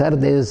besides her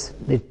there is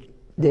the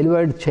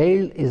delivered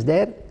child is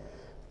there.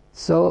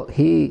 So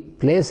he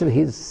placed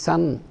his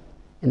son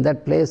in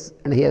that place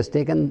and he has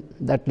taken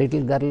that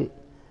little girl,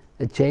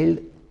 the child,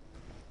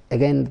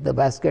 again to the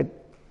basket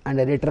and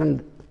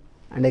returned,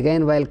 and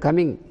again while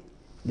coming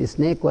the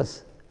snake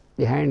was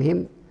behind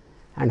him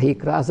and he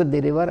crossed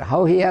the river.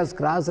 How he has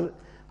crossed,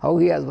 how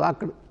he has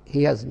walked,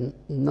 he has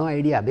no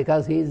idea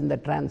because he is in the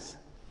trance.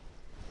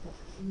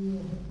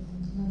 И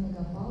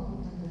Нандагопал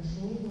тогда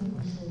шел, он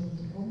пошел в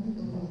эту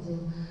комнату,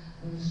 увидел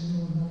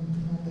жену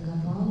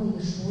Нандагопала,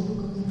 Яшоду,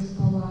 которая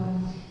спала,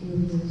 и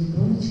увидел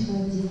ребеночка,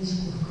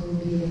 девочку в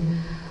колыбели.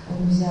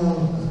 Он взял,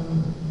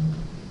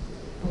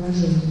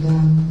 положил туда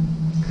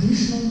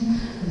Кришну,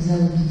 взял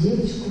эту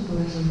девочку,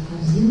 положил в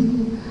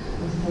корзинку,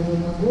 поставил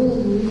на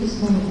голову и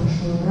снова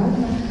пошел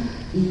обратно.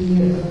 И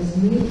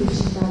змей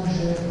точно так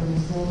же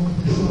взял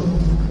капюшон,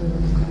 накрыл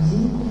эту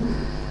корзинку.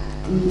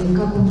 И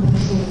как он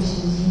прошел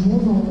через ему,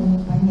 но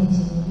он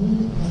понятия не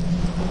имеет,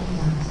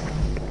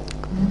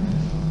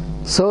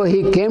 So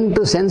he came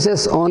to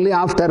senses only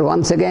after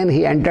once again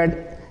he entered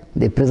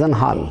the prison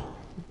hall.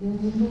 И он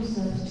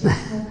вернулся в чувство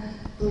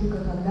только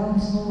когда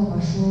он снова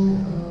вошел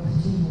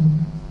в тюрьму.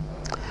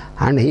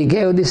 And he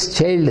gave this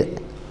child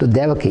to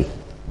Devaki.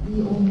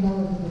 И он дал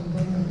этого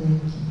ребенка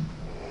Деваки.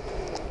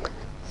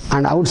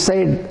 And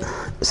outside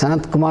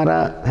Sanat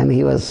Kumara, when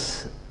he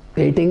was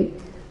waiting,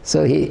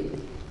 so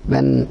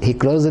when he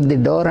closed the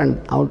door and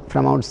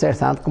from outside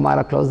Sanat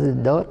Kumara closed the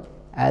door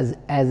as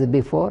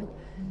before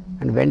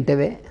and went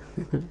away.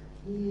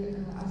 И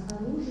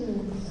снаружи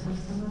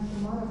Санат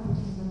Кумара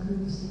просто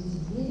закрыл все эти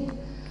двери,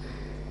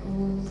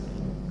 вот,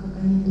 как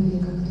они были,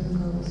 как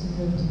только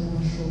Суббота туда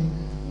вошел,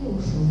 и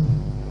ушел.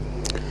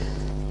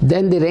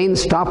 Then the rain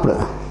stopped.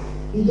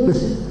 И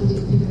дождь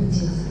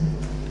прекратился.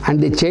 And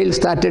the child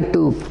started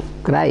to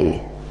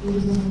cry. И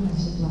ребенок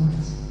начал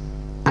плакать.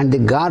 And the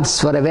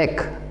guards were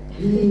awake.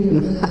 И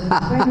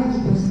охранники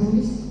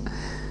проснулись.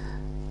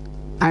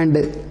 And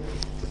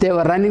they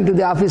were running to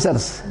the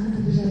officers. Они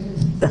побежали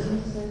к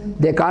офицерам.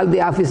 They called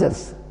the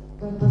officers.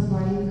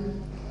 Позвали их.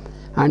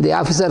 And the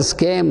officers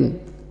came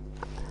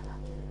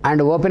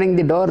and opening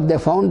the door they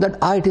found that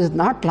it is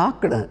not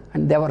locked,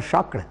 and they were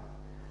shocked.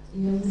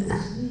 И они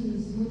пришли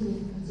и смотрят,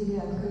 хотели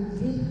открыть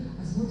дверь,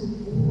 а смотрят,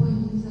 ой,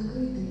 они не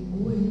закрыты,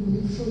 ой, они были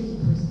в шоке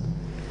просто.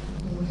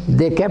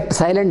 They kept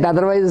silent,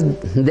 otherwise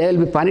they will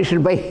be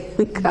punished by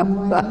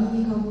Но они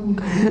никому не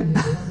говорили,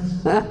 потому что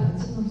в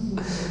противном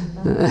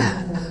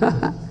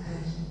случае там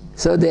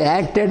So they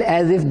acted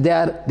as if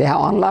they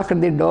have unlocked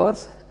the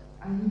doors.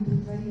 они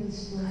притворились,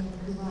 что они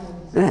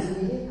открывают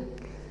двери,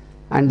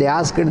 And they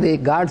asked the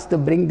guards to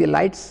bring the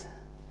lights,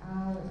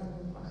 а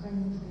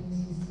охранники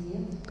принесли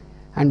свет,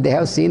 and they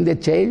have seen the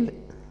child,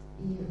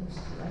 и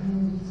они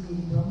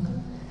увидели ребенка,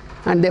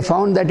 and they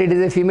found that it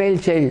is a female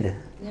child.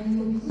 и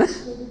они увидели,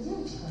 что это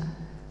девочка.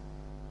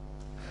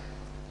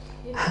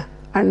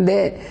 And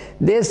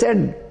they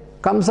said,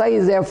 Kamsa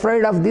is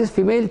afraid of this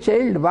female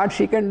child, what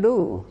she can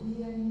do?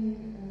 И они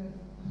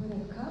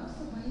говорят,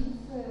 Камса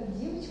боится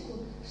девочку,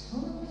 что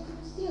она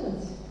может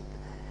сделать?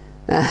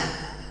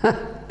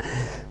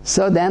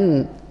 So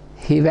then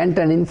he went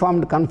and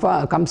informed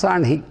Kamsa,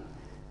 and he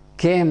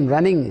came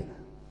running.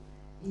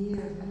 И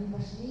они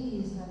пошли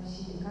и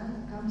сообщили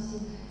Камсе,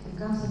 и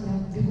Камса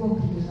прям бегом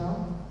прибежал.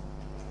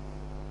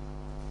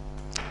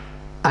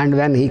 And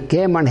when he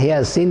came and he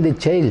has seen the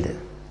child,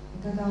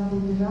 И когда он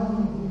прибежал,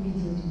 он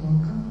увидел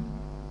ребенка.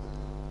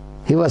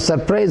 he was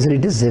surprised,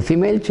 it is a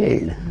female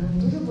child. И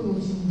он тоже был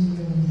очень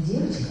удивлен, это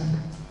девочка.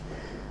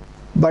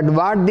 But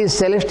what the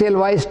celestial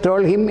voice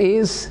told him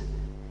is,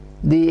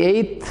 the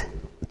 8th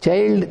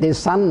child, the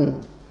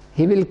son,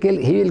 he will kill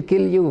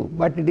you,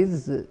 but it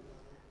is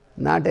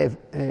not a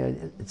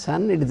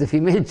son, it is a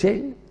female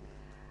child.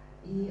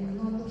 И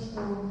но то,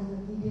 что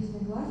этот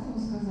небесный глаз ему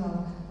сказал,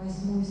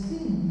 8-й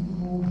сын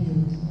его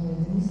убьют, но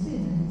это не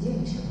сын, это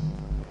девочка.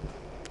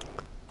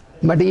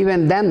 But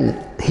even then,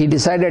 he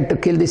decided to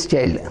kill this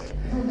child.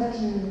 Ну,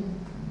 даже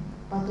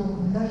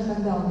потом, даже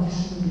тогда он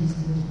решил убить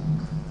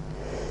ребенка.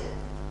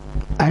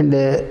 And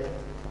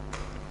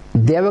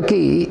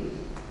Devaki,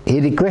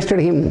 he requested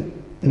him,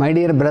 my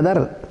dear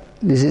brother,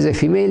 this is a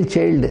female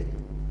child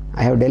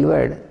I have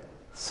delivered.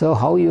 So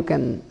how you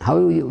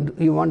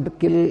want to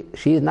kill,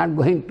 she is not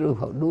going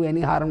to do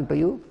any harm to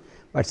you.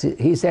 But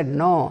he said,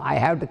 no, I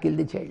have to kill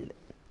the child.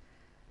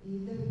 И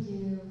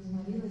Деваки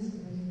взмолилась,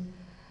 говорит,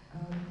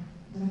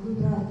 дорогой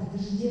брат, это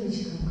же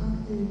девочка, как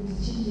ты,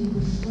 зачем ты ее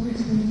будешь, что она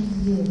тебе может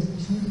сделать,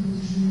 почему ты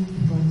будешь ее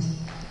убивать?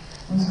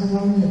 Он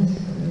сказал, нет,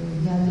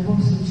 я в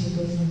любом случае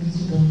должен убить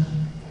ребенка.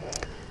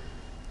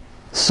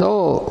 So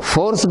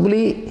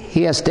forcibly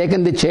he has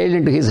taken the child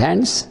into his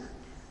hands.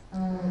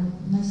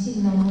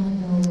 Насильно он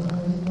отнял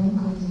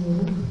ребенка из его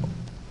рук.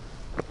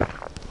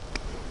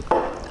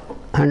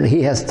 And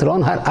he has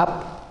thrown her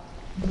up,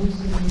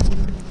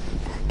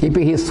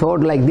 keeping his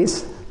sword like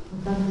this,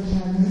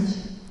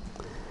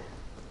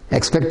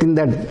 expecting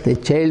that the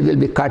child will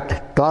be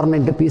cut, torn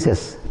into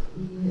pieces.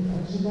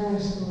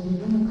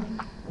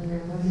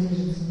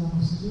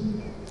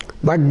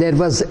 But there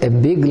was a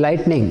big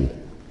lightning,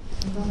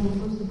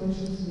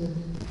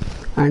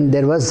 and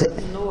there was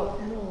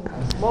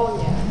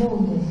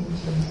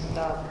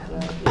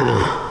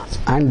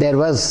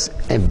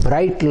a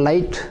bright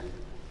light,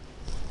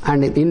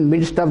 and in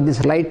midst of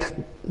this light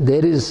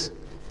there is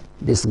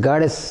this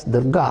goddess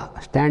Durga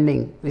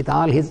standing with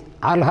all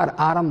her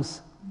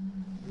arms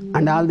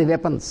and all the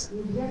weapons.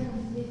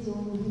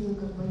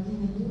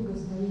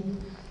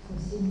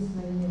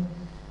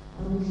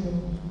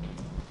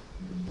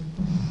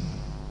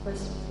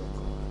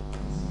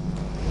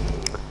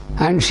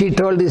 And she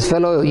told this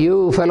fellow,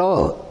 you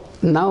fellow,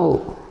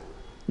 now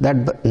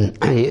that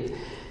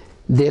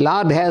the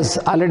Lord has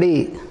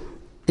already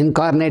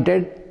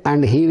incarnated,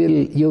 and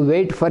you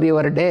wait for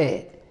your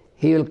day,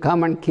 he will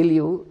come and kill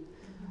you,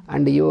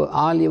 and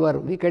all your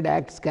wicked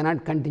acts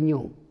cannot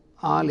continue.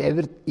 You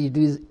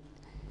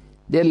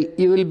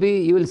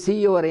will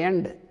see your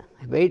end.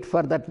 Wait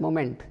for that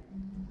moment.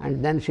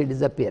 And then she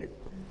disappeared.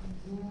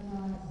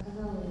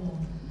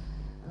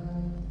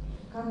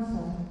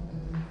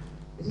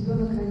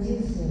 Ребенок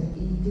родился, и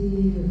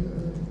ты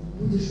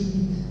будешь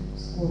убит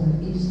скоро,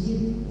 и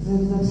жди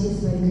за все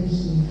свои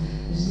грехи.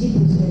 Жди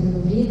после этого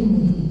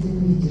времени, и ты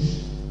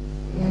увидишь.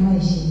 И она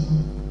исчезла.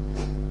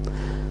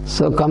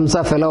 So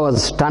Kamsa fellow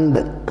was stunned.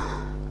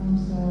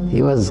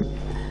 He was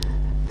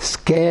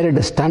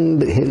scared,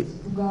 stunned.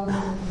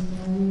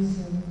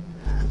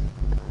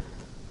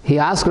 He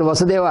asked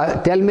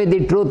Vasudeva, tell me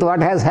the truth,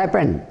 what has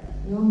happened?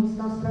 И он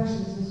стал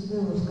спрашивать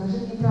Васудеву, скажи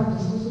мне правду,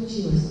 что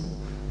случилось?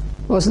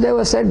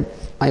 Vasudeva said,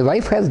 my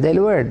wife has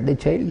delivered the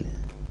child.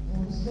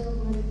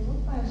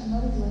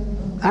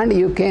 And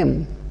you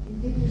came.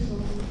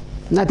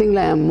 Nothing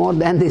more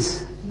than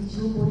this.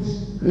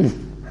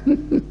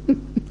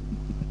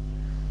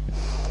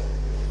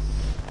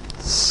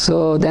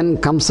 So then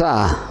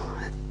Kamsa,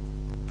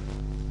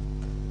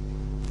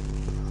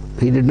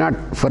 he did not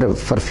for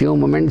a few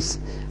moments,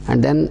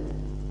 and then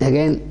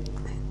again,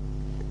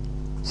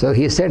 so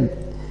he said,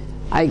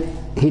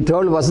 he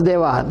told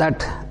Vasudeva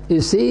that,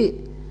 you see,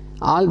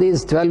 all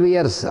these 12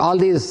 years, all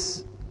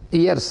these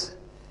years,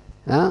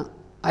 I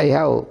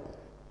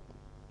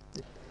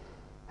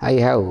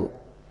have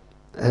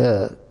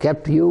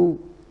kept you,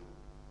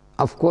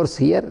 of course,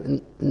 here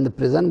in the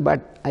prison,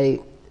 but I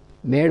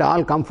made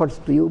all comforts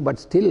to you, but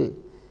still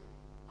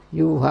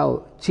you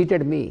have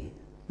cheated me.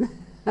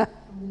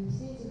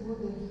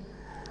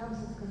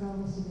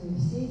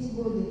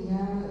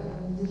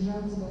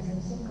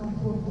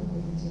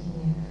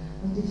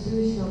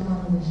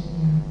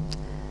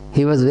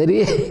 He was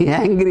very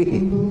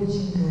angry.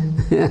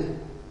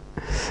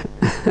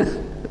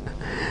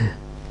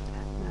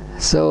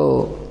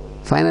 So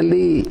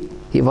finally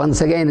he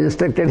once again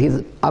instructed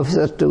his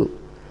officers to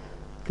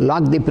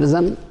lock the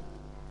prison.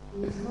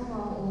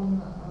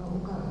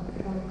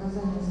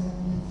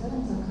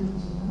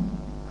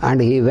 And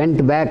he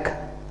went back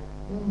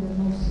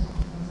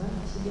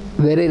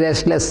very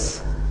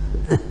restless.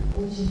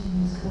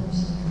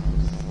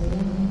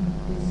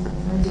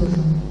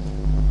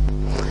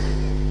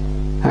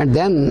 And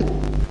then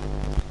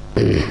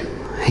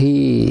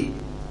he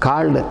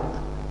called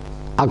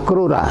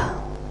Akrura,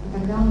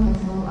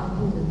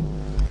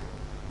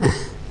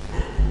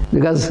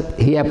 because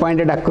he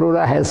appointed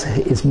Akrura as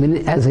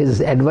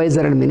his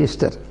advisor and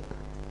minister.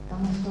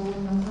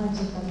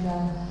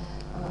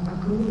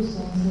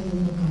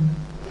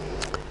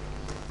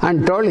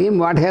 And told him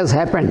what has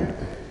happened.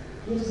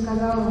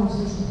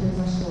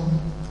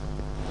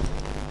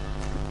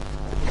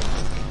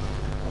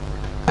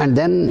 And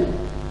then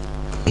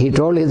he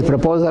told his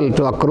proposal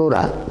to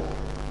Akrura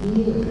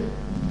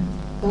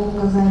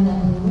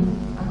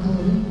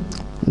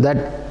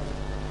that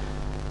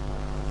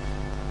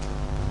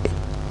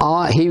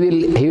he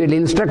will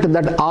instruct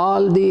that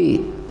all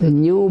the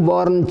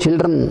newborn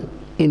children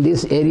in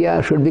this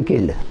area should be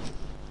killed.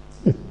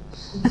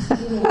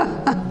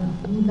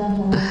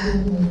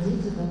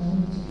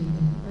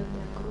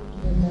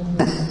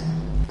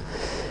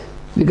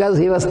 Because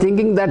he was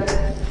thinking that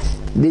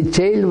the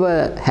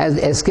child has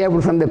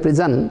escaped from the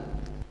prison.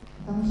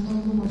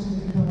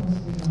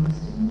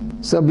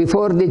 So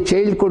before the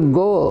child could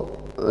go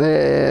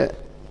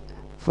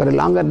for a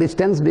longer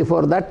distance,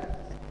 before that,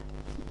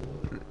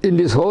 in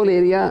this whole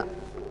area,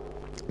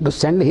 to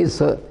send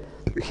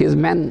his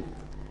men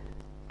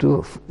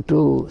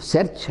to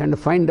search and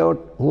find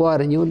out who are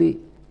newly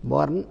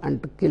born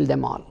and to kill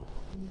them all.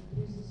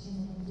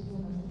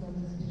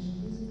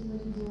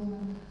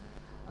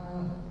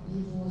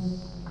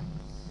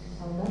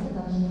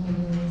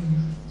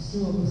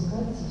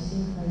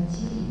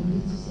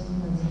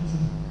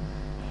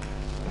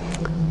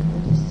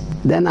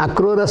 Then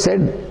Akrura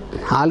said,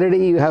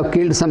 already you have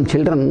killed some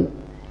children,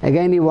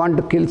 again you want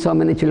to kill so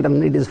many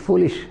children, it is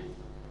foolish.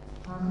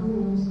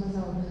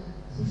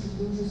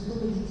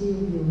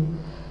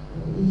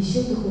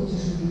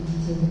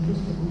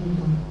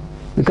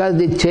 Because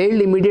the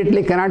child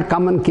immediately cannot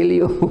come and kill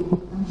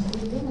you.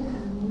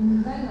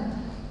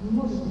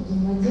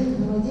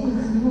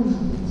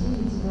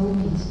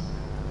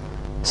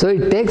 So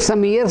it takes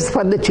some years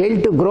for the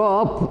child to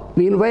grow up.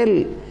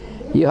 Meanwhile,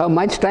 you have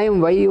much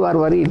time, why you are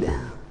worried?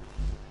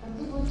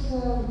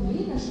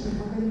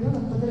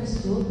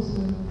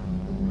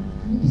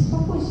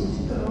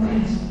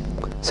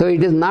 So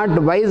it is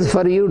not wise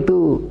for you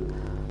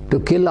to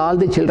kill all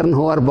the children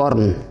who are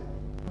born.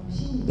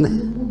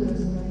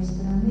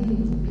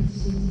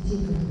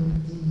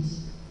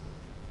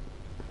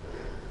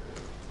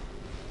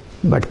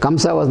 But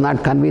Kamsa was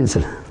not convinced.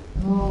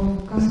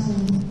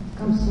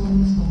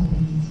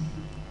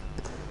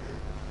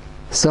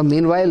 So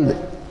meanwhile,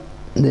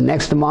 the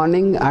next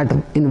morning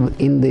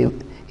in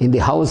the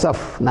house of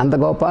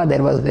Nandagopa,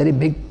 there was very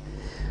big,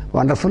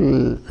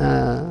 wonderful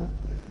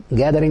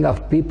gathering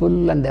of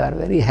people, and they were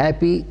very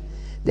happy.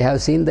 They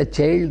have seen the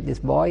child, this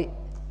boy.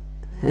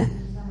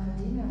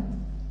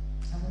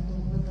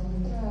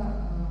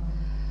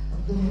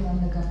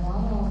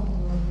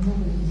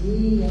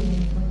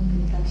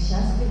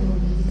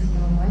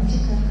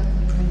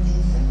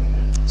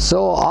 So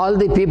all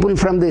the people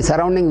from the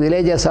surrounding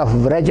villages of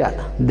Vraja,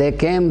 they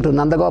came to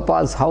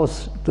Nandagopal's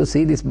house to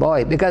see this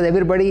boy, because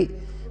everybody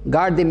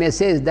got the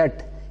message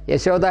that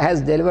Yashoda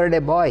has delivered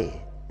a boy.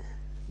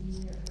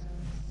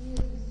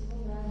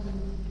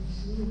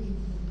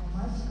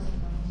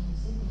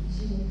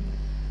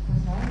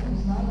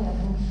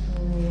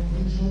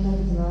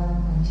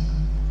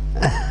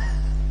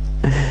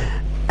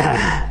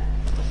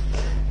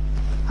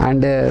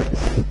 And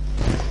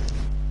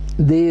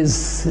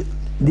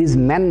these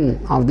men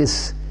of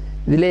this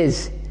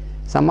village,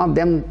 some of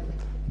them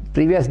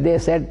previous day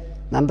said,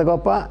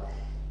 Nandagopa,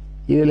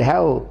 you will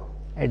have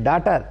a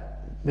daughter,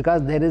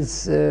 because there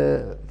is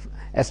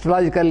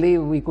astrologically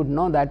we could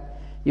know that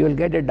you will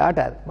get a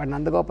daughter. But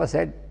Nandagopa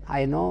said,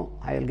 I know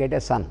I will get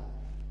a son.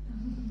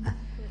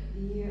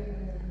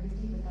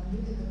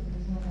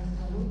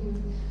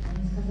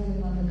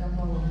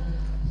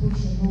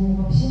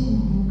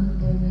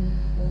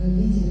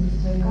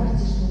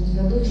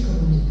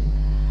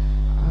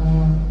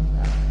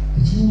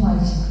 Почему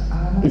мальчик? А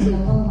она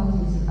Нандагопал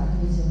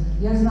ответил,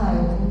 я знаю,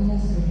 у меня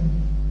сын.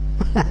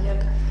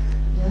 Нет.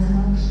 Я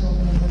знаю, что у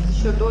меня сын.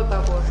 Еще до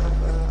того, как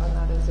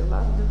она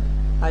родила,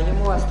 а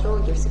ему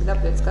астрологи всегда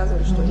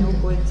предсказывали, что у него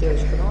будет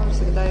девочка. Но он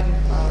всегда им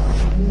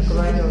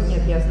говорил,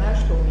 нет, я знаю,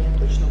 что у меня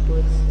точно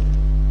будет сын.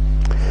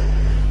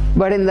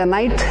 But in the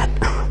night,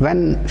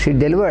 when she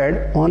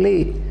delivered,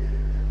 only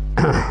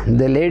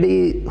the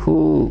lady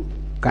who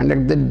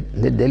conducted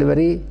the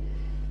delivery,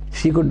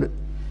 she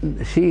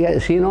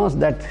knows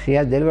that she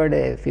has delivered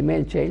a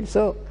female child.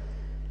 So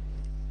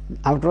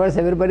afterwards,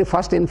 everybody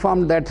first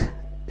informed that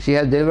she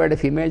has delivered a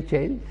female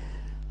child,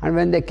 and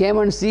when they came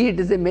and see it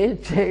is a male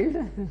child,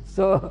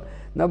 so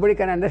nobody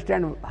can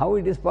understand how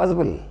it is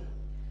possible.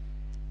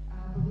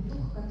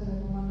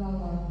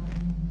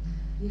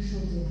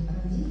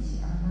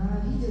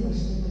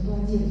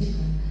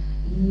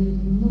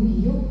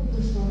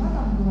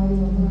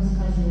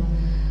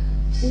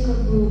 Все как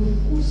бы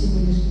в курсе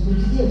были, что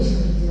будет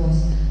девочка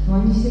родилась, но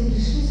они все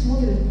пришли,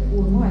 смотрят,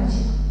 о,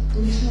 мальчик,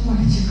 точно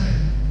мальчик.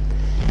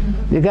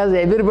 Because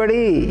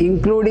everybody,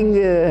 including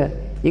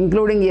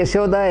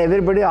Yashoda,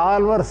 everybody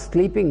all were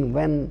sleeping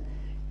when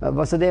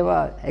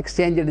Vasudeva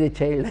exchanged the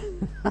child.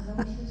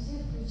 Потому что все,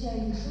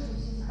 включая Яшоду,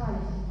 все спали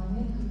в тот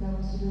момент, когда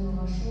Васудева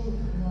вошел и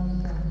принял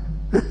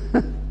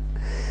брак.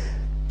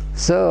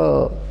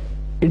 So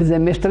it is a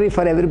mystery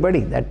for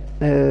everybody that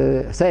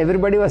so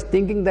everybody was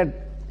thinking that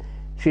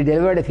she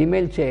delivered a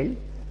female child,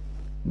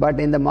 but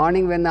in the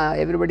morning when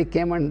everybody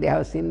came and they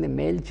have seen the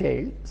male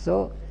child,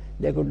 so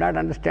they could not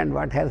understand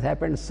what has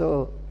happened.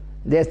 So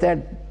they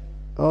said,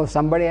 oh,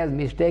 somebody has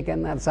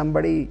mistaken or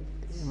somebody.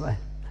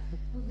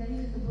 Для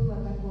них это было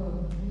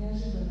такое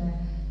неожиданное,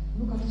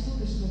 как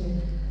чудо, что ли.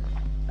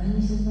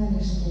 Они все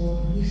знали,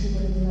 что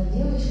Яшода родила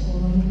девочку,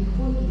 но не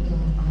приходит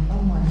утром, а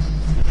там мальчик.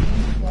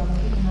 А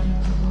кто-то,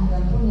 наверное, что-то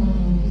недопонял,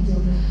 не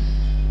увидел,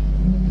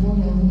 не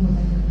понял,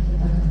 как-то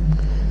так.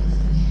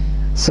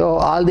 So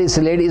all these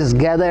ladies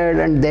gathered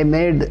and they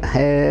made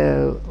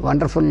a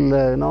wonderful,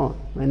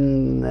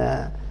 when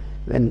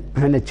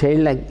a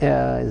child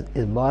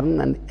is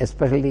born, and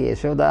especially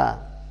Yashoda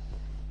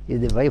is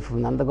the wife of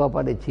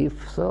Nandagopal, the chief.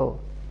 So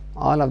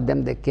all of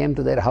them, they came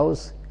to their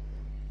house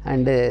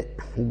and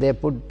they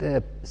put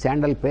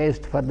sandal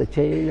paste for the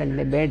child and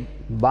they made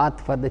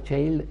bath for the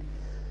child.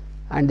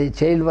 And the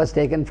child was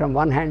taken from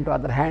one hand to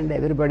other hand.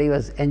 Everybody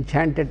was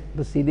enchanted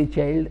to see the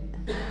child.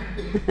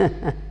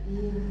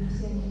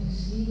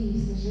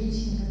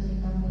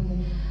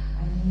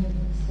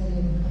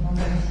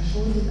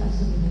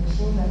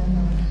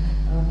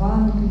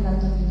 Ванну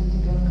приготовили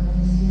ребенка,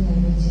 нанесли на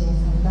его тело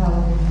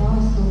сандаловую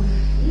пасту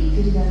и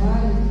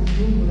передавали друг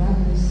другу,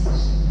 радуясь, что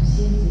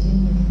все в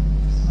деревне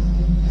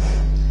смотрели.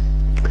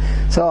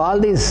 So all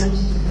these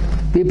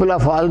people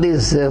of all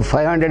these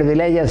 500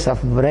 villages of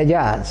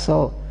Vraja,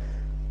 so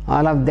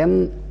all of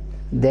them,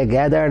 they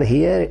gathered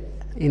here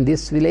in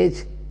this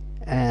village,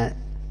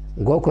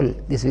 Gokul.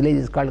 This village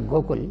is called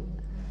Gokul,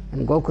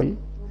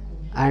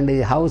 and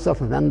the house of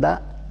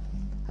Nanda.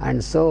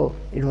 And so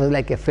it was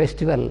like a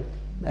festival,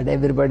 that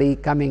everybody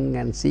coming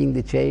and seeing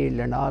the child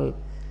and all.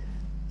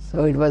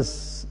 So it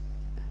was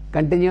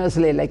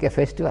continuously like a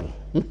festival.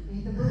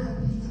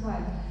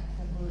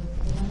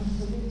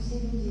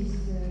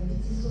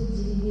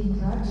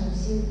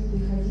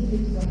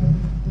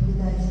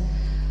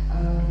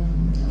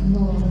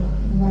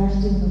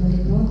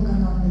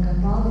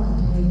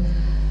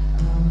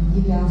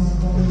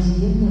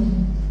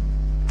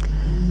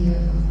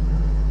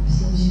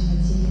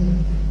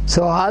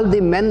 So all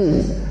the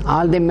men,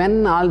 all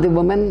the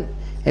women,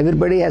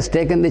 everybody has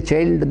taken the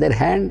child into their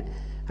hand,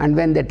 and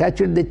when they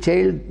touched the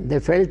child, they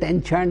felt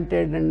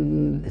enchanted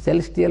and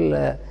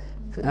celestial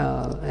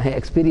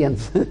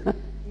experience.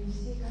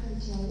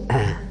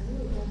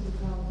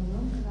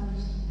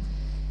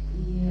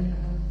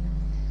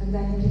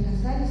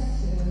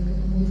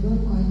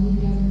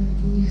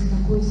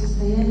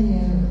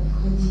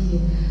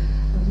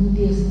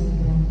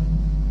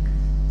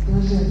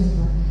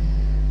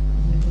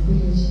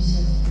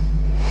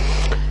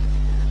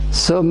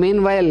 So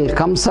meanwhile,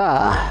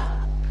 Kamsa,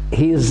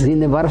 he is in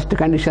the worst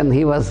condition.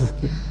 He was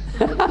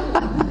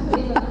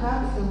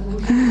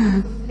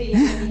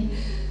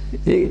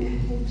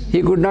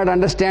he could not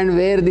understand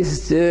where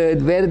this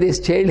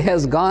child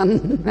has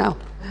gone now.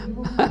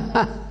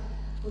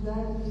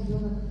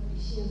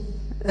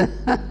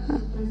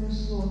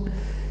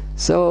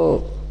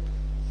 So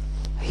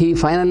he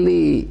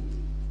finally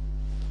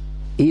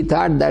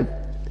thought that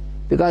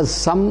because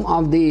some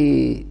of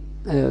the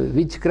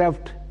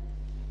witchcraft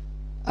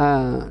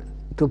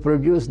to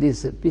produce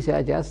these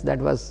pisachas, that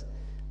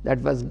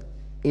was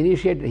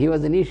initiated. He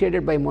was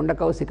initiated by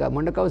Mundakausika.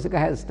 Mundakausika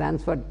has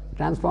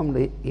transformed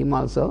him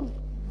also.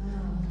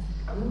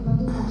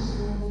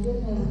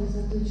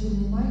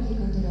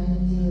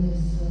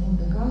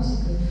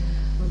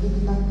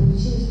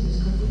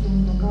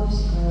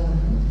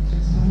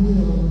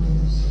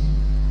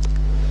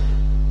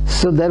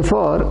 So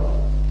therefore,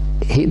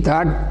 he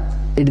thought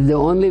it is the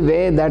only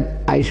way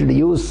that I should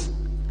use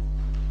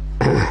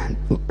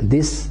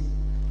this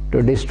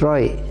to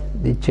destroy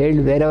the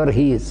child wherever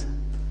he is.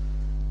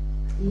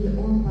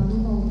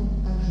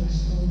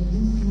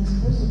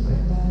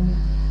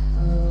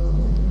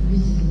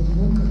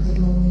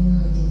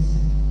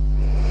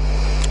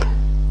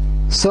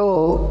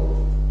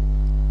 So,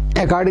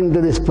 according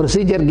to this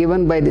procedure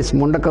given by this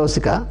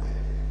Mundakausika,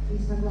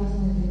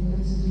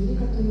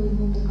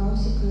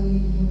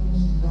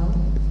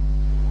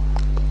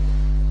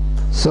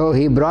 so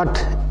he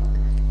brought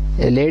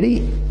a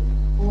lady,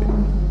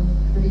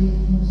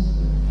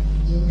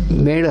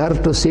 made her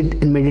to sit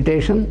in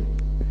meditation,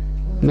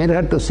 made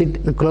her to sit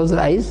and close her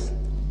eyes,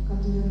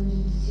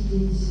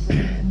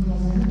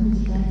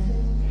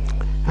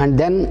 and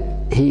then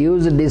he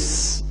used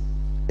this,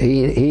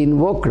 he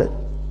invoked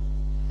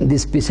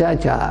this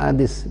pisacha,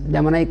 this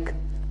demonic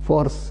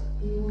force.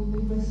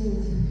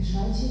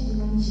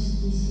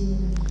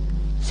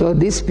 So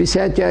this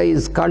pisacha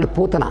is called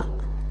Putana.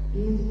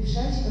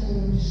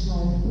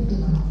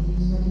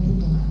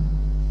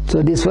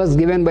 So this was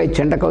given by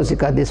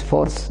Chandakausika, this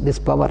force, this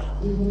power.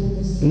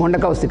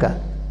 Mundakausika.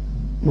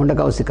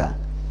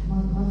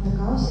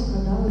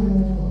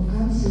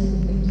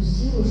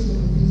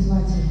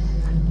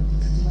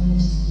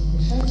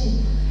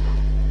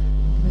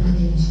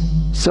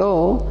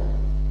 So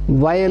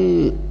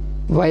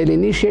while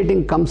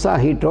initiating Kamsa,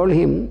 he told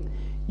him,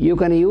 you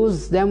can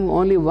use them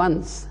only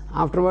once.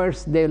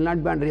 Afterwards, they will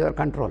not be under your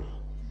control.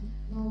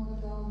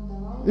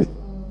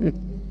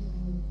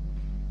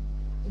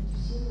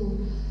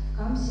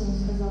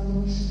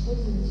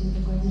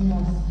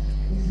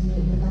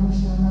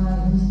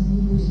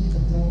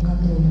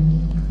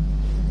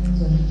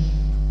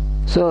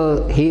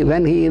 So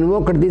when he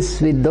invoked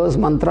this with those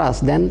mantras,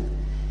 then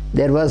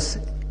there was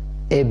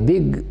a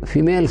big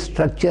female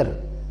structure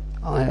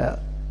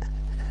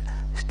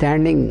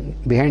standing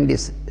behind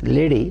this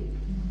lady,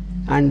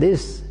 and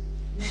this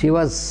she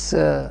was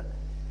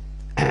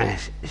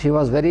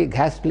very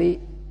ghastly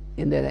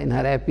in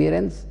her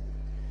appearance,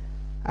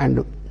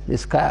 And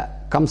this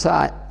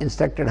Kamsa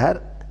instructed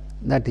her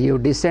that you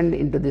descend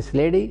into this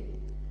lady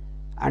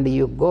and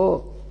you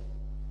go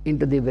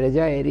into the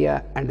Vraja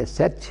area and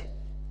search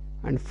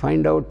and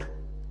find out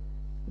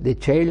the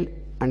child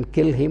and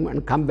kill him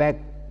and come back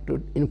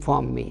to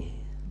inform me.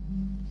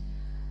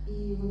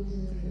 И вот,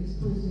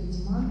 используя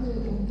эти мантры,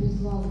 он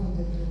призвал вот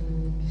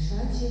эту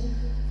пишачи,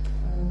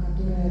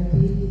 которая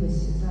появилась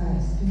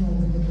за спиной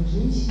вот этой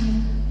женщины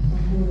в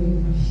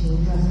такой вообще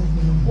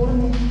ужасной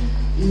форме,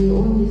 и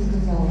он ей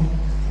сказал: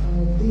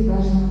 ты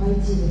должна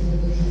пойти вот в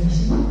эту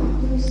женщину,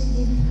 которая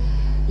сидит,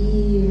 и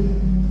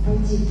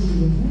пойти в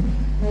деревню,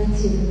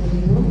 найти этого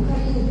ребенка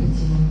и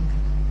убить его,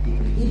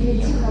 и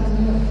прийти ко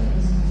мне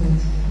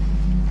рассказать.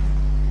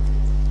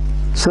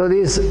 So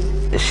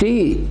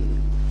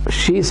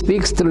she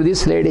speaks through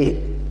this lady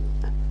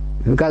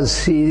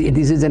because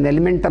this is an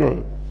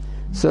elemental.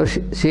 So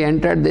she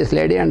entered this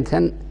lady and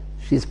then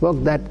she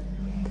spoke that.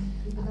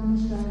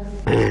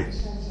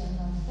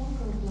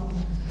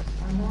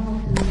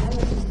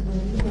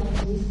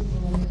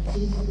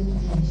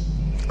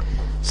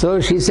 So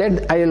she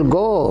said, I will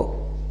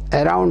go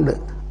around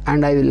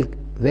and I will,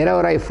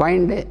 wherever I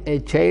find a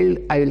child,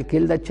 I will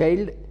kill the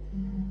child,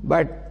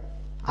 but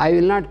I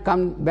will not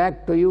come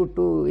back to you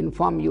to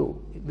inform you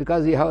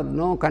because you have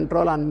no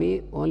control on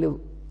me,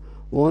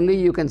 only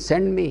you can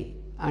send me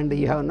and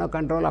you have no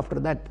control after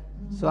that.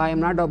 So I am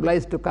not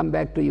obliged to come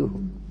back to you.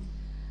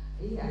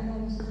 И она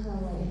ему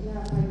сказала: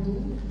 я пойду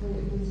в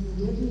эти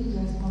деревни,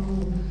 я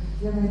смогу,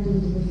 я найду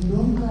этого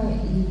ребенка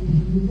и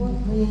убью его,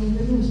 но я не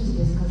вернусь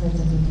тебе сказать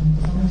об этом,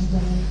 потому что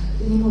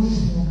ты не можешь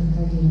меня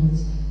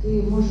контролировать. Ты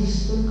можешь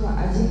только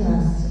один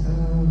раз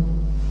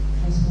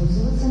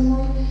воспользоваться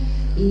мной,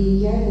 и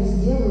я это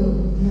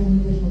сделаю, но не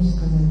вернусь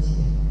сказать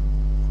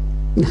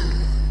тебе.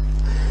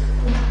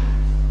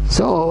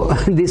 So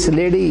this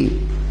lady,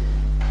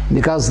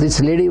 because this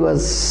lady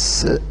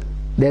was,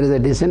 there is a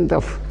descent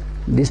of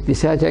this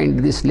Pisacha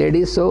into this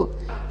lady, so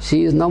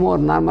she is no more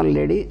normal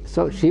lady.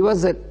 So she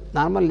was a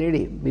normal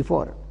lady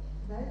before.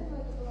 До этого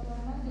это была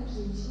нормальная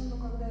женщина, но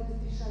когда эта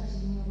пишача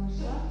в нее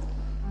вошла,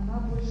 она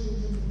больше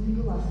уже не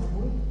была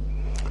собой.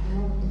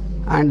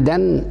 And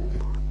then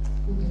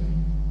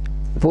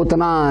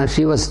Putana,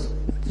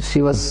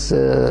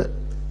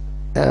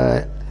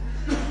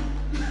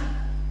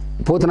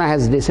 Putana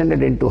has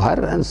descended into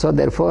her, and so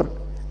therefore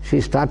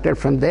she started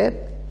from there,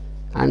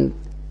 and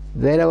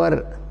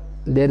wherever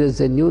there is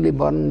a newly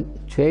born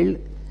child,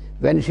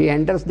 when she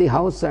enters the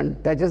house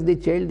and touches the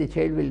child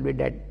will be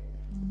dead.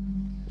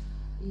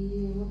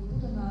 И вот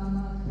Путана,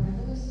 она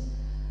отправилась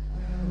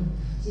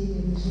в теле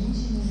этой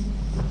женщины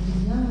в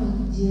деревню,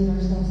 где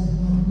рождался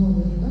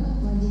новый ребенок,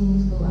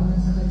 младенец был, она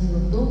заходила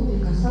в дом,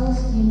 прикасалась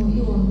к нему,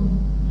 и он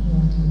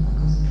мертвый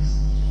оказывался.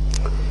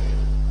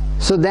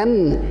 So then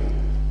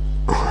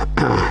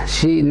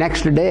she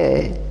next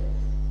day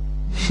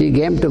she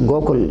came to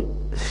Gokul.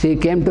 She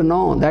came to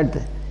know that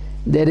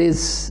there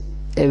is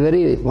a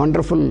very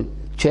wonderful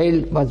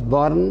child was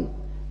born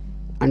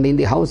and in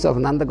the house of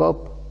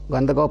Nandagopal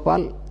and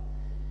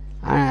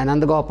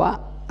Nandagopa,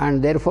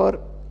 and therefore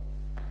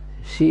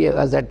she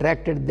was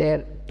attracted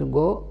there to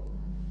go.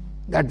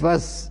 That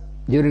was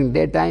during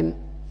daytime,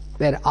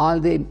 where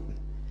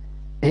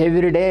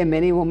every day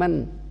many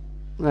women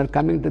were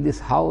coming to this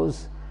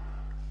house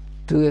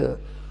to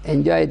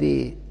enjoy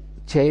the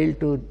child,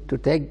 to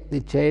take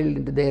the child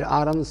into their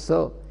arms.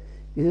 So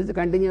this is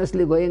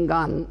continuously going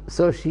on,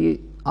 so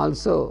she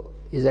also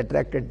is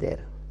attracted there.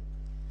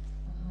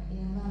 И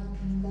она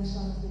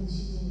дошла на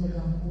следующий день до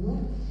Гамбула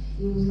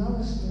и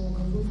узнала, что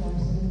какой-то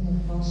абсолютно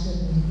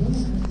волшебный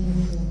ребенок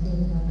родился в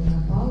доме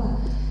Нандагопала,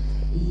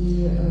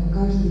 и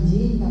каждый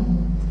день там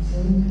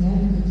целыми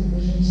днями какие-то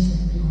женщины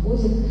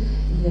приходят,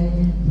 и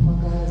они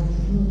помогают,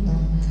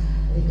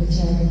 и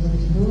качают этого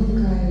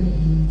ребенка, и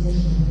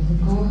держат его в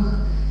руках,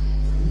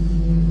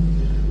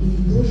 и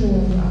тоже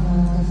она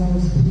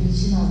оказалась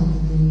привлечена в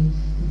этой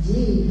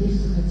идее и тоже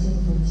захотела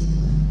пойти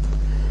туда.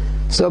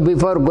 So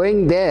before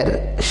going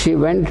there, she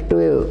went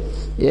to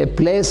a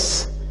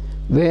place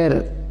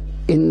where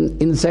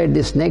inside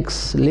the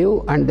snakes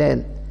live, and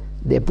then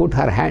she put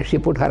her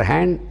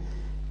hand,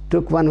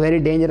 took one very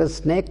dangerous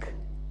snake,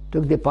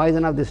 took the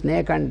poison of the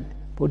snake and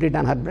put it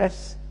on her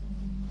breast.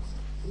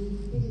 И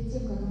перед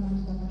тем, как она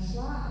туда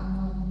пошла,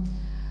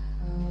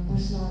 она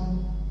пошла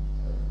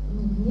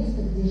в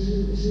место, где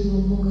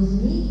жило много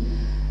змей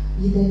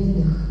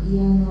ядовитых, и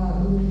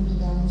она руку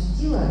туда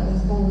опустила,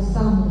 достала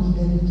самую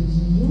ядовитую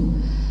змею,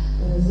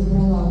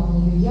 забрала у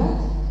нее яд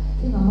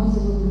и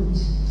намазала грудь,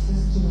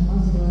 соски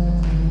намазала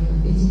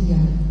этим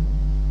ядом.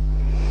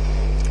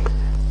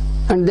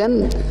 And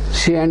then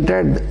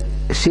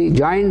she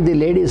joined the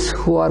ladies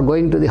who are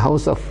going to the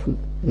house of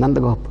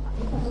Nandagopal.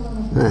 И потом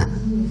она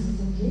присоединилась к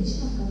этим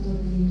женщинам,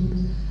 которые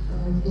идут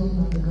в дом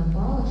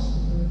Нандагопала,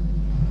 чтобы...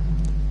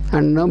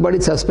 And nobody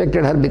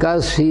suspected her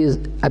because she is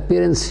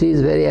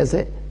very as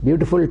a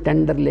beautiful,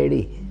 tender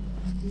lady.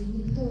 И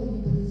никто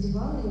не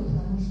подозревал ее,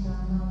 потому что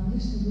она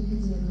внешне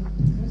выглядела как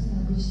прекрасная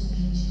обычная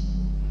женщина.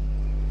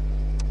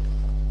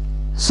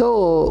 So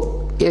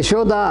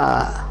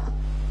Yashoda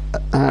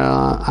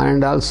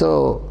and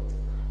also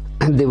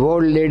the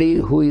old lady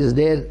who is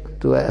there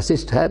to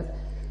assist her.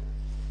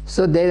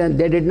 So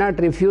they did not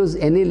refuse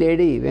any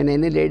lady when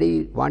any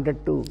lady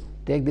wanted to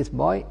take this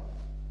boy.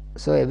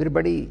 So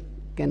everybody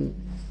can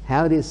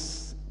have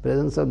this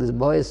presence of this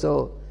boy.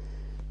 So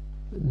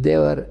they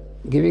were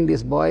giving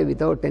this boy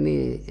without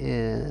any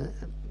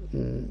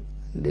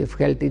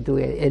difficulty to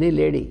any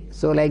lady.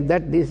 So like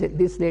that,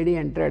 this lady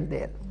entered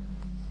there.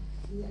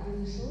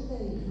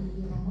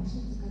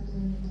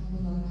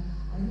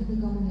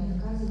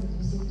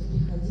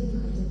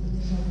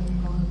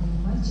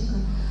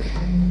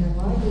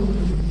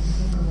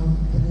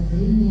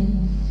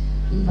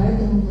 И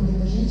поэтому вот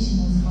эта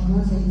женщина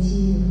смогла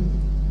зайти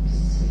без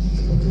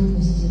каких-то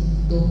трудностей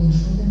в дом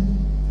Ешоды.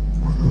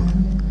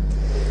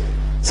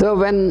 So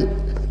when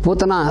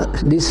Putana,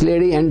 this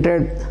lady,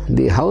 entered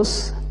the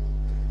house,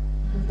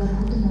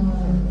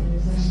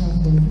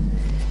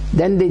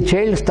 then the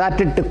child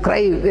started to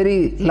cry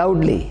very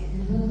loudly.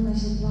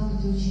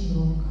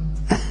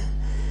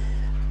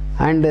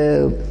 And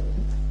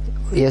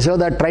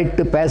Yashoda tried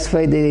to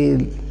pacify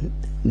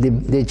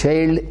the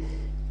child.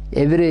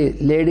 Every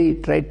lady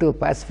tried to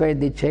pacify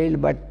the child,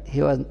 but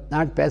he was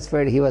not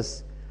pacified. He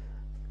was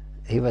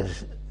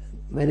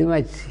very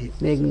much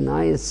making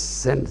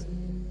noise and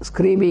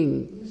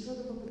screaming.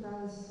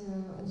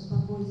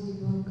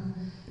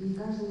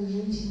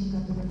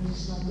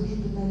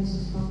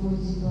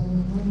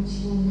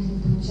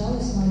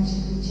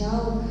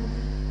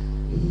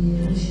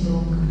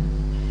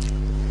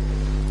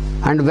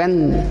 And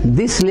when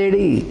this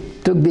lady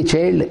took the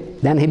child,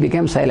 then he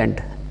became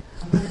silent.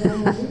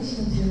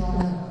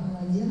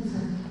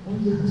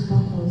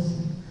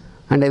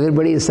 And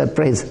everybody is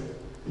surprised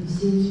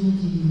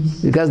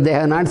because they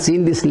have not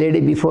seen this lady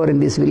before in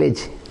this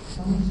village.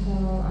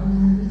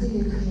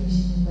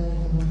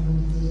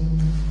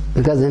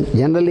 Because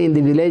generally in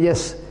the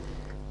villages,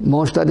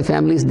 most of the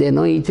families, they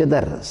know each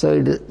other.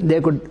 So they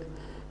could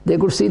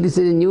see this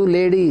is a new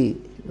lady,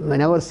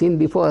 never seen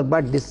before.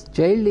 But this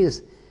child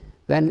is,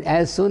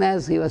 as soon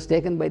as he was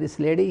taken by this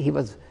lady, he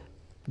was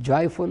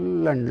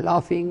joyful and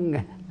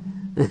laughing.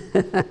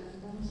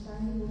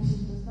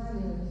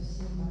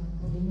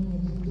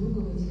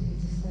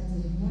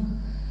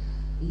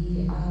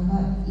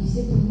 И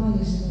все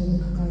понимали, что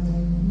это какая-то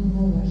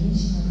новая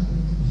женщина,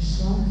 которая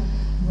пришла,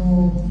 но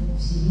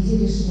все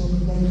видели, что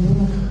когда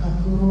ребенок так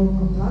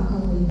громко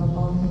плакал и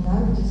попал мне на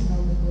руки, стал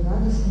такой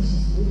радостный,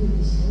 счастливый,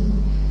 веселый.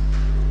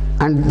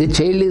 And the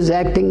child is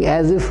acting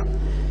as if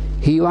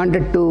he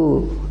wanted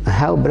to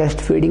have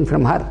breastfeeding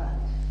from her.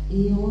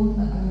 И он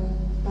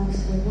так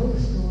себя вел,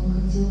 что он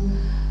хотел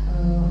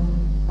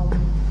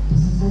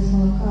пососать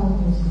молока у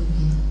него с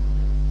груди.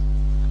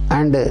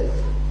 And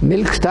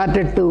milk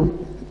started to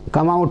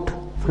come out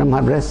from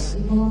her breast.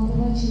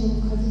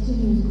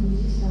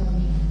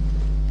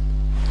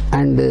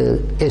 And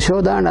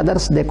Yashoda and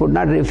others, they could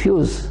not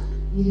refuse.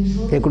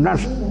 They could not.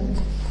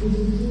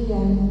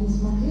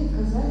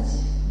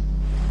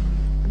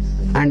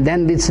 And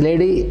then this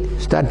lady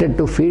started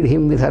to feed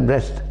him with her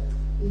breast.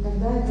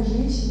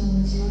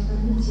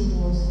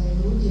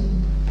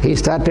 He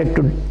started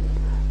to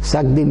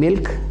suck the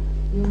milk.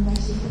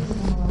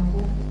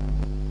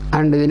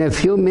 And in a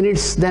few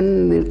minutes,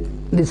 then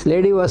this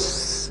lady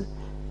was,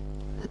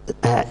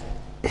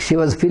 she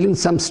was feeling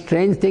some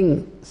strange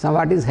thing,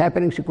 what is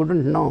happening, she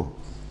couldn't know.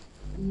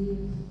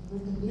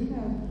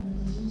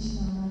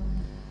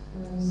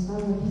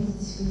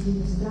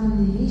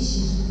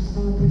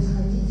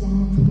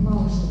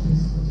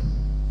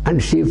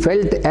 And she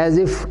felt as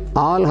if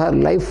all her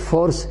life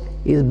force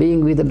is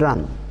being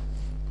withdrawn.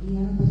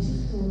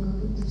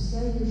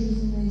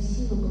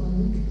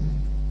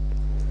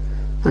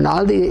 And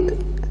all the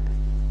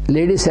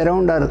ladies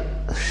around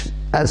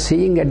are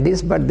seeing at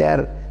this, but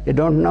they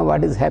don't know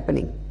what is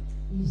happening.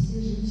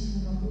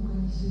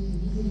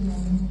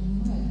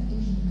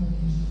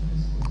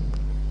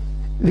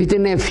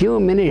 Within a few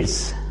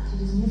minutes,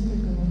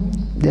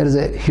 there is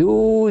a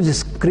huge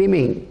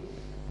screaming,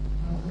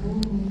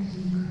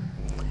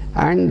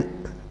 and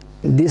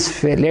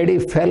this lady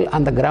fell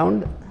on the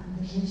ground,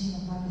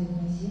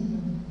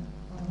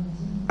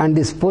 and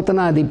this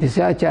Putana, the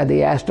Pisacha,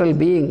 the astral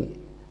being,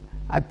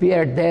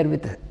 appeared there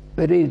with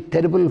very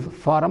terrible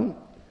form.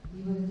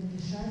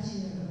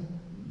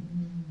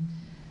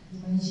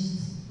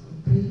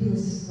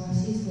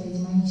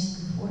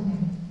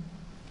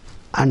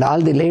 And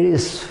all the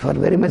ladies were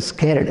very much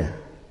scared.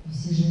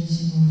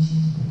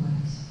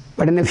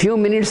 But in a few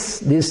minutes,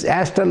 this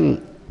astral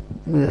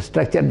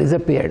structure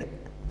disappeared.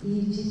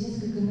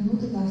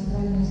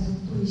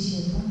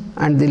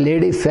 And the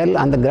lady fell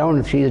on the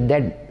ground, she is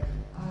dead.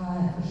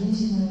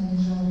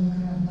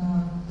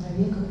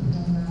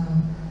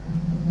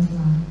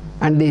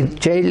 And the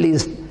child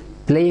is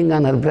playing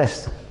on her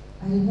breast.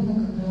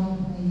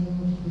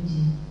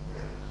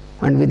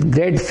 And with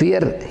great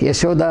fear,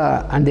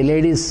 Yashoda and the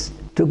ladies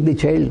took the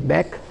child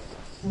back.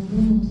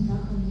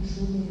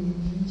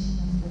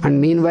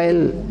 And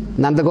meanwhile,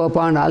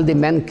 Nandagopa and all the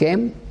men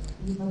came.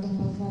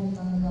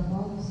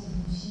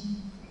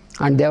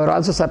 And they were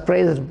also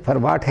surprised for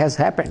what has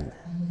happened.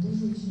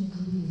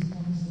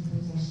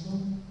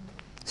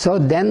 So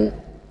then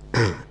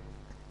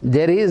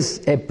there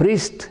is a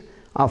priest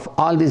of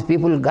all these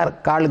people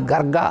called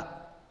Garga.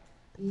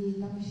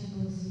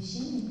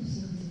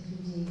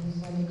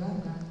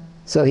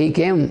 So he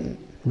came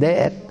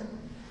there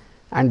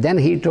and then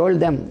he told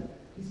them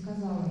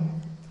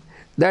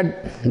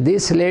that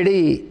this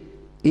lady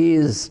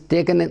is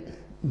taken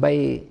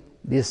by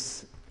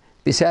this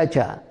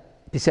Pisachi,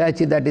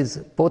 that is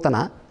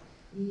Potana.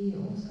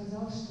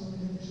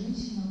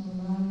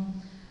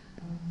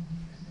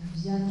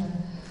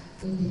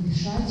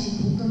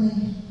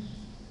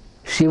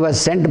 She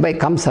was sent by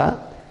Kamsa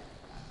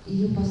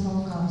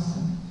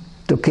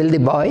to kill the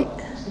boy,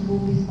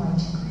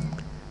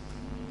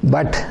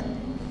 but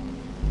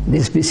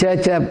this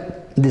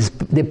Pisacha,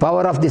 the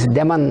power of this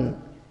demon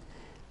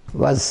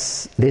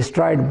was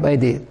destroyed by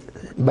the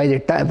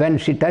when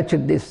she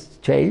touched this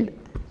child.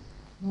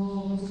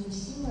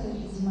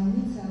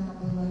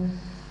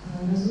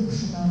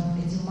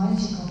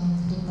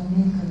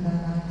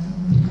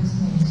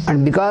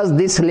 And because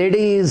this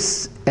lady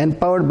is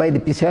empowered by the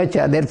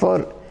Pisacha,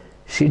 therefore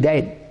she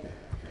died.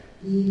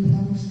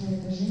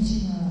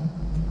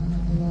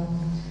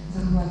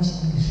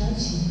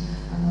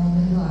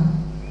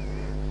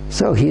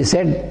 So he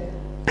said,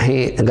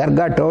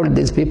 Garga told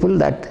these people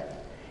that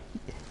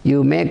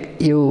you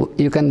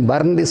can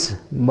burn this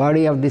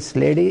body of this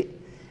lady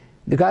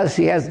because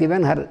she has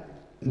given her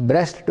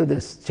breast to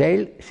this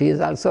child. She is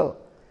also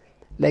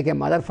like a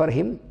mother for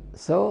him.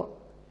 So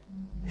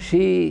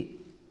she,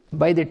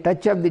 by the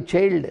touch of the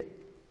child,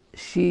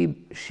 she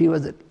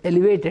was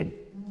elevated,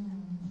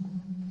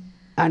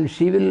 and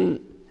she will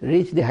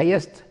reach the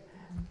highest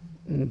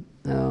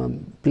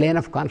plane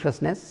of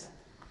consciousness.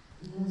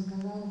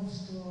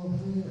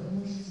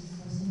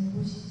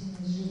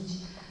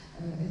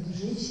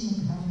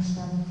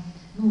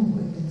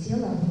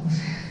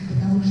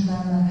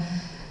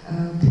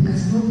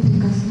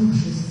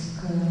 Прикоснувшись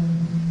к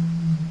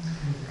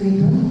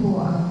ребенку,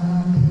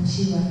 она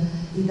получила,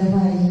 и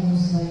давая ему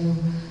свою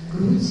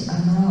грудь,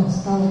 она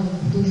стала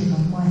тоже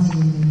как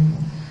матерью для него.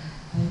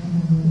 Поэтому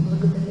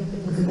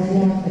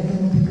благодаря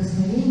этому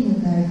прикосновению,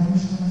 да, и тому,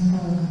 что она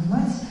стала как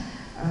мать,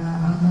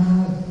 она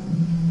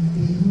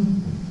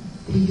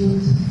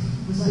придет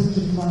в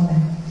высокие планы,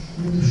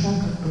 ее душа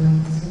как бы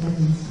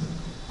освободится.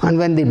 And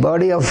when the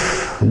body of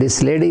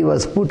this lady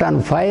was put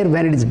on fire,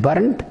 when it is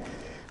burnt,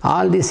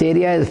 all this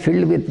area is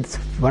filled with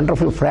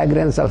wonderful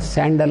fragrance of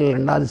sandal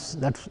and all this,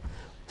 that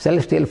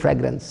celestial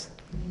fragrance.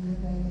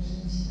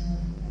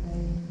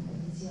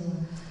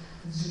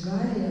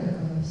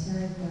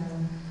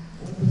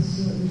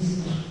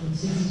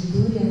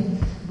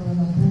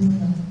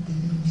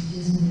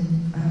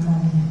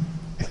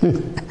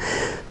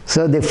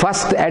 So the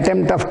first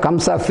attempt of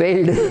Kamsa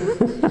failed.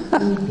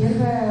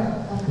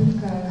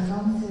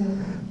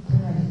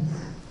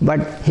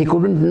 But he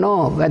couldn't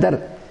know whether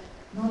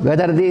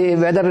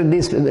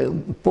this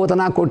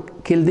Potana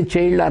could kill the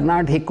child or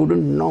not. He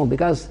couldn't know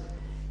because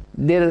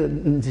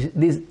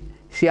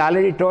she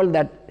already told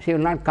that she will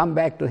not come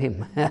back to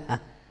him.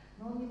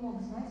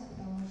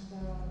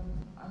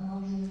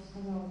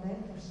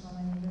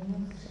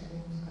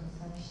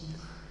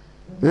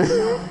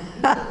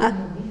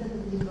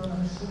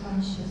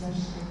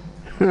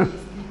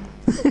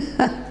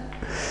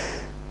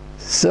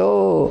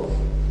 So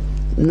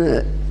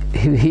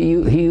he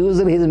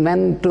used his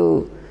men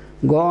to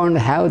go and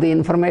have the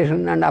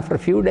information, and after a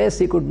few days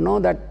he could know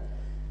that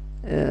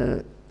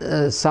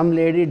some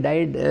lady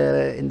died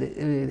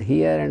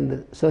here,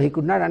 and so he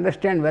could not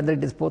understand whether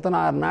it is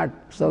Potana or not.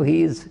 So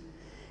he is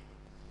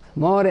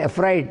more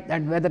afraid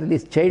that whether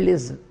this child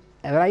is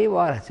alive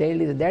or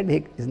child is dead,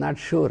 he is not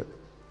sure.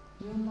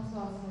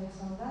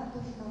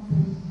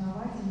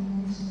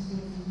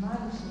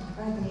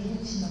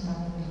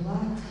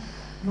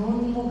 Но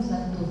он не мог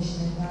знать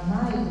точно, это она,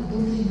 это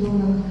тот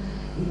ребенок,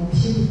 и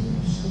вообще,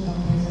 что там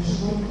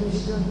произошло,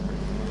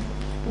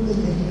 вот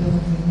этот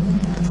ребенок.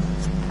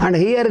 And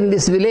here in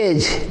this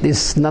village,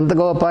 this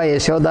Nandagopa,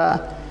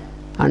 Yashoda,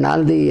 and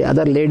all the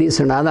other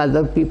ladies and all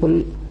other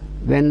people,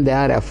 when they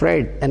are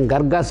afraid, and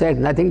Garga said,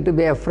 nothing to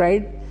be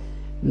afraid,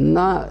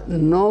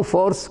 no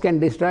force can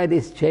destroy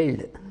this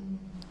child.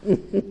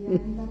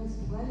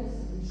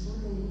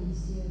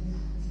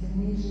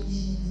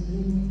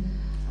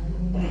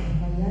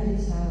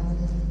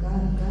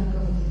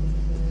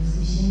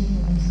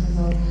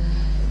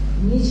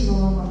 Нечего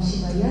вам вообще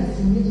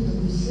бояться, нету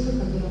такой силы,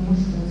 которая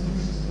может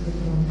разрушить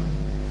ребенка.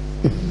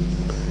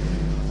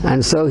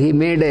 And so he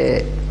made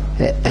a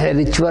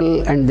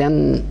ritual, and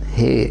then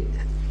he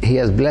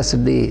has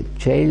blessed the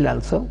child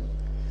also.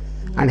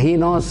 And he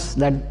knows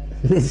that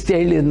this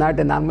child is not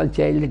a normal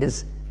child, it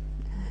is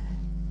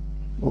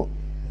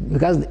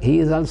because he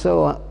is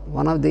also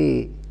one of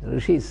the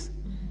rishis.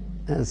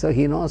 So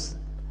he knows.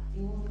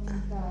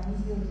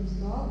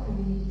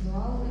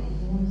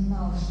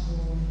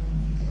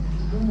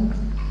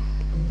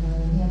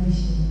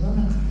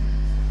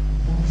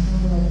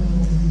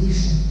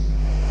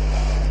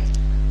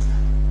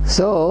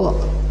 So,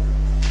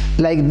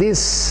 like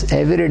this,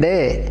 every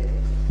day,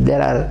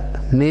 there are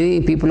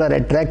many people are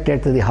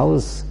attracted to the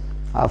house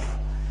of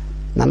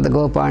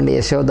Nandagopa and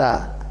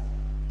Yashoda.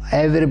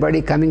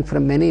 Everybody coming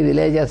from many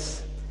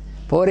villages,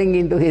 pouring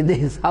into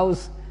his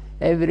house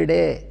every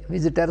day,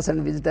 visitors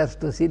and visitors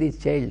to see this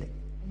child.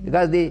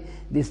 Because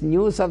this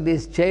news of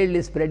this child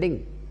is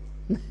spreading.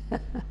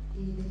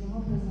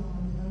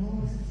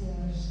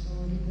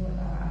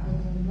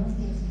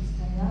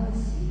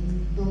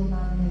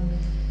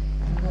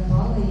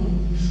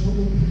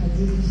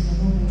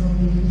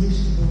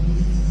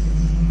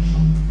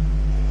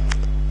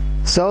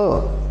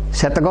 So,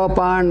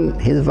 Shatagopa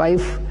and his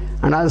wife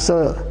and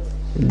also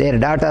their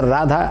daughter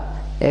Radha,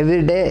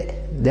 every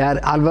day they are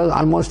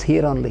almost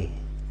here only.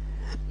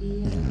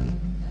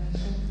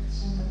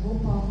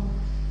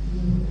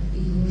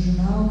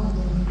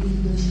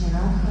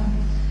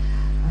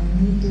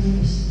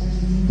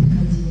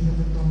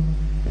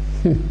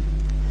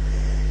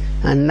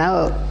 And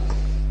now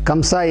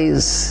Kamsa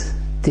is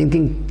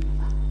thinking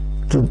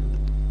to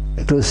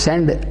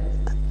send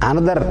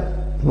another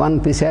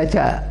one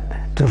Pisacha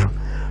to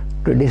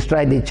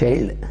destroy the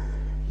child.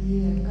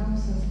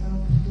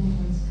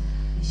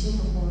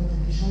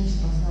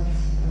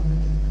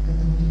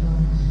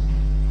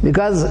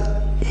 Because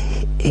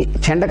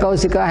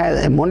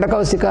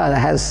Mundakausika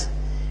has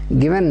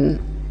given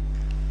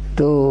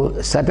to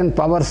certain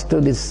powers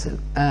to this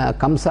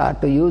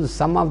Kamsa to use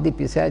some of the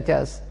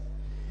Pisachas,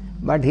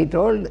 but he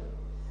told,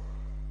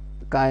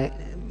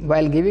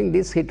 while giving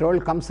this, he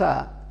told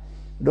Kamsa,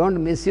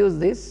 don't misuse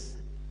this,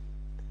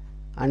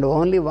 and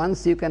only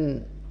once you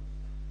can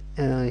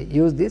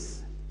use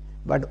this,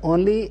 but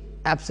only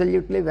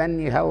absolutely when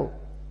you have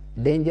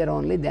danger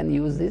only, then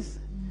use this,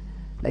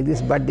 like this.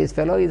 But this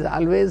fellow is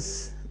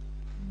always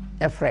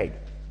afraid.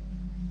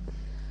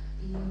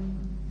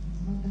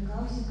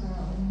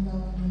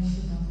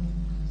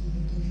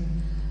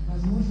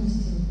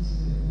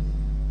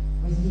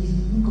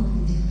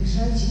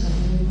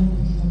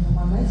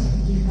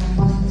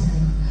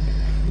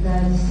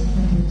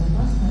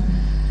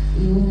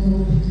 И он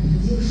его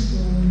предупредил, что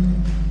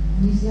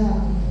нельзя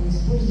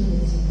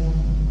использовать это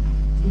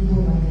в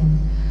любой момент,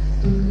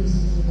 только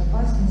если будет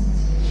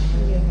опасность.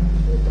 Нет,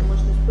 это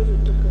можно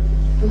использовать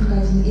только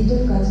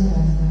один раз, да.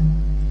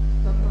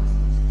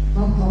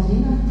 Во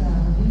время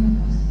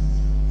опасности.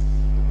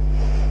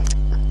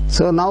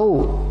 So now,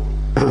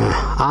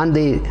 on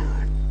the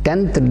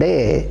 10th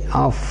day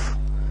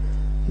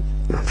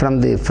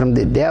from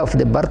the day of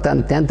the birth,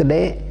 on 10th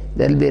day,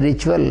 there will be a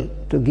ritual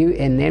to give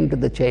a name to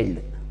the child.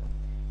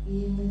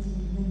 И на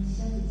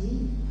 10-й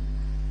день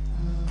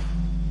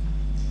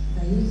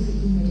дается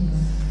имя ребенка.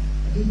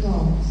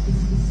 Ритуал,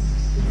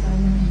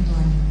 специальный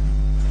ритуал.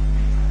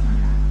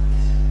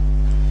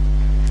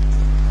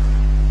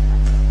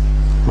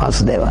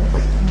 Vasudeva.